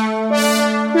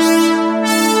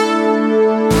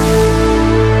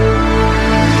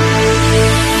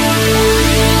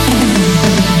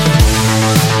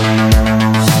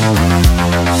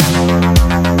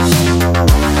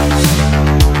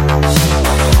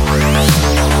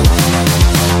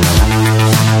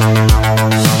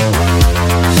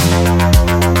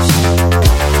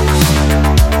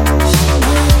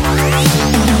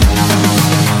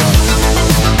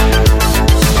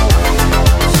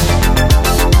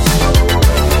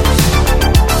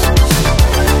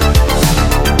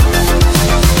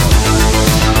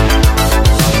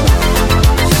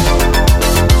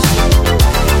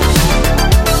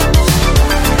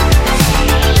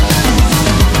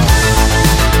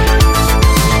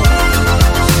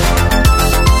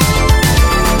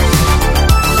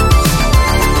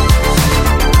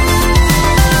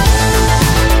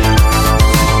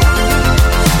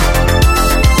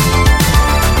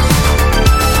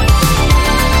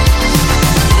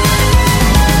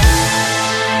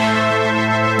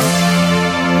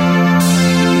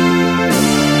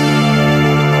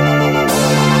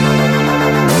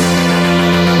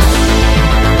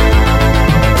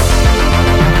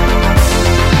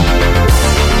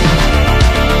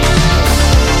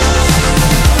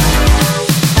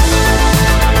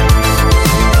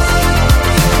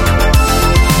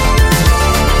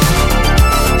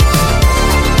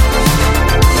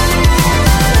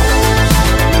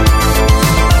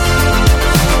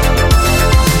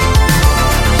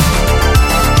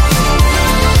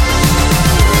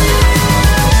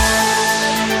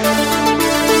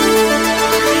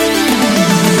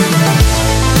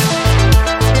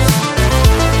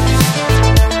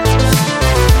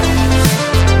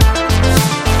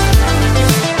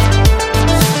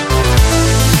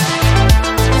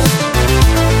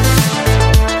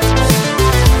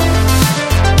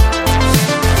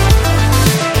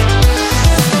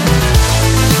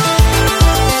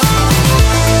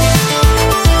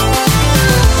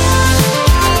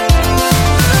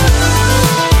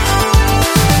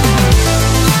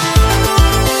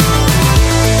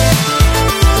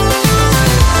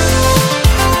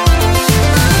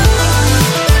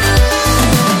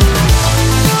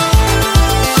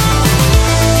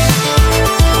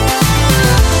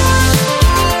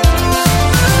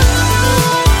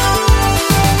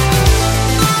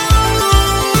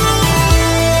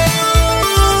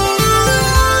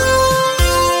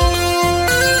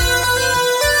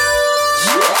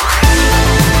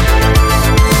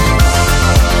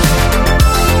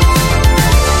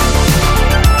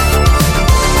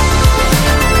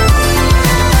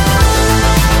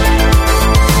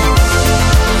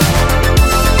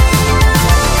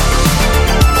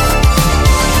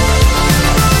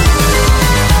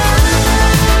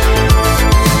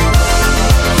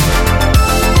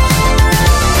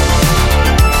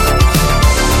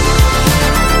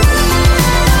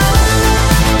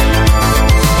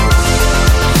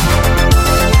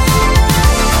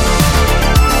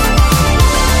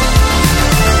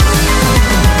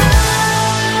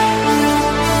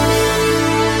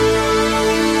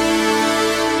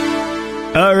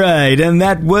 right, and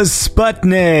that was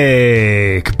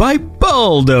Sputnik by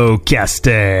Baldocaster.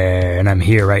 And I'm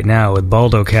here right now with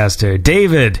Baldocaster.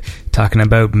 David, talking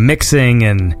about mixing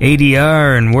and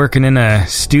ADR and working in a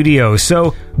studio.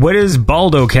 So, what does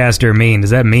Baldocaster mean? Does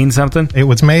that mean something? It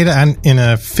was made in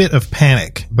a fit of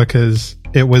panic because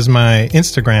it was my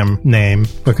Instagram name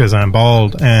because I'm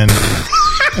bald, and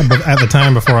at the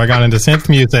time before I got into synth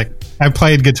music, I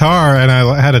played guitar and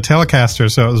I had a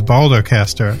Telecaster, so it was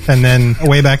Baldocaster. And then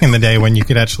way back in the day when you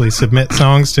could actually submit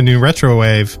songs to New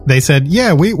Retrowave, they said,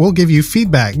 yeah, we'll give you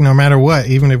feedback no matter what.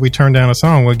 Even if we turn down a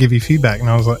song, we'll give you feedback. And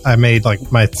I made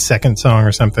like my second song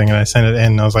or something, and I sent it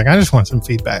in, and I was like, I just want some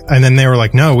feedback. And then they were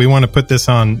like, no, we want to put this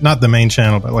on, not the main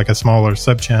channel, but like a smaller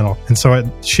sub channel. And so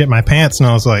it shit my pants, and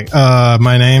I was like,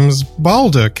 my name's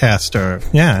Baldocaster.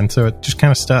 Yeah, and so it just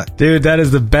kind of stuck. Dude, that is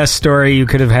the best story you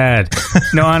could have had.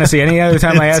 No, honestly, any other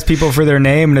time I ask people for their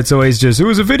name, and it's always just, it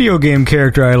was a video game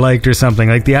character I liked or something.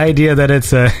 Like the idea that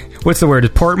it's a, what's the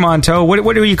word? Portmanteau?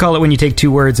 What do you call it when you take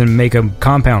two words and make a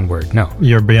compound word? No.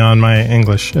 You're beyond my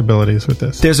English abilities with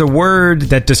this. There's a word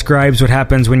that describes what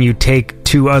happens when you take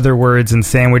two other words and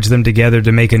sandwich them together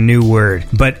to make a new word.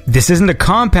 But this isn't a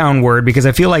compound word, because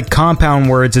I feel like compound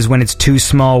words is when it's two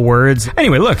small words.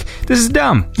 Anyway, look, this is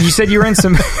dumb. You said you were in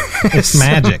some... It's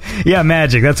magic. Yeah,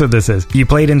 magic. That's what this is. You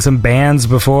played in some bands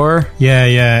before?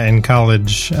 Yeah. In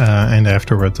college and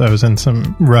afterwards, I was in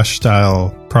some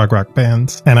Rush-style prog rock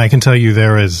bands. And I can tell you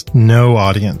there is no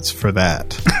audience for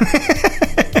that.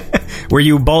 Were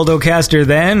you Baldocaster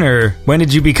then, or when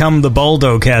did you become the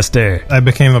Baldocaster? I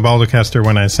became a Baldocaster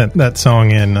when I sent that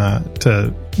song in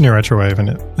to New Retrowave, and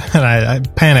I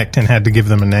panicked and had to give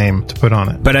them a name to put on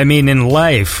it. But I mean in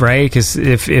life, right? Because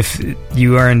if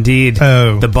you are indeed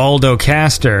the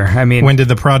Baldocaster, I mean... When did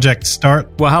the project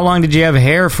start? Well, how long did you have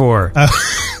hair for?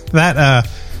 That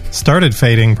started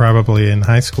fading probably in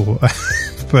high school.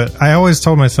 But I always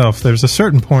told myself there's a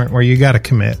certain point where you got to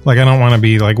commit. Like, I don't want to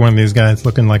be like one of these guys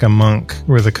looking like a monk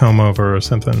with a comb over or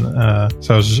something.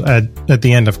 So I was just, at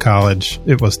the end of college,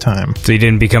 it was time. So you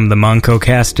didn't become the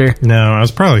Monkocaster? No, I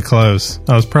was probably close.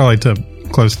 I was probably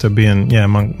close to being,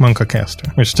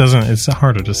 Monkocaster, which it's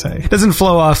harder to say. It doesn't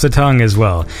flow off the tongue as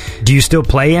well. Do you still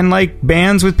play in, like,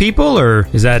 bands with people, or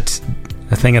is that...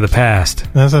 a thing of the past?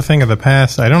 That's a thing of the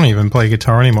past. I don't even play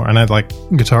guitar anymore. And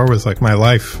guitar was like my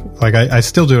life. Like I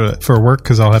still do it for work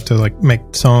because I'll have to like make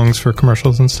songs for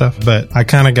commercials and stuff. But I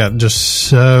kind of got just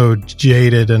so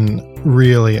jaded and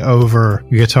really over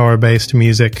guitar-based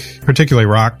music, particularly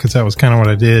rock, because that was kind of what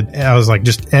I did. I was like,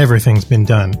 just everything's been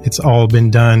done. It's all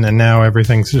been done, and now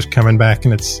everything's just coming back,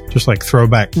 and it's just like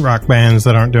throwback rock bands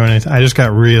that aren't doing anything. I just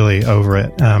got really over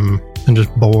it. And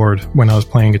just bored when I was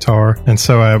playing guitar. And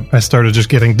so I started just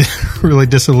getting really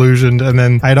disillusioned. And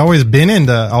then I'd always been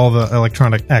into all the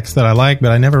electronic acts that I like,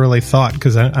 but I never really thought,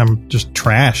 because I'm just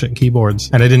trash at keyboards.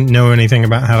 And I didn't know anything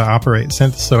about how to operate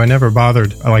synths, so I never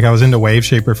bothered. Like, I was into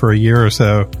Waveshaper for a year or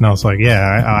so, and I was like,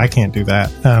 yeah, I can't do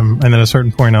that. And then at a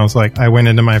certain point, I was like, I went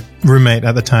into my roommate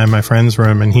at the time, my friend's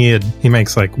room, and he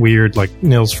makes like weird, like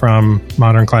Nils Fromm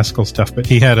modern classical stuff, but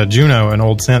he had a Juno, an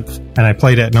old synth, and I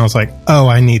played it, and I was like, oh,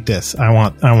 I need this. I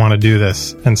want to do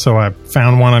this. And so I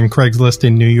found one on Craigslist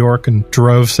in New York and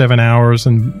drove 7 hours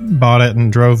and bought it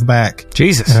and drove back.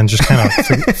 Jesus. And just kind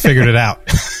of figured it out.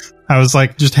 I was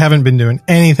like, just haven't been doing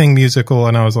anything musical,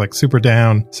 and I was like super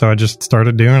down. So I just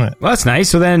started doing it. Well, that's nice.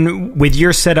 So then with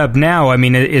your setup now, I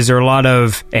mean, is there a lot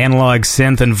of analog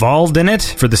synth involved in it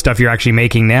for the stuff you're actually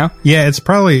making now? Yeah, it's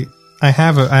probably... I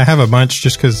have a bunch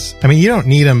just because, I mean, you don't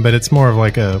need them, but it's more of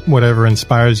like a whatever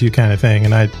inspires you kind of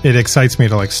thing. And it excites me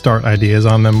to like start ideas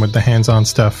on them with the hands-on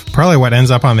stuff. Probably what ends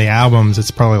up on the albums,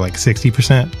 it's probably like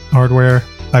 60% hardware.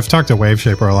 I've talked to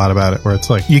Waveshaper a lot about it, where it's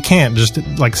like, you can't just,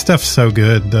 like, stuff's so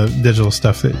good, the digital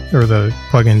stuff or the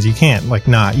plugins, you can't, like,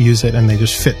 not use it, and they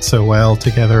just fit so well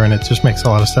together, and it just makes a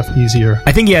lot of stuff easier.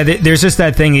 I think, yeah, there's just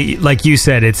that thing, like you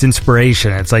said, it's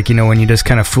inspiration. It's like, you know, when you just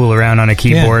kind of fool around on a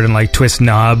keyboard and, like, twist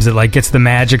knobs, it, like, gets the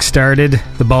magic started,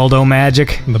 the Baldo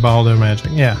magic. The Baldo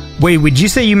magic, yeah. Wait, would you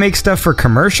say you make stuff for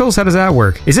commercials? How does that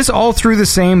work? Is this all through the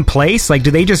same place? Like,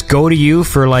 do they just go to you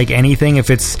for, like, anything if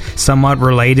it's somewhat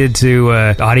related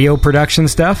to audio production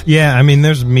stuff? Yeah, I mean,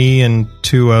 there's me and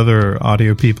two other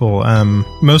audio people.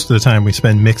 Most of the time we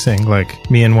spend mixing. Like,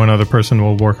 me and one other person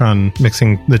will work on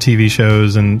mixing the TV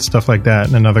shows and stuff like that,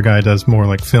 and another guy does more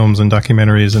like films and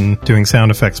documentaries and doing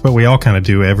sound effects, but we all kind of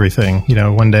do everything. You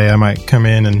know, one day I might come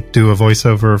in and do a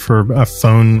voiceover for a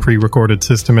phone pre-recorded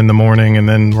system in the morning, and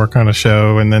then work on a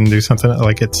show, and then do something.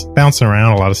 Like, it's bouncing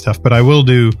around a lot of stuff, but I will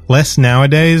do less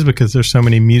nowadays because there's so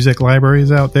many music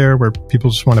libraries out there where people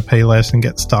just want to pay less and get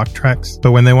get stock tracks.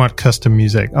 But when they want custom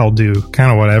music, I'll do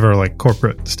kind of whatever, like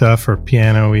corporate stuff or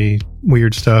piano-y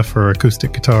weird stuff or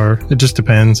acoustic guitar. It just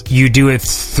depends. You do it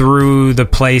through the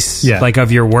place like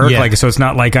of your work? Like, so it's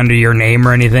not like under your name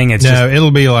or anything? It's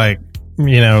it'll be like,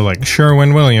 like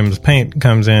Sherwin-Williams Paint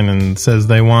comes in and says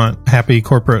they want happy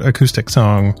corporate acoustic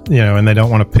song, and they don't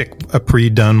want to pick a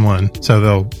pre-done one. So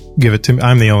they'll give it to me.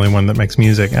 I'm the only one that makes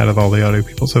music out of all the audio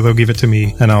people. So they'll give it to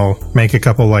me and I'll make a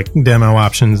couple like demo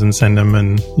options and send them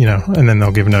and then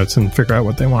they'll give notes and figure out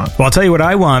what they want. Well, I'll tell you what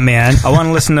I want, man. I want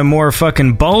to listen to more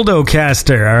fucking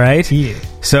Baldocaster, all right? Yeah.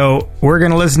 So we're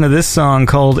going to listen to this song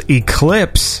called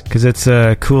Eclipse because it's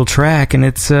a cool track and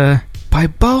it's by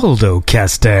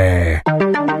Baldocaster.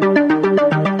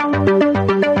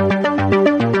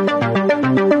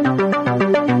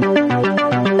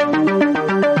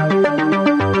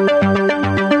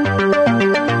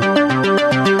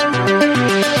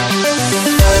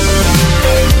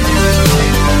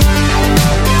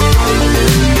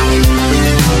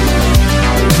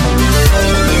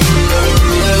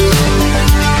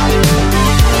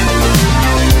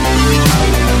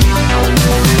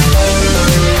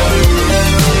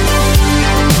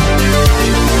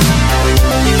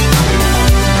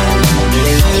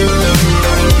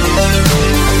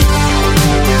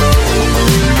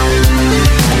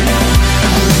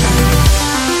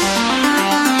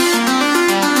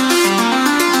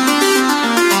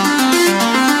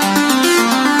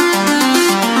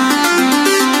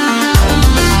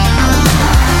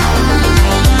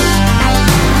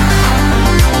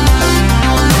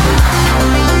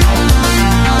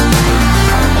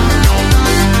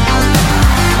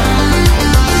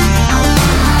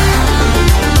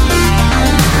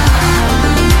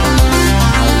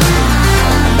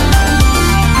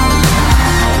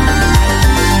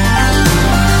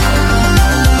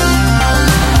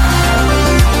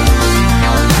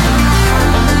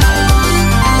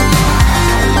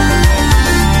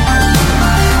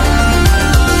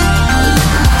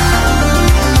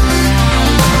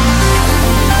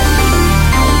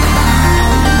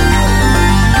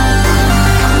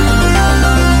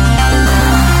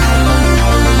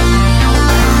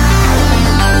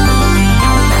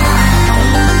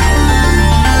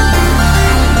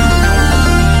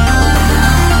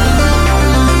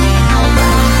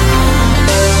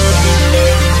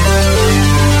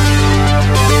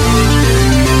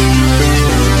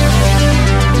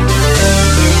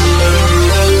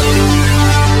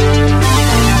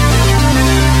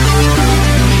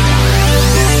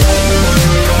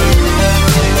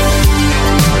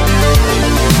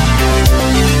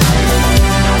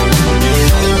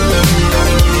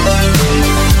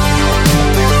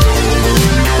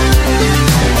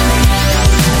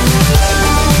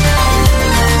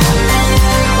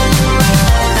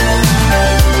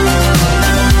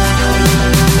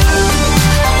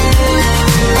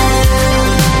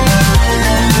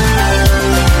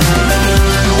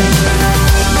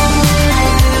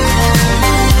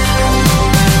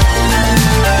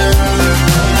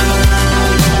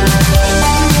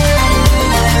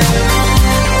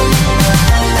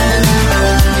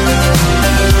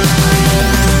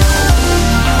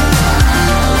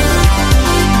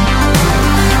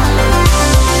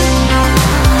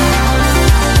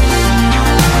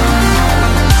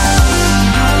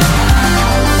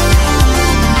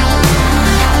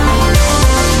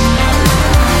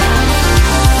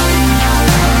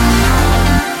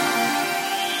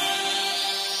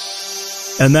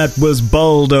 And that was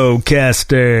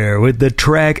Baldocaster with the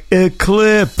track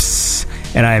Eclipse.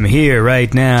 And I'm here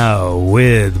right now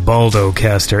with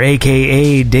Baldocaster,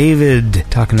 a.k.a. David,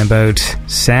 talking about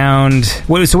sound.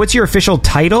 So what's your official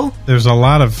title? There's a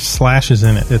lot of slashes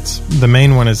in it. The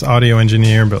main one is audio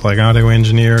engineer, but like audio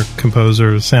engineer,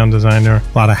 composer, sound designer,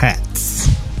 a lot of hats.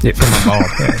 Yeah. For my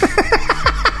bald head.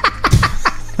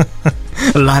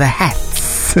 A lot of hats.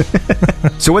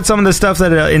 So what's some of the stuff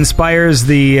that inspires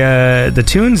the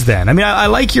tunes then? I mean, I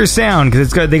like your sound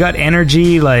because they got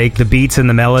energy, like the beats and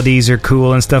the melodies are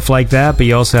cool and stuff like that, but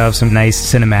you also have some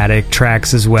nice cinematic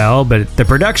tracks as well, but the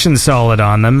production's solid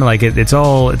on them. Like it's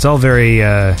all very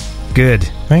good.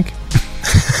 Thank you.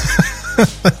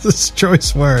 That's a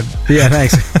choice word. Yeah,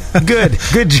 thanks.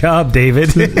 Good job,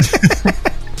 David.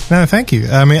 No, thank you.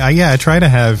 I mean, I try to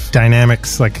have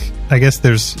dynamics. Like, I guess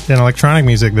there's in electronic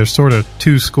music, there's sort of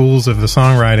two schools of the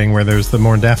songwriting, where there's the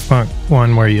more Daft Punk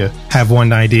one where you have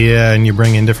one idea and you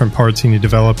bring in different parts and you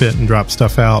develop it and drop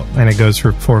stuff out and it goes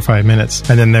for 4 or 5 minutes.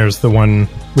 And then there's the one,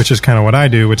 which is kind of what I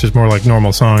do, which is more like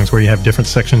normal songs where you have different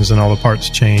sections and all the parts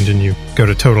change and you go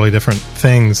to totally different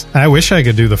things. I wish I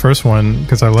could do the first one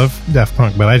because I love Daft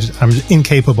Punk, but I'm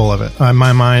incapable of it. In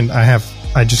my mind, I have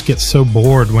I just get so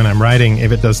bored when I'm writing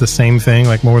if it does the same thing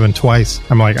like more than twice.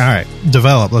 I'm like, all right,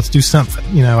 develop, let's do something.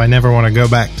 You know, I never want to go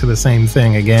back to the same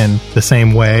thing again the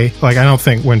same way. Like, I don't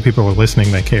think when people are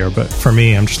listening they care, but for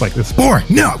me, I'm just like, this is boring.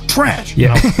 No, trash.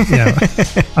 Yeah.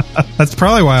 That's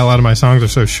probably why a lot of my songs are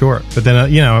so short. But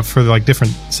then, you know, for like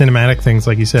different cinematic things,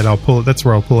 like you said, that's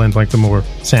where I'll pull in like the more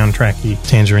soundtracky,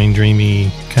 Tangerine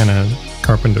Dreamy kind of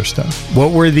Carpenter stuff.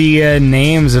 What were the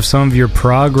names of some of your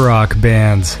prog rock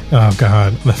bands? Oh,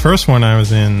 God. The first one I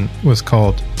was in was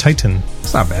called Titan.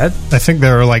 It's not bad. I think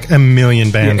there are like a million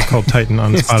bands called Titan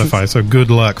on Spotify, so good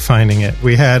luck finding it.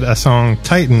 We had a song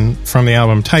Titan from the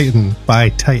album Titan by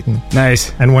Titan.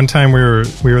 Nice. And one time we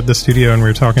were at the studio and we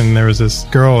were talking, and there was this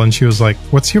girl and she was like,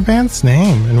 "What's your band's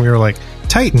name?" And we were like,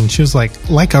 "Titan." She was like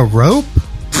a rope?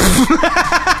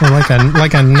 Or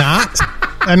like a knot?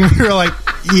 And we were like,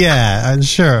 yeah,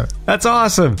 sure. That's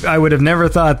awesome. I would have never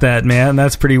thought that, man.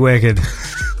 That's pretty wicked.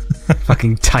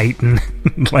 Fucking Titan.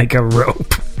 Like a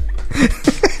rope.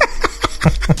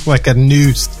 Like a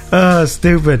noose. Oh,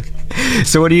 stupid.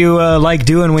 So what do you like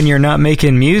doing when you're not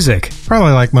making music?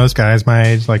 Probably like most guys my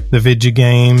age, like the video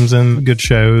games and good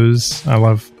shows. I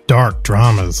love dark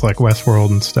dramas like Westworld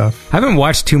and stuff. I haven't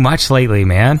watched too much lately,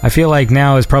 man. I feel like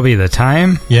now is probably the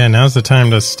time. Yeah, now's the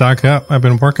time to stock up. I've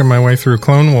been working my way through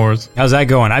Clone Wars. How's that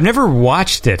going? I've never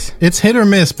watched it. It's hit or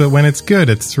miss, but when it's good,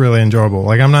 it's really enjoyable.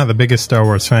 Like, I'm not the biggest Star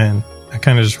Wars fan. I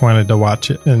kind of just wanted to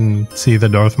watch it and see the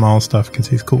Darth Maul stuff because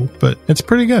he's cool, but it's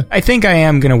pretty good. I think I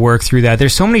am going to work through that.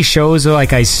 There's so many shows though,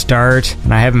 like I start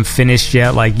and I haven't finished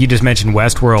yet. Like you just mentioned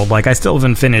Westworld. Like I still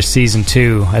haven't finished season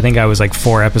 2. I think I was like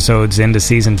 4 episodes into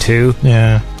season 2.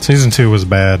 Yeah, season 2 was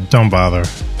bad. Don't bother.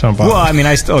 Well, I mean,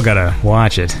 I still got to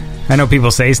watch it. I know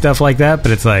people say stuff like that,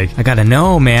 but it's like, I gotta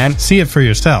know, man. See it for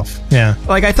yourself. Yeah.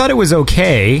 Like, I thought it was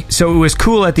okay. So it was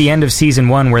cool at the end of season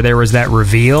 1 where there was that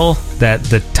reveal that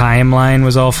the timeline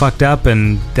was all fucked up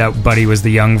and that Buddy was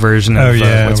the young version of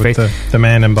what's with the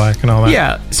man in black and all that.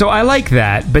 Yeah, so I like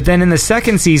that. But then in the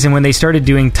second season, when they started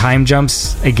doing time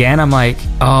jumps again, I'm like,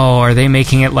 oh, are they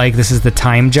making it like this is the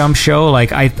time jump show?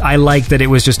 Like, I like that it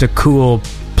was just a cool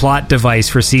plot device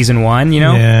for season 1, you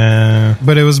know? Yeah,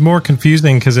 but it was more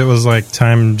confusing because it was like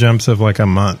time jumps of like a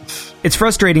month. It's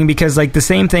frustrating because like the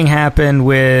same thing happened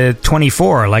with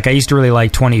 24. Like I used to really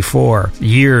like 24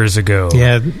 years ago.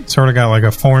 Yeah, it sort of got like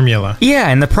a formula. Yeah,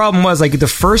 and the problem was like the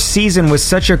first season was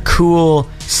such a cool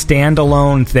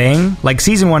standalone thing. Like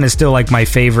season 1 is still like my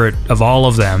favorite of all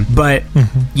of them. But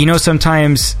you know,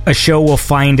 sometimes a show will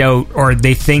find out, or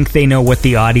they think they know what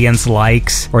the audience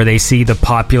likes, or they see the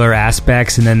popular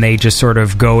aspects and then they just sort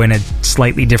of go in a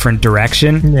slightly different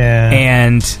direction. Yeah.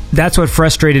 And that's what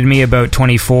frustrated me about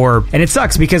 24. And it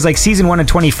sucks because like season 1 of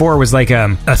 24 was like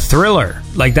a thriller.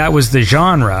 Like that was the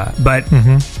genre, but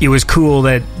it was cool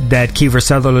that Kiefer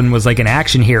Sutherland was like an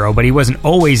action hero, but he wasn't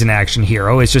always an action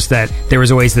hero. It's just that there was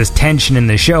always this tension in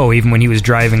the show, even when he was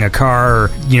driving a car, or,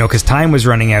 you know, because time was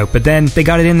running out. But then they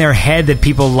got it in their head that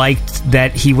people liked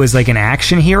that he was like an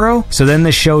action hero. So then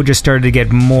the show just started to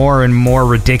get more and more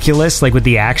ridiculous, like with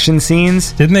the action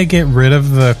scenes. Didn't they get rid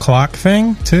of the clock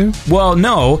thing too? Well,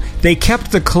 no, they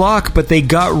kept the clock, but they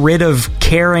got rid of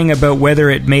caring about whether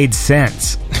it made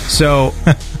sense. So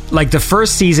like the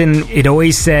first season, it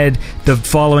always said the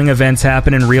following events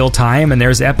happen in real time, and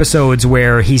there's episodes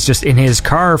where he's just in his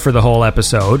car for the whole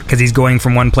episode because he's going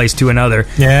from one place to another.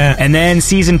 Yeah. And then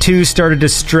season 2 started to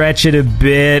stretch it a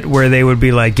bit where they would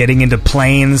be like getting into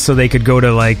planes so they could go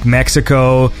to like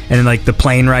Mexico, and then like the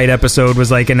plane ride episode was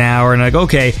like an hour, and like,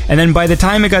 okay. And then by the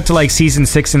time it got to like season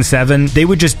 6 and 7, they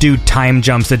would just do time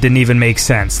jumps that didn't even make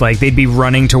sense. Like they'd be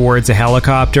running towards a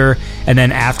helicopter, and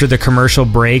then after the commercial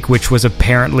break, which was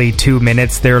apparently 2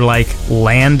 minutes, they're like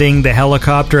landing the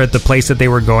helicopter at the place that they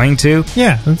were going to.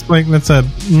 Yeah, that's a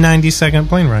 90-second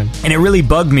plane ride. And it really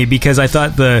bugged me because I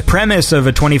thought the premise of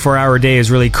a 24-hour day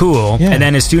is really cool. Yeah. And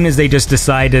then as soon as they just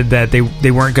decided that they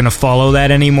weren't going to follow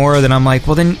that anymore, then I'm like,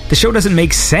 well, then the show doesn't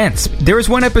make sense. There was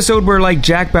one episode where like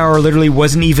Jack Bauer literally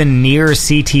wasn't even near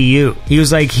CTU. He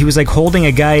was like holding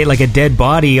a guy, like a dead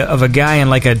body of a guy in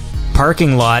like a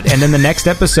parking lot, and then the next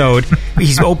episode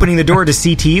he's opening the door to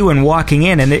CTU and walking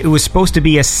in, and it was supposed to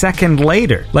be a second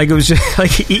later. Like it was just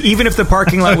like even if the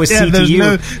parking lot was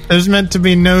CTU, there's meant to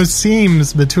be no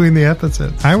seams between the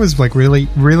episodes. I was like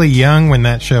really young when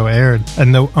that show aired,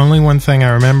 and the only one thing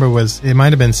I remember was it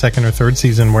might have been second or third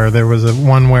season where there was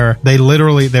one where there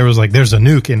was like there's a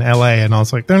nuke in LA, and I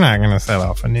was like, they're not going to set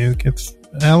off a nuke.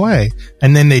 LA.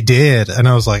 And then they did. And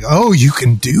I was like, oh, you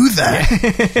can do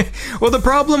that. Well, the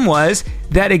problem was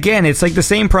that, again, it's like the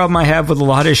same problem I have with a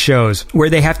lot of shows where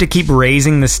they have to keep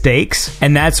raising the stakes.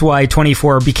 And that's why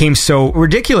 24 became so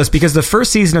ridiculous, because the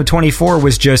first season of 24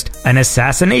 was just an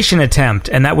assassination attempt.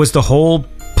 And that was the whole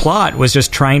plot, was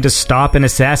just trying to stop an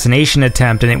assassination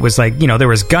attempt. And it was like, you know, there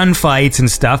was gunfights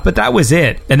and stuff, but that was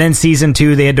it. And then season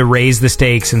 2, they had to raise the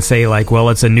stakes and say like, well,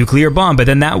 it's a nuclear bomb. But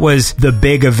then that was the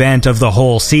big event of the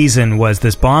whole season, was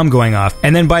this bomb going off.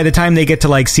 And then by the time they get to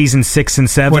like season 6 and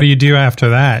 7, What do you do after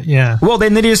that? Yeah. well,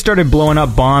 then they just started blowing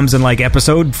up bombs in like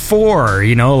episode 4,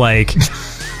 you know, like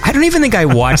I don't even think I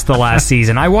watched the last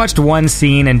season. I watched one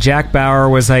scene and Jack Bauer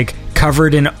was like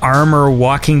covered in armor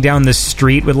walking down the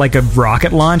street with like a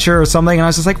rocket launcher or something, and I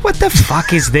was just like, what the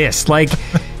fuck is this? Like,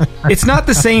 it's not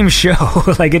the same show.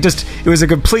 Like, it was a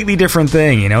completely different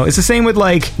thing, you know? It's the same with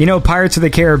like, you know, Pirates of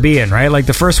the Caribbean, right? Like,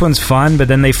 the first one's fun, but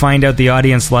then they find out the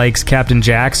audience likes Captain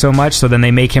Jack so much, so then they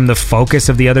make him the focus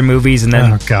of the other movies, and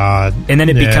then Oh, God. and then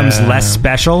it becomes Yeah. less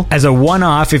special. As a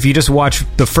one-off, if you just watch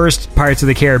the first Pirates of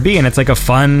the Caribbean, it's like a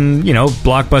fun, you know,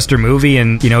 blockbuster movie,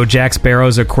 and, you know, Jack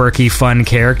Sparrow's a quirky, fun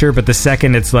character, but the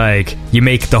second it's like, you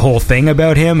make the whole thing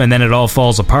about him, and then it all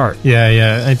falls apart. Yeah.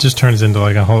 It just turns into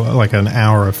like an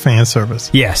hour of fan service.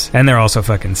 Yes, and they're also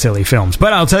fucking silly films.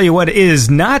 But I'll tell you what is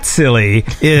not silly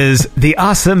is the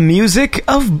awesome music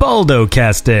of Baldo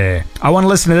Caster. I want to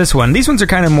listen to this one. These ones are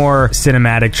kind of more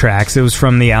cinematic tracks. It was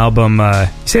from the album, you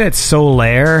say that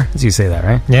Solaire? You say that,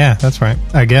 right? Yeah, that's right.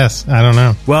 I guess. I don't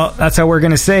know. Well, that's how we're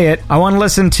going to say it. I want to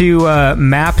listen to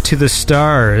Map to the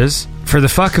Stars. For the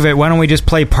fuck of it, why don't we just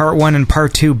play part 1 and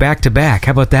part 2 back to back?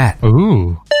 How about that?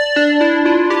 Ooh.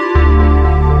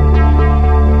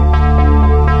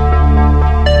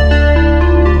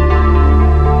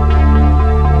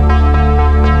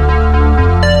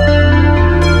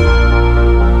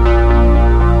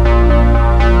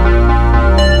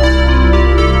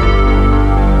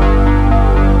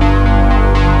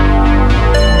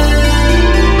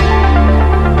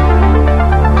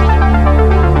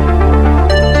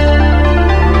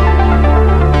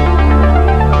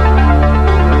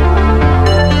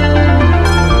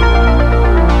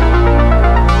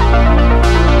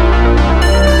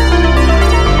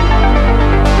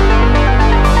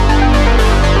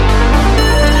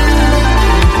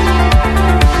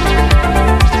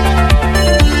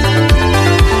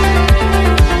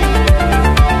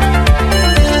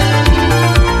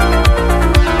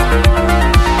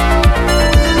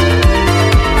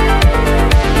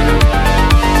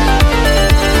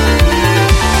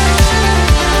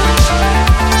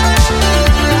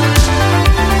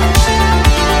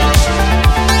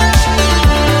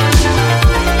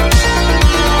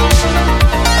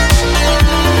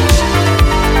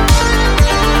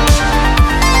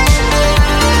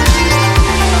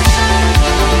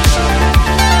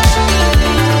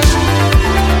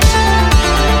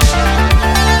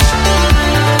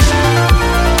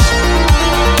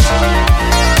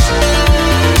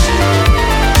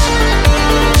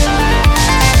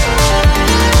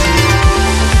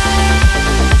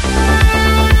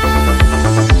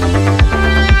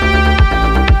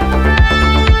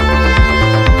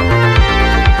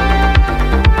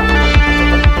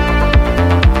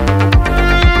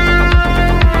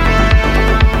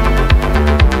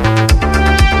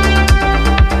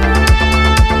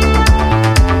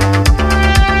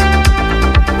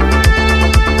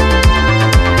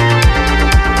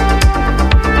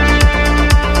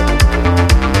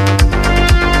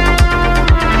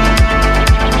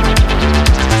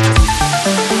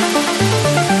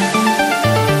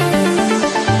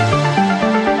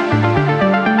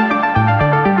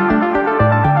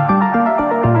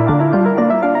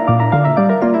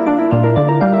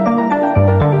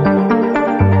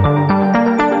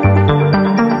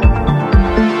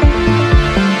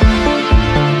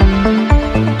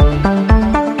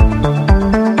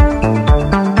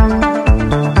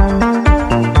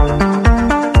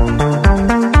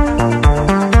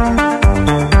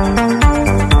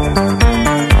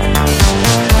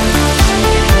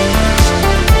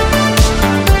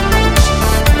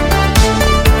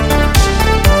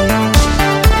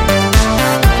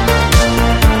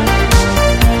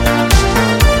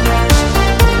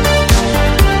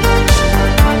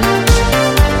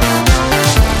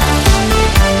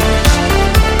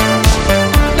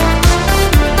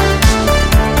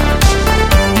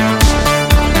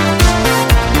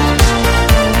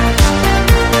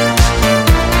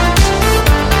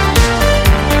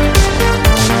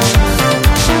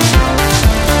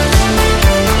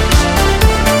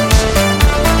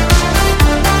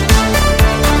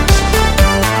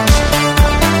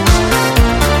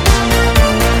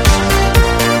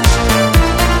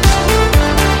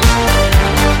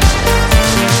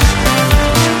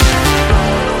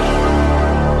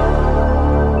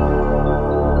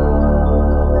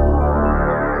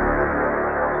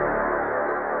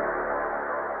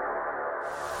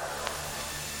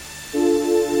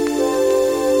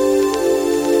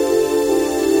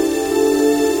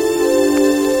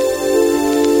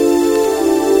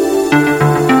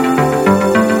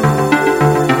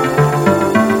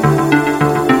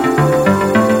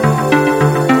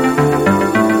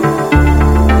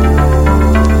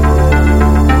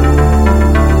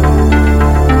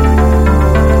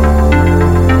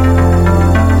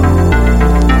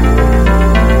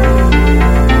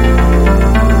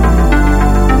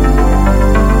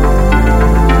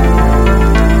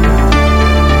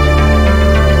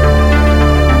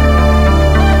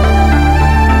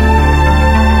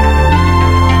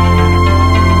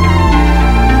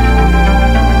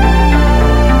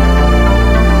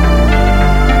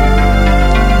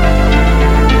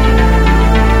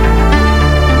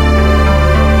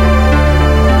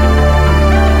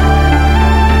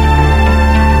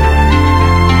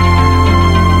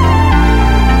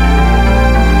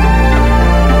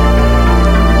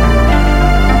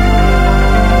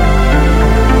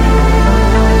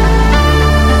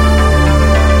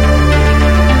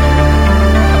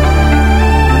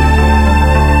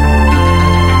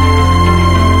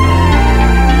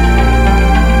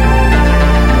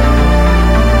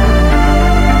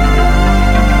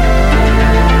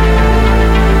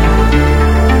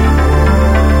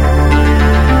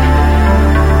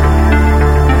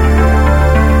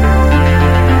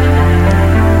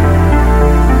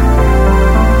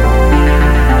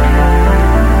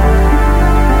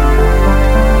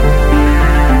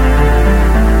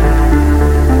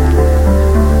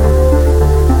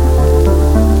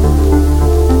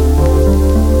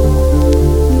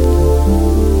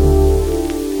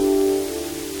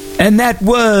 And that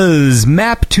was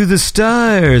Map to the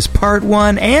Stars, Part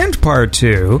 1 and Part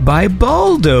 2 by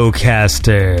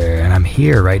Baldocaster. And I'm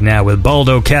here right now with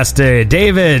Baldocaster.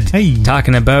 David, Hey.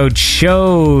 talking about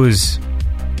shows.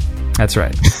 That's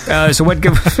right. So what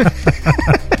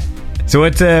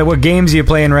games are you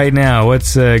playing right now?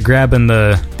 What's grabbing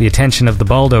the attention of the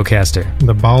Baldocaster?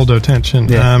 The Baldo tension.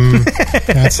 Yeah.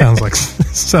 That sounds like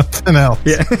something else.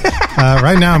 Yeah.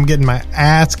 Right now I'm getting my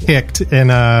ass kicked in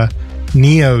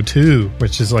Neo 2,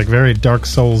 which is like very Dark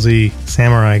Souls-y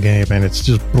samurai game, and it's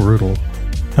just brutal.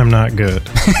 I'm not good.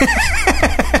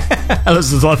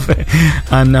 This is lovely.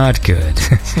 I'm not good.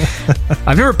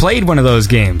 I've never played one of those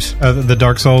games. The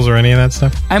Dark Souls or any of that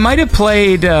stuff? I might have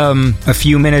played a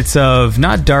few minutes of,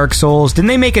 not Dark Souls. Didn't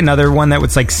they make another one that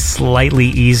was like slightly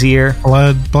easier?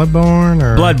 Bloodborne?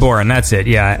 Or Bloodborne, that's it.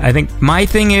 Yeah, I think my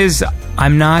thing is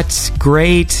I'm not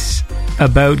great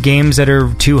about games that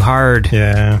are too hard.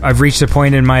 Yeah. I've reached a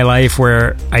point in my life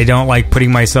where I don't like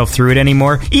putting myself through it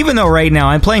anymore. Even though right now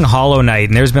I'm playing Hollow Knight,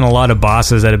 and there's been a lot of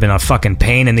bosses that have been a fucking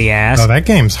pain in the ass. Oh, that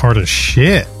game's hard as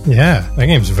shit. Yeah, that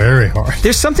game's very hard.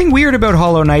 There's something weird about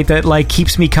Hollow Knight that like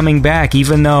keeps me coming back,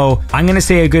 even though I'm gonna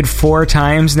say a good 4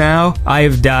 times now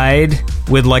I've died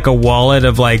with like a wallet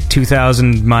of like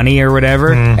 2,000 money or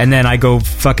whatever, and then I go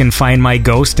fucking find my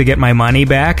ghost to get my money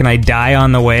back, and I die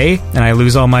on the way, and I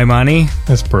lose all my money.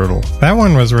 That's brutal. That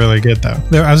one was really good, though.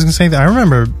 I was going to say that I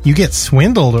remember you get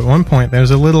swindled at one point.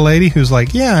 There's a little lady who's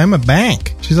like, yeah, I'm a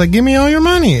bank. She's like, give me all your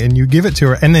money. And you give it to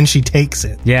her, and then she takes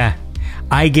it. Yeah.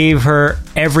 I gave her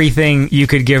everything you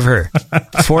could give her.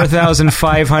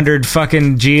 4,500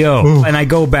 fucking geo. Ooh. And I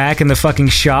go back and the fucking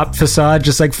shop facade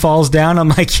just like falls down. I'm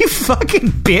like, you fucking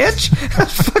bitch.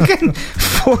 Fucking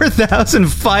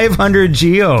 4,500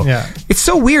 geo. Yeah. It's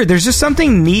so weird. There's just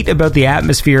something neat about the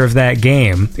atmosphere of that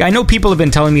game. I know people have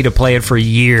been telling me to play it for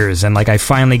years, and like I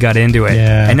finally got into it.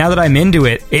 Yeah. And now that I'm into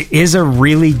it, it is a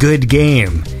really good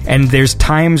game. And there's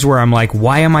times where I'm like,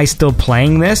 why am I still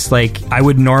playing this? Like, I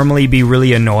would normally be really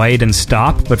annoyed and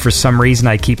stop, but for some reason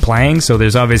I keep playing, so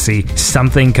there's obviously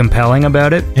something compelling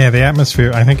about it. Yeah, the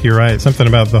atmosphere, I think you're right. Something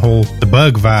about the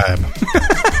bug vibe.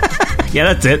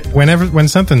 Yeah, that's it. When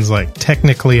something's like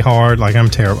technically hard, like I'm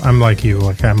terrible. I'm like you.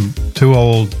 Like I'm too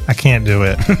old. I can't do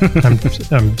it.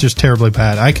 I'm just terribly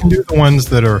bad. I can do the ones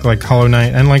that are like Hollow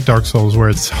Knight and like Dark Souls, where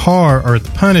it's hard or it's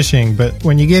punishing. But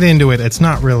when you get into it, it's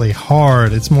not really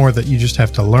hard. It's more that you just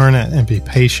have to learn it and be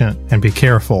patient and be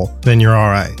careful. Then you're all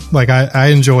right. Like I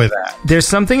enjoy that. There's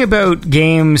something about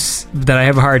games that I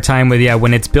have a hard time with. Yeah,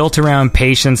 when it's built around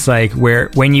patience, like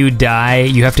where when you die,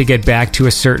 you have to get back to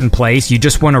a certain place. You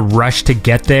just want to rush to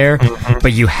get there,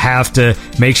 but you have to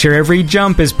make sure every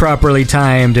jump is properly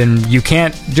timed, and you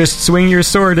can't just swing your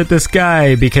sword at this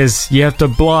guy because you have to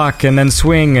block and then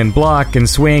swing and block and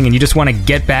swing, and you just want to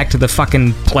get back to the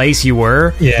fucking place you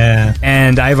were. Yeah.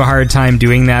 And I have a hard time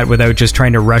doing that without just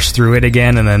trying to rush through it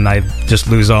again, and then I just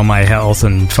lose all my health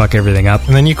and fuck everything up.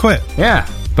 And then you quit. Yeah.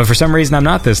 But for some reason, I'm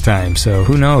not this time, so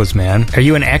who knows, man? Are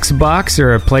you an Xbox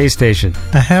or a PlayStation?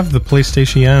 I have the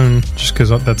PlayStation just because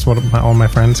that's what all my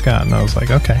friends got, and I was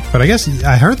like, okay. But I guess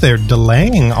I heard they're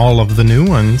delaying all of the new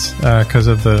ones because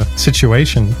of the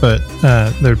situation, but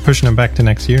they're pushing them back to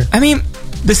next year. I mean,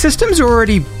 the systems are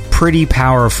already pretty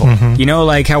powerful. You know,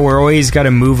 like how we're always got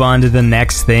to move on to the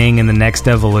next thing and the next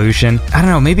evolution. I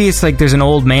don't know, maybe it's like there's an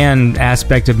old man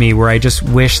aspect of me where I just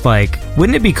wish, like,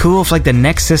 wouldn't it be cool if like the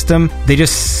next system, they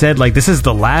just said like, this is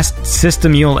the last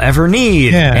system you'll ever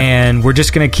need, and we're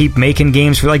just gonna keep making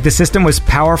games for, like, the system was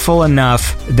powerful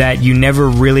enough that you never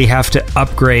really have to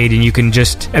upgrade, and you can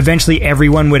just, eventually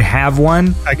everyone would have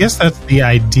one. I guess that's the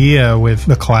idea with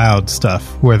the cloud stuff,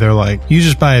 where they're like, you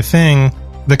just buy a thing,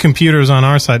 the computer's on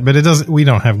our side, but we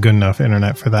don't have good enough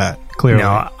internet for that, clearly.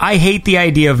 No, I hate the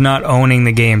idea of not owning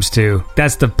the games too.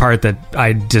 That's the part that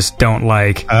I just don't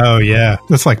like. Oh yeah,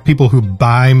 that's like people who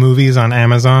buy movies on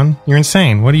Amazon. You're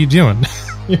insane. What are you doing?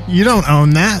 You don't own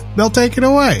that. They'll take it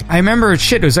away. I remember,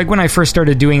 it was like when I first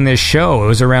started doing this show, it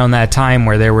was around that time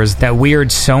where there was that weird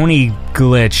Sony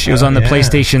glitch. It was on the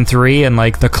PlayStation 3, and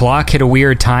like the clock hit a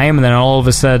weird time, and then all of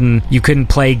a sudden you couldn't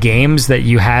play games that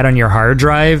you had on your hard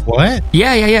drive. What?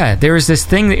 Yeah. There was this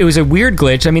thing, it was a weird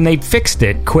glitch. I mean, they fixed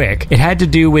it quick. It had to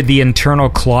do with the internal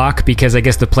clock, because I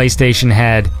guess the PlayStation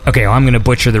had, okay, well, I'm going to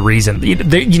butcher the reason.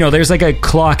 There's like a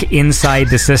clock inside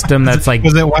the system that's like...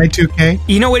 Was it Y2K?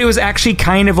 You know what? It was actually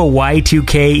kind of a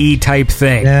Y2K type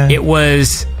thing. Yeah. It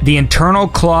was the internal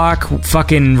clock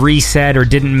fucking reset or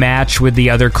didn't match with the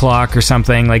other clock or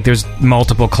something. Like, there's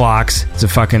multiple clocks. It's a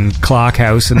fucking clock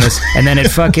house in this. And then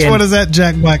it fucking... What is that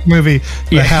Jack Black movie?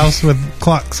 The house with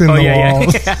clocks in the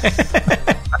walls.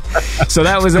 Yeah. So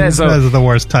that was it. So That's the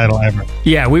worst title ever.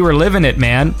 yeah, we were living it,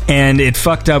 man, and it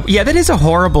fucked up. Yeah, that is a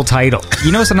horrible title.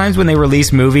 You know, sometimes when they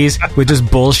release movies with just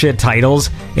bullshit titles,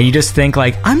 and you just think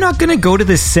like, I'm not gonna go to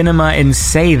the cinema and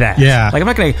say that. Yeah. Like, I'm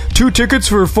not gonna 2 tickets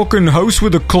for a fucking house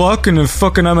with a clock and a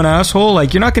fucking I'm an asshole.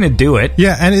 Like, you're not gonna do it.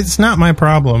 Yeah, and it's not my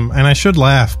problem, and I should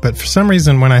laugh, but for some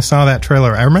reason when I saw that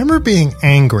trailer, I remember being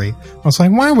angry. I was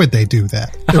like, why would they do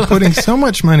that? They're putting so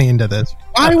much money into this.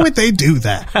 Why would they do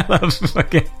that?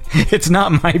 Fucking, it's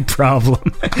not my problem.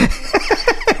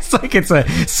 It's like it's a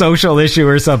social issue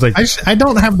or something. I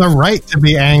don't have the right to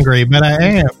be angry, but I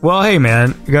am. Well, hey,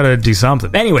 man, you gotta do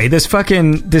something. Anyway, this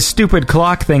stupid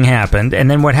clock thing happened,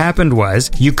 and then what happened was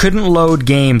you couldn't load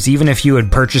games even if you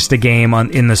had purchased a game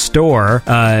in the store.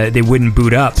 They wouldn't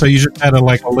boot up. So you just had a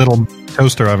little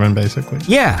toaster oven, basically.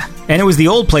 Yeah, and it was the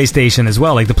old PlayStation as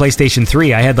well, like the PlayStation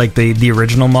 3. I had like the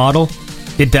original model.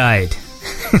 It died.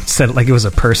 Said it like it was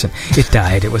a person. It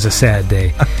died. It was a sad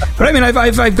day. But I mean,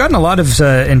 I've gotten a lot of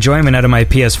enjoyment out of my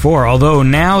PS4. Although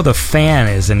now the fan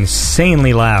is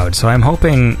insanely loud, so I'm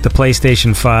hoping the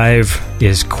PlayStation 5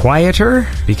 is quieter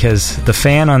because the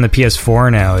fan on the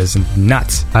PS4 now is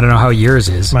nuts. I don't know how yours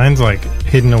is. Mine's like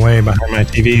hidden away behind my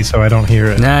TV, so I don't hear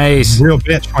it. Nice. Real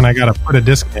bitch when I gotta put a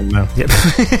disc in though. Yep.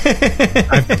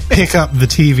 I have to pick up the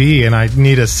TV, and I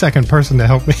need a second person to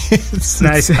help me.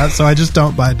 Nice. So I just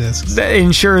don't buy discs. That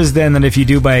ensures then that if you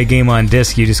do buy a game on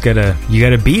disc, you gotta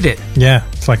beat it. Yeah,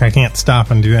 it's like I can't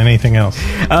stop and do anything else.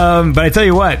 But I tell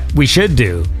you what, we should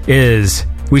do is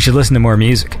we should listen to more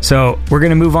music. So we're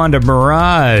going to move on to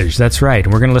Mirage. That's right.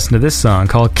 We're going to listen to this song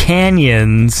called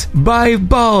Canyons by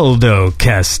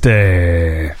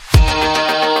Baldocaster.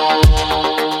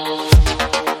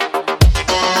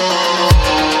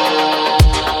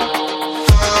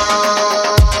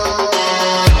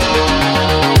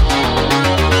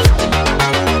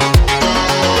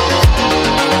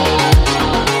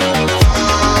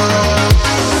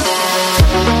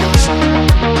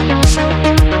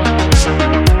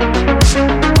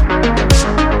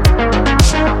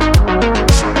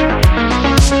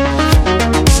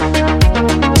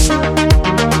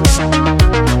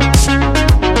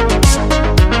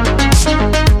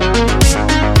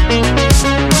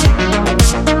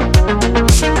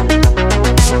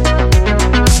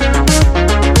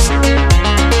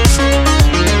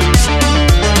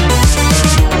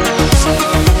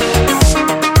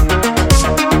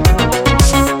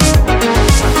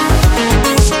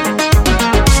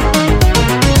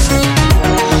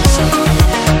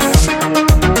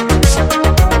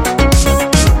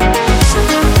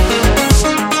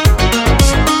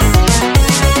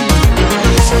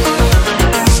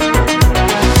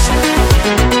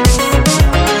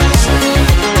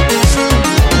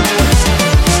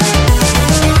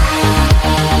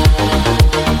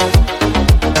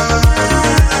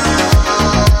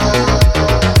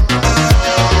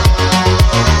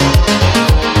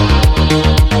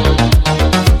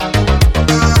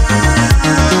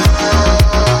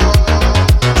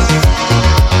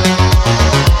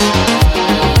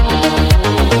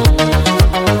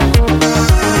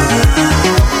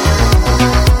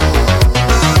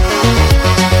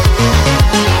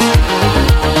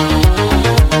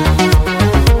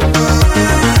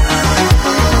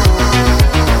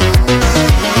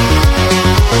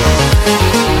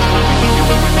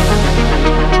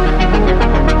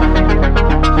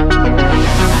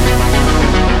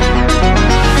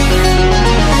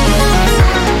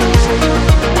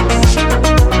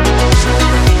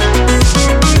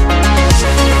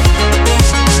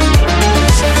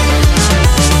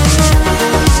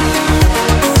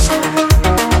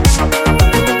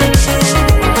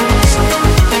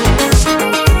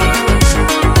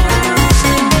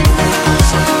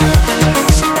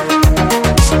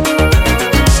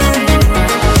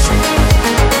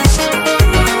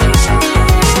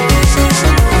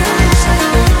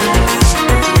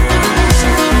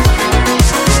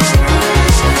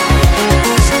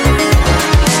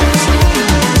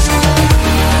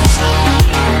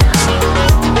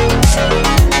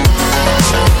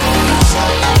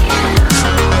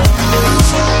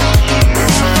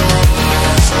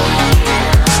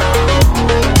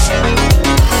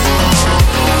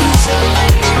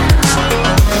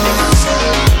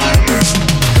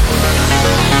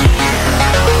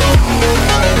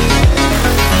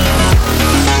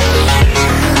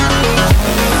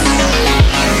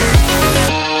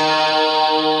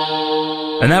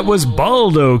 And that was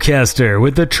Baldocaster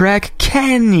with the track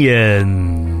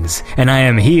Canyons. And I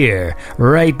am here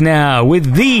right now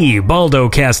with the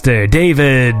Baldocaster,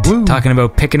 David, Woo. talking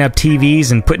about picking up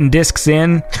TVs and putting discs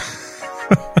in.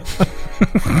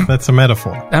 That's a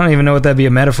metaphor. I don't even know what that'd be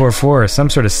a metaphor for. Some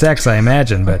sort of sex, I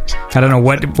imagine, but I don't know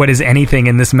what is anything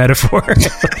in this metaphor.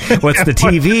 What's the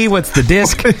TV? What's the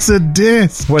disc? It's a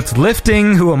disc. What's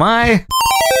lifting? Who am I?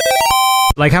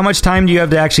 Like, how much time do you have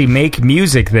to actually make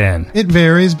music then? It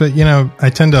varies, but I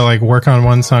tend to like work on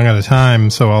one song at a time.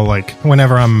 So I'll like,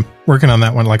 whenever I'm working on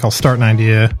that one, like I'll start an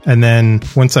idea, and then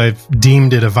once I've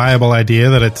deemed it a viable idea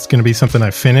that it's going to be something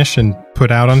I finish and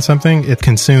put out on something, it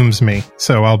consumes me.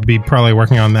 So I'll be probably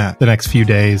working on that the next few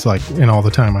days, like in all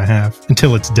the time I have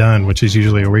until it's done, which is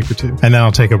usually a week or two. And then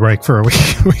I'll take a break for a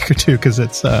week or two because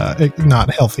it's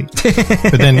not healthy.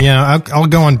 But then, I'll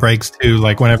go on breaks too.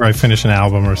 Like whenever I finish an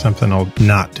album or something, I'll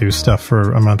not do stuff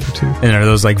for a month or two. And are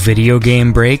those like video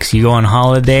game breaks? You go on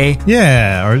holiday?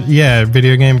 Yeah,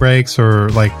 video game breaks, or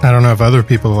like, I don't know if other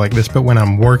people are like this, but when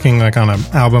I'm working like on an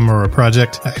album or a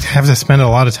project, I have to spend a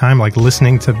lot of time like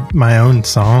listening to my own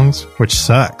songs, which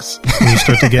sucks. And you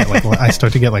start to get like, I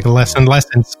start to get like less and less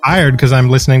inspired because I'm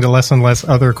listening to less and less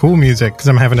other cool music, because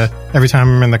I'm having to, every time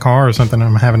I'm in the car or something,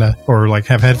 I'm having to, or like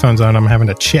have headphones on, I'm having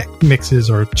to check mixes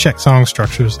or check song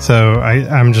structures. So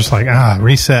I'm just like,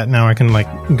 reset. Now I can like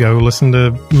go listen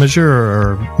to Majeur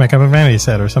or Make Up a Vanity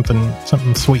Set or something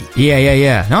sweet.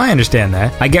 Yeah. No, I understand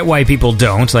that. I get why people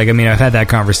don't. Like, I mean, I've had that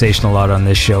conversation a lot on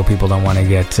this show. People don't want to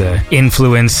get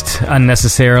influenced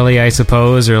unnecessarily, I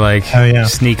suppose, or like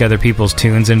sneak other people's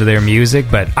tunes into their music.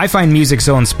 But I find music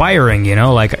so inspiring,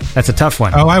 like that's a tough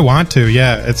one. Oh, I want to,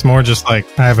 yeah. It's more just like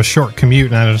I have a short commute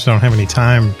and I just don't have any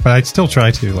time, but I still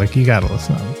try to. Like, you gotta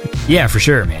listen to it. Yeah, for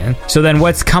sure, man. So then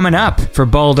what's coming up for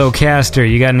Baldocaster?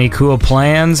 You got any cool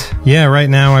plans? Yeah, right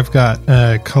now I've got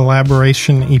a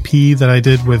collaboration EP that I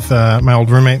did with my old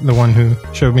roommate, the one who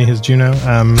showed me his Juno.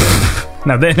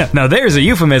 Now there's a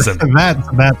euphemism.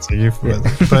 That's a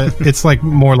euphemism. But it's like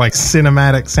more like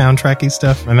cinematic soundtracky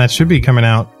stuff, and that should be coming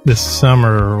out this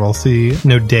summer. We'll see.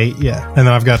 No date yet. And then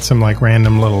I've got some like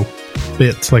random little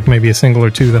bits, like maybe a single or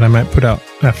two that I might put out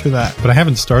after that. But I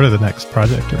haven't started the next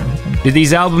project or anything. Do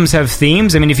these albums have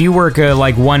themes? I mean, if you work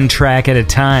like one track at a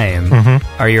time,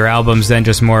 are your albums then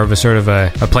just more of a sort of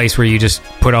a place where you just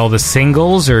put all the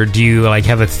singles, or do you like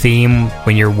have a theme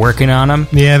when you're working on them?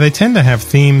 Yeah, they tend to have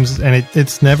themes, and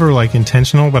it's never like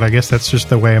intentional, but I guess that's just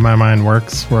the way my mind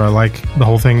works, where I like the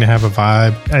whole thing to have a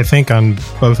vibe. I think on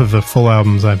both of the full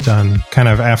albums I've done, kind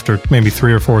of after maybe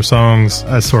 3 or 4 songs,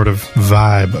 a sort of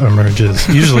vibe emerges,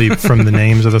 usually from the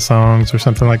names of the songs or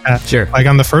something like that. Sure. Like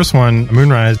on the first one,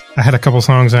 Moonrise, I had a couple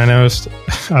songs I noticed.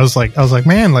 I was like,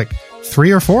 man, like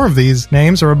 3 or 4 of these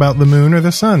names are about the moon or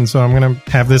the sun. So I'm going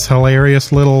to have this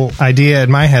hilarious little idea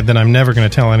in my head that I'm never going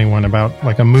to tell anyone about,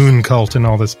 like a moon cult and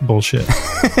all this bullshit.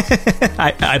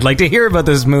 I'd like to hear about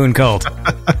this moon cult.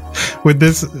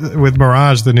 With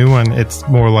Mirage, the new one, it's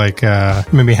more like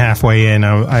maybe halfway in,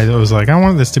 I was like, I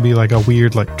wanted this to be like a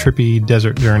weird, like trippy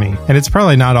desert journey. And it's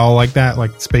probably not all like that,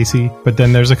 like spacey. But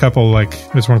then there's a couple, like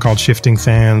there's one called Shifting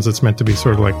Sands. It's meant to be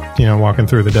sort of like, walking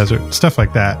through the desert, stuff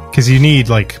like that. Because you need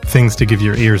like things to give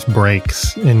your ears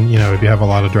breaks. And, if you have a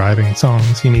lot of driving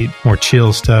songs, you need more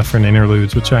chill stuff and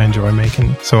interludes, which I enjoy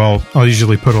making. So I'll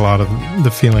usually put a lot of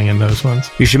the feeling in those ones.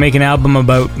 You should make an album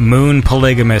about moon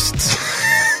polygamists.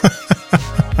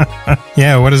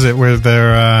 Yeah, what is it where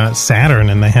they're Saturn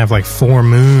and they have like 4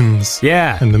 moons?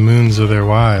 Yeah. And the moons are their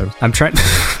wives. I'm trying...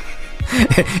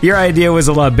 Your idea was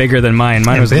a lot bigger than mine.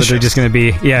 Mine was literally just going to be,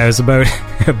 it was about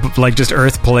like just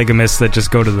Earth polygamists that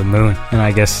just go to the moon and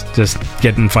I guess just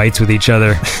get in fights with each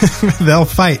other. They'll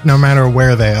fight no matter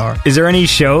where they are. Is there any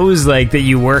shows like that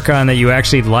you work on that you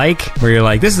actually like, where you're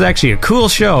like, this is actually a cool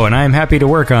show and I'm happy to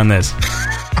work on this?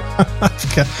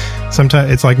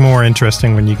 Sometimes it's like more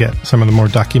interesting when you get some of the more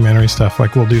documentary stuff.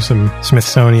 Like we'll do some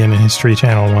Smithsonian and History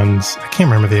Channel ones. I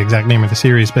can't remember the exact name of the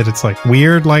series, but it's like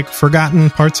weird, like forgotten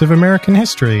parts of American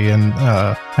history. And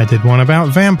I did one about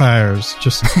vampires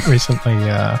just recently.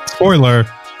 Spoiler,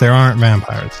 there aren't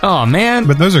vampires. Oh, man.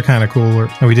 But those are kind of cool.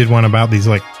 And we did one about these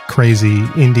like crazy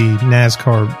indie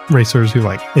NASCAR racers who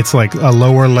like, it's like a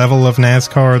lower level of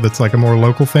NASCAR that's like a more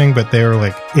local thing, but they're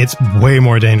like, it's way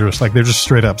more dangerous. Like they're just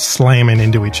straight up slamming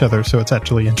into each other. So it's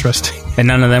actually interesting. And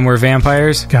none of them were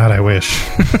vampires? God, I wish.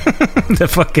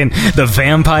 The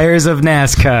vampires of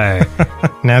NASCAR.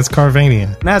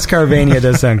 NASCARvania. NASCARvania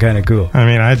does sound kind of cool. I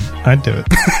mean, I'd do it.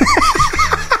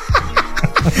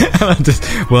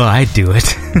 Well, I'd do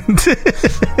it.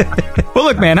 Well,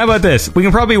 look, man, how about this? We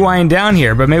can probably wind down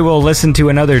here, but maybe we'll listen to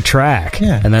another track.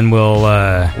 Yeah. And then we'll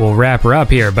wrap her up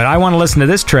here. But I want to listen to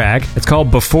this track. It's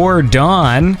called Before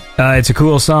Dawn. It's a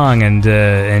cool song,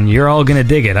 and you're all going to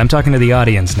dig it. I'm talking to the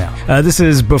audience now. This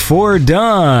is Before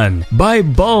Dawn by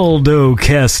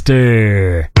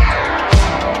Baldocaster.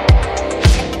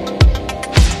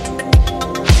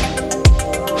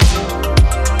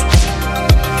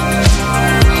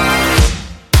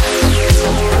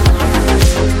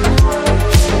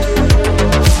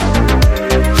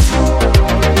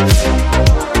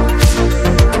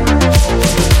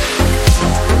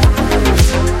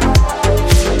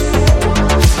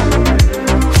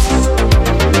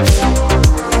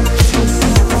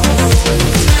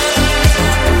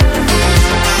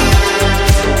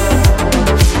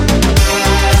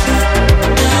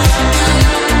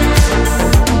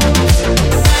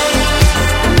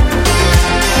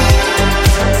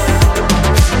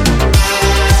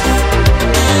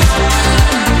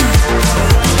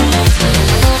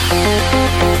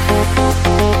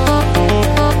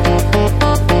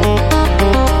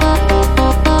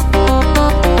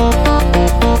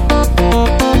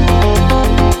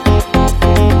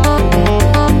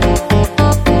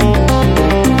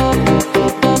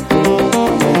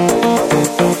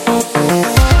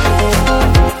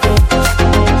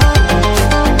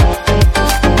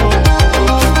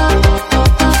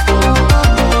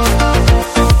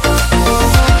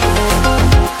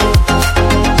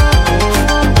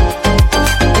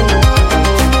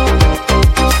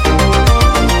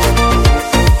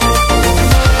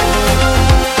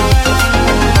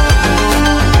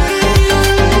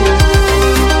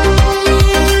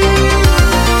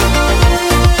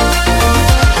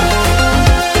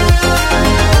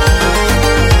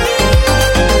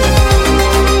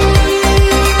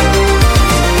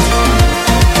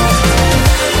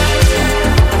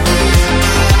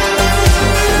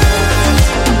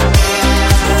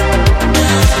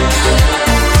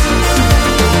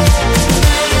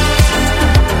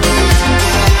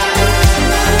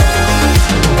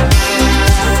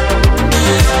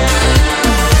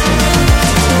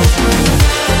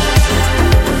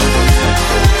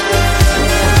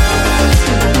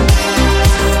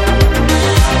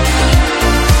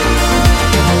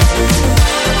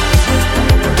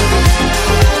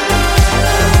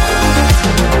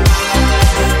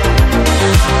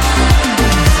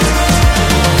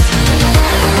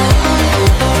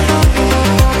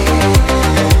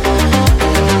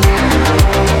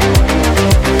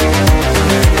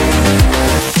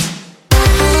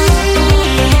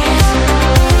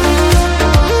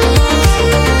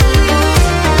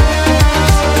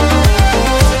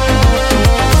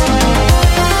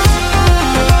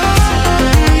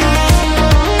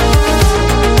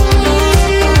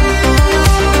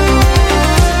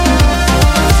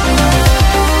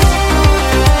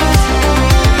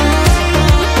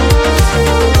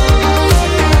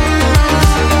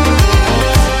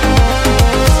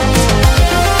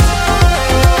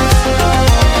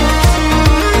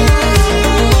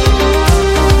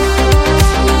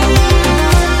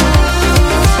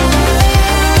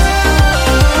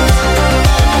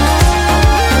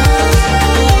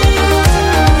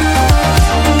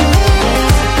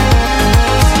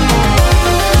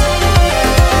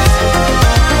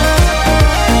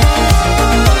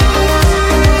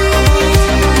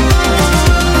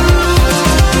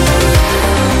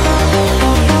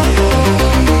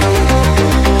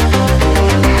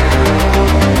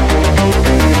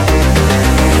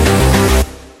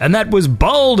 And that was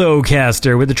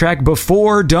Baldocaster with the track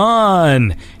Before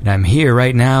Dawn. And I'm here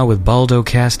right now with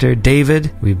Baldocaster. David,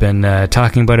 we've been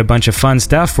talking about a bunch of fun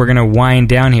stuff. We're going to wind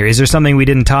down here. Is there something we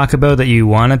didn't talk about that you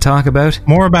want to talk about?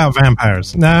 More about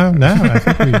vampires. No, I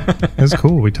think it was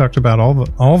cool. We talked about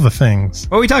all the things.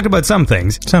 Well, we talked about some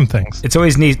things. Some things. It's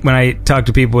always neat when I talk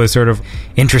to people with sort of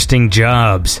interesting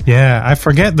jobs. Yeah, I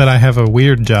forget that I have a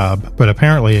weird job, but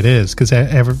apparently it is, because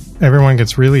everyone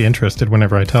gets really interested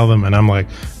whenever I tell them, and I'm like,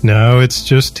 no, it's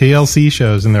just TLC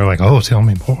shows, and they're like, oh, tell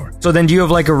me more. So then do you have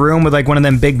like a room with like one of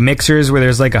them big mixers where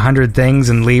there's like 100 things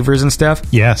and levers and stuff?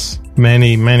 Yes,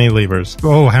 many levers.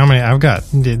 Oh, how many? I've got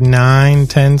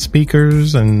 9-10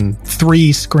 speakers and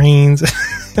 3 screens.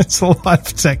 It's a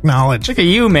lot of technology. Look at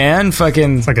you, man.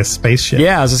 Fucking... It's like a spaceship.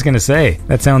 Yeah, I was just going to say.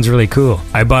 That sounds really cool.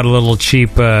 I bought a little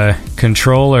cheap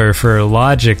controller for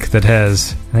Logic that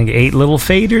has, I think, 8 little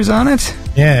faders on it.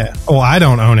 Yeah. Oh, I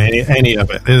don't own any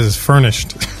of it. It is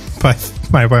furnished by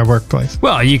my workplace.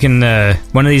 Well, you can,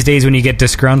 one of these days when you get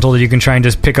disgruntled, you can try and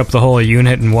just pick up the whole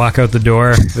unit and walk out the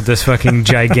door with this fucking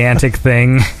gigantic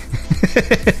thing.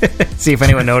 See if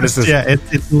anyone notices. Yeah,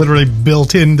 it's literally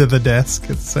built into the desk.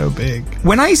 It's so big.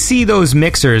 When I see those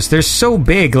mixers, they're so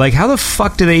big. Like, how the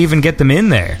fuck do they even get them in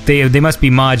there? They must be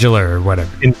modular or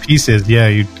whatever. In pieces, yeah.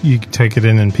 You take it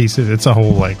in pieces. It's a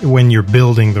whole, like, when you're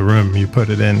building the room, you put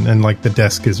it in, and like the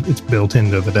desk it's built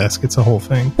into the desk. It's a whole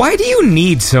thing. Why do you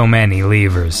need so many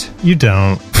levers? You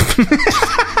don't.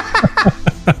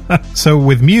 So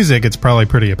with music, it's probably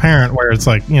pretty apparent where it's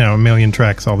like, a million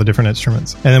tracks, all the different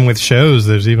instruments. And then with shows,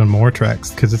 there's even more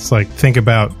tracks, because it's like, think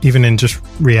about even in just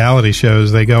reality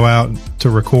shows, they go out to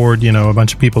record, a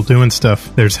bunch of people doing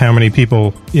stuff. There's how many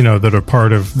people, that are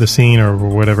part of the scene or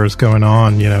whatever's going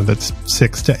on, that's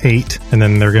 6 to 8. And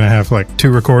then they're going to have like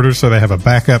 2 recorders, so they have a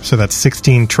backup. So that's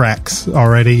 16 tracks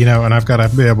already, and I've got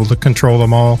to be able to control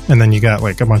them all. And then you got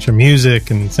like a bunch of music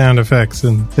and sound effects,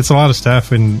 and it's a lot of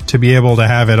stuff. And to be able to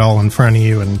have it all in front of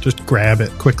you and just grab it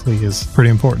quickly is pretty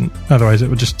important. Otherwise, it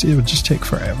would just take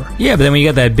forever. Yeah, but then when you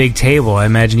got that big table, I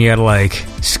imagine you got to like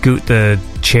scoot the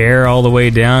chair all the way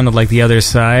down to like the other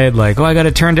side. Like, I got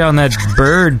to turn down that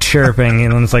bird chirping,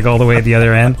 and it's like all the way at the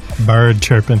other end. Bird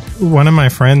chirping. One of my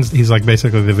friends, he's like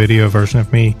basically the video version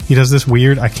of me. He does this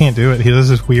weird. I can't do it. He does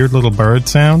this weird little bird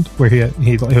sound where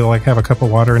he'll like have a cup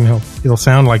of water and he'll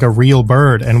sound like a real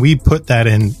bird. And we put that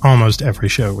in almost every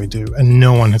show we do, and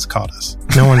no one has caught us.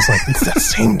 No one's like, it's that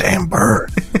same damn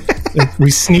bird.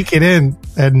 We sneak it in,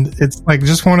 and it's like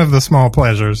just one of the small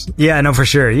pleasures. Yeah, no, for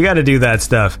sure. You got to do that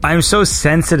stuff. I'm so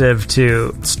sensitive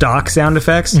to stock sound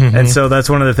effects, and so that's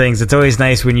one of the things. It's always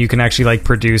nice when you can actually like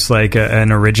produce like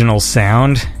an original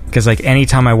sound. Because, like,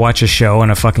 anytime I watch a show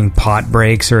and a fucking pot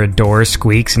breaks or a door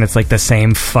squeaks and it's, like, the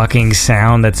same fucking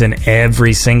sound that's in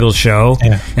every single show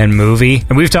and movie.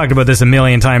 And we've talked about this a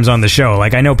million times on the show.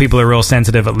 Like, I know people are real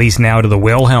sensitive, at least now, to the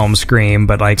Wilhelm scream.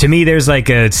 But, like, to me, there's, like,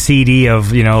 a CD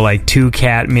of, like, 2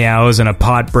 cat meows and a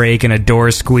pot break and a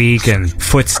door squeak and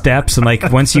footsteps. And, like,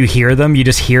 once you hear them, you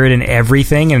just hear it in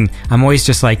everything. And I'm always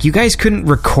just like, you guys couldn't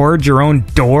record your own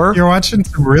door? You're watching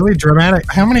some really dramatic...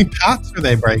 How many pots are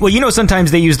they breaking? Well,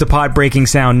 sometimes they use the pot breaking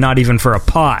sound not even for a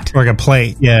pot. Like a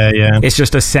plate. Yeah. It's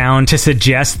just a sound to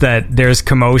suggest that there's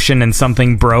commotion and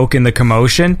something broke in the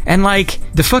commotion. And like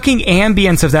the fucking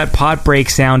ambience of that pot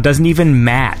break sound doesn't even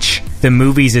match the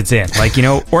movies it's in. Like,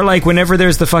 or like whenever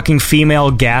there's the fucking female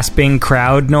gasping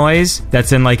crowd noise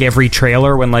that's in like every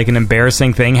trailer when like an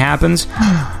embarrassing thing happens.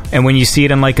 And when you see it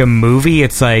in like a movie,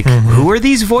 it's like, who are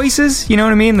these voices? You know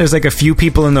what I mean? There's like a few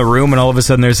people in the room and all of a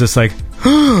sudden there's this like,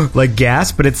 like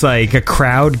gasp, but it's like a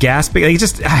crowd gasping. Like, it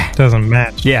just doesn't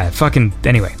match. Yeah, fucking.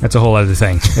 Anyway, that's a whole other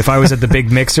thing. If I was at the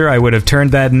big mixer, I would have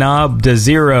turned that knob to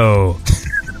 0.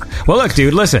 Well, look,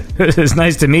 dude, listen. It's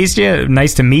nice to meet you.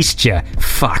 Nice to meet you.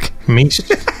 Fuck. Meet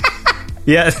you?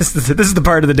 Yeah, this is the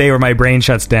part of the day where my brain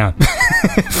shuts down.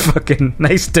 Fucking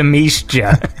nice to meet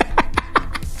you.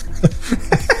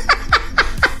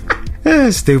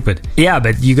 Stupid. Yeah,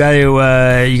 but you got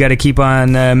to keep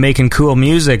on making cool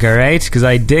music, all right? Because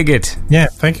I dig it. Yeah,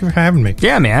 thank you for having me.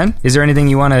 Yeah, man. Is there anything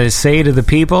you want to say to the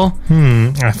people?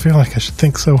 I feel like I should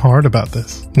think so hard about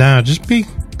this. No, just be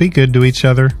good to each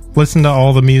other. Listen to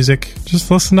all the music.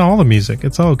 Just listen to all the music.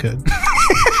 It's all good.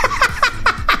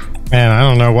 Man, I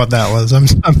don't know what that was. I'm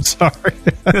sorry.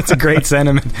 That's a great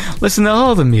sentiment. Listen to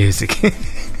all the music.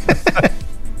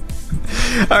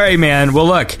 All right, man. Well,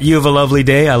 look, you have a lovely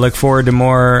day. I look forward to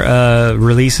more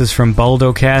releases from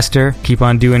Baldocaster. Keep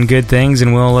on doing good things,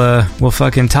 and we'll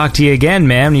fucking talk to you again,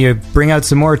 man. You bring out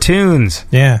some more tunes.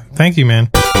 Yeah, thank you, man.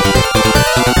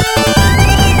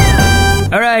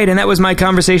 All right. right, and that was my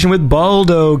conversation with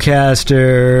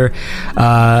Baldocaster.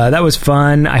 That was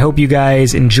fun. I hope you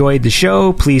guys enjoyed the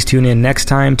show. Please tune in next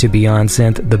time to Beyond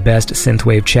Synth, the best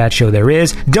synthwave chat show there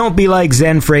is. Don't be like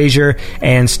Zen Fraser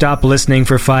and stop listening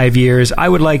for 5 years. I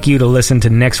would like you to listen to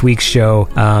next week's show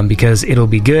because it'll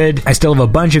be good. I still have a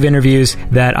bunch of interviews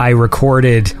that I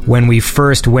recorded when we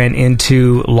first went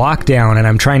into lockdown, and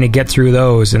I'm trying to get through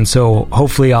those, and so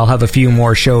hopefully I'll have a few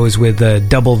more shows with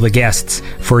double the guests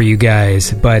for you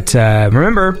guys. But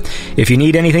remember, if you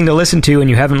need anything to listen to and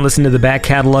you haven't listened to the back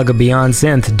catalog of Beyond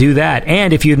Synth, do that.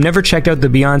 And if you've never checked out the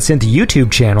Beyond Synth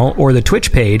YouTube channel or the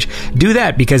Twitch page, do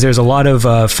that, because there's a lot of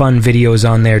fun videos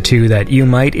on there too that you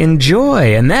might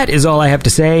enjoy. And that is all I have to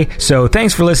say. So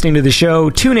thanks for listening to the show.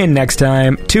 Tune in next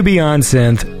time to Beyond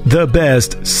Synth, the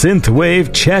best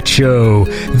synthwave chat show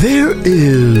there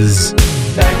is.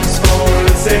 Thanks for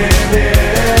listening.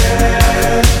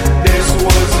 This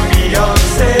was Beyond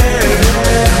Synth.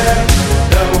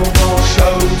 No more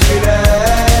show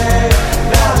today.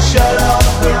 Now shut up,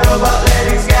 the robot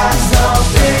lady's got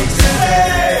something to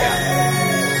say.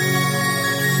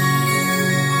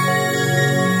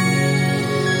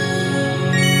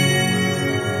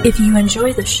 If you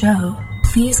enjoy the show,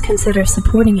 please consider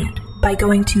supporting it by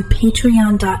going to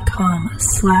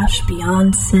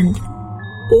patreon.com/BeyondSynth,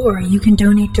 or you can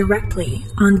donate directly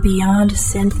on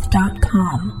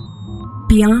BeyondSynth.com.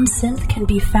 Beyond Synth can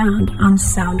be found on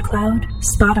SoundCloud,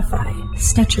 Spotify,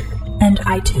 Stitcher, and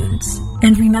iTunes.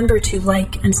 And remember to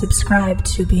like and subscribe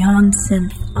to Beyond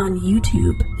Synth on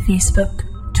YouTube, Facebook,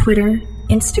 Twitter,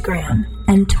 Instagram,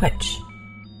 and Twitch.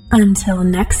 Until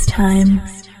next time.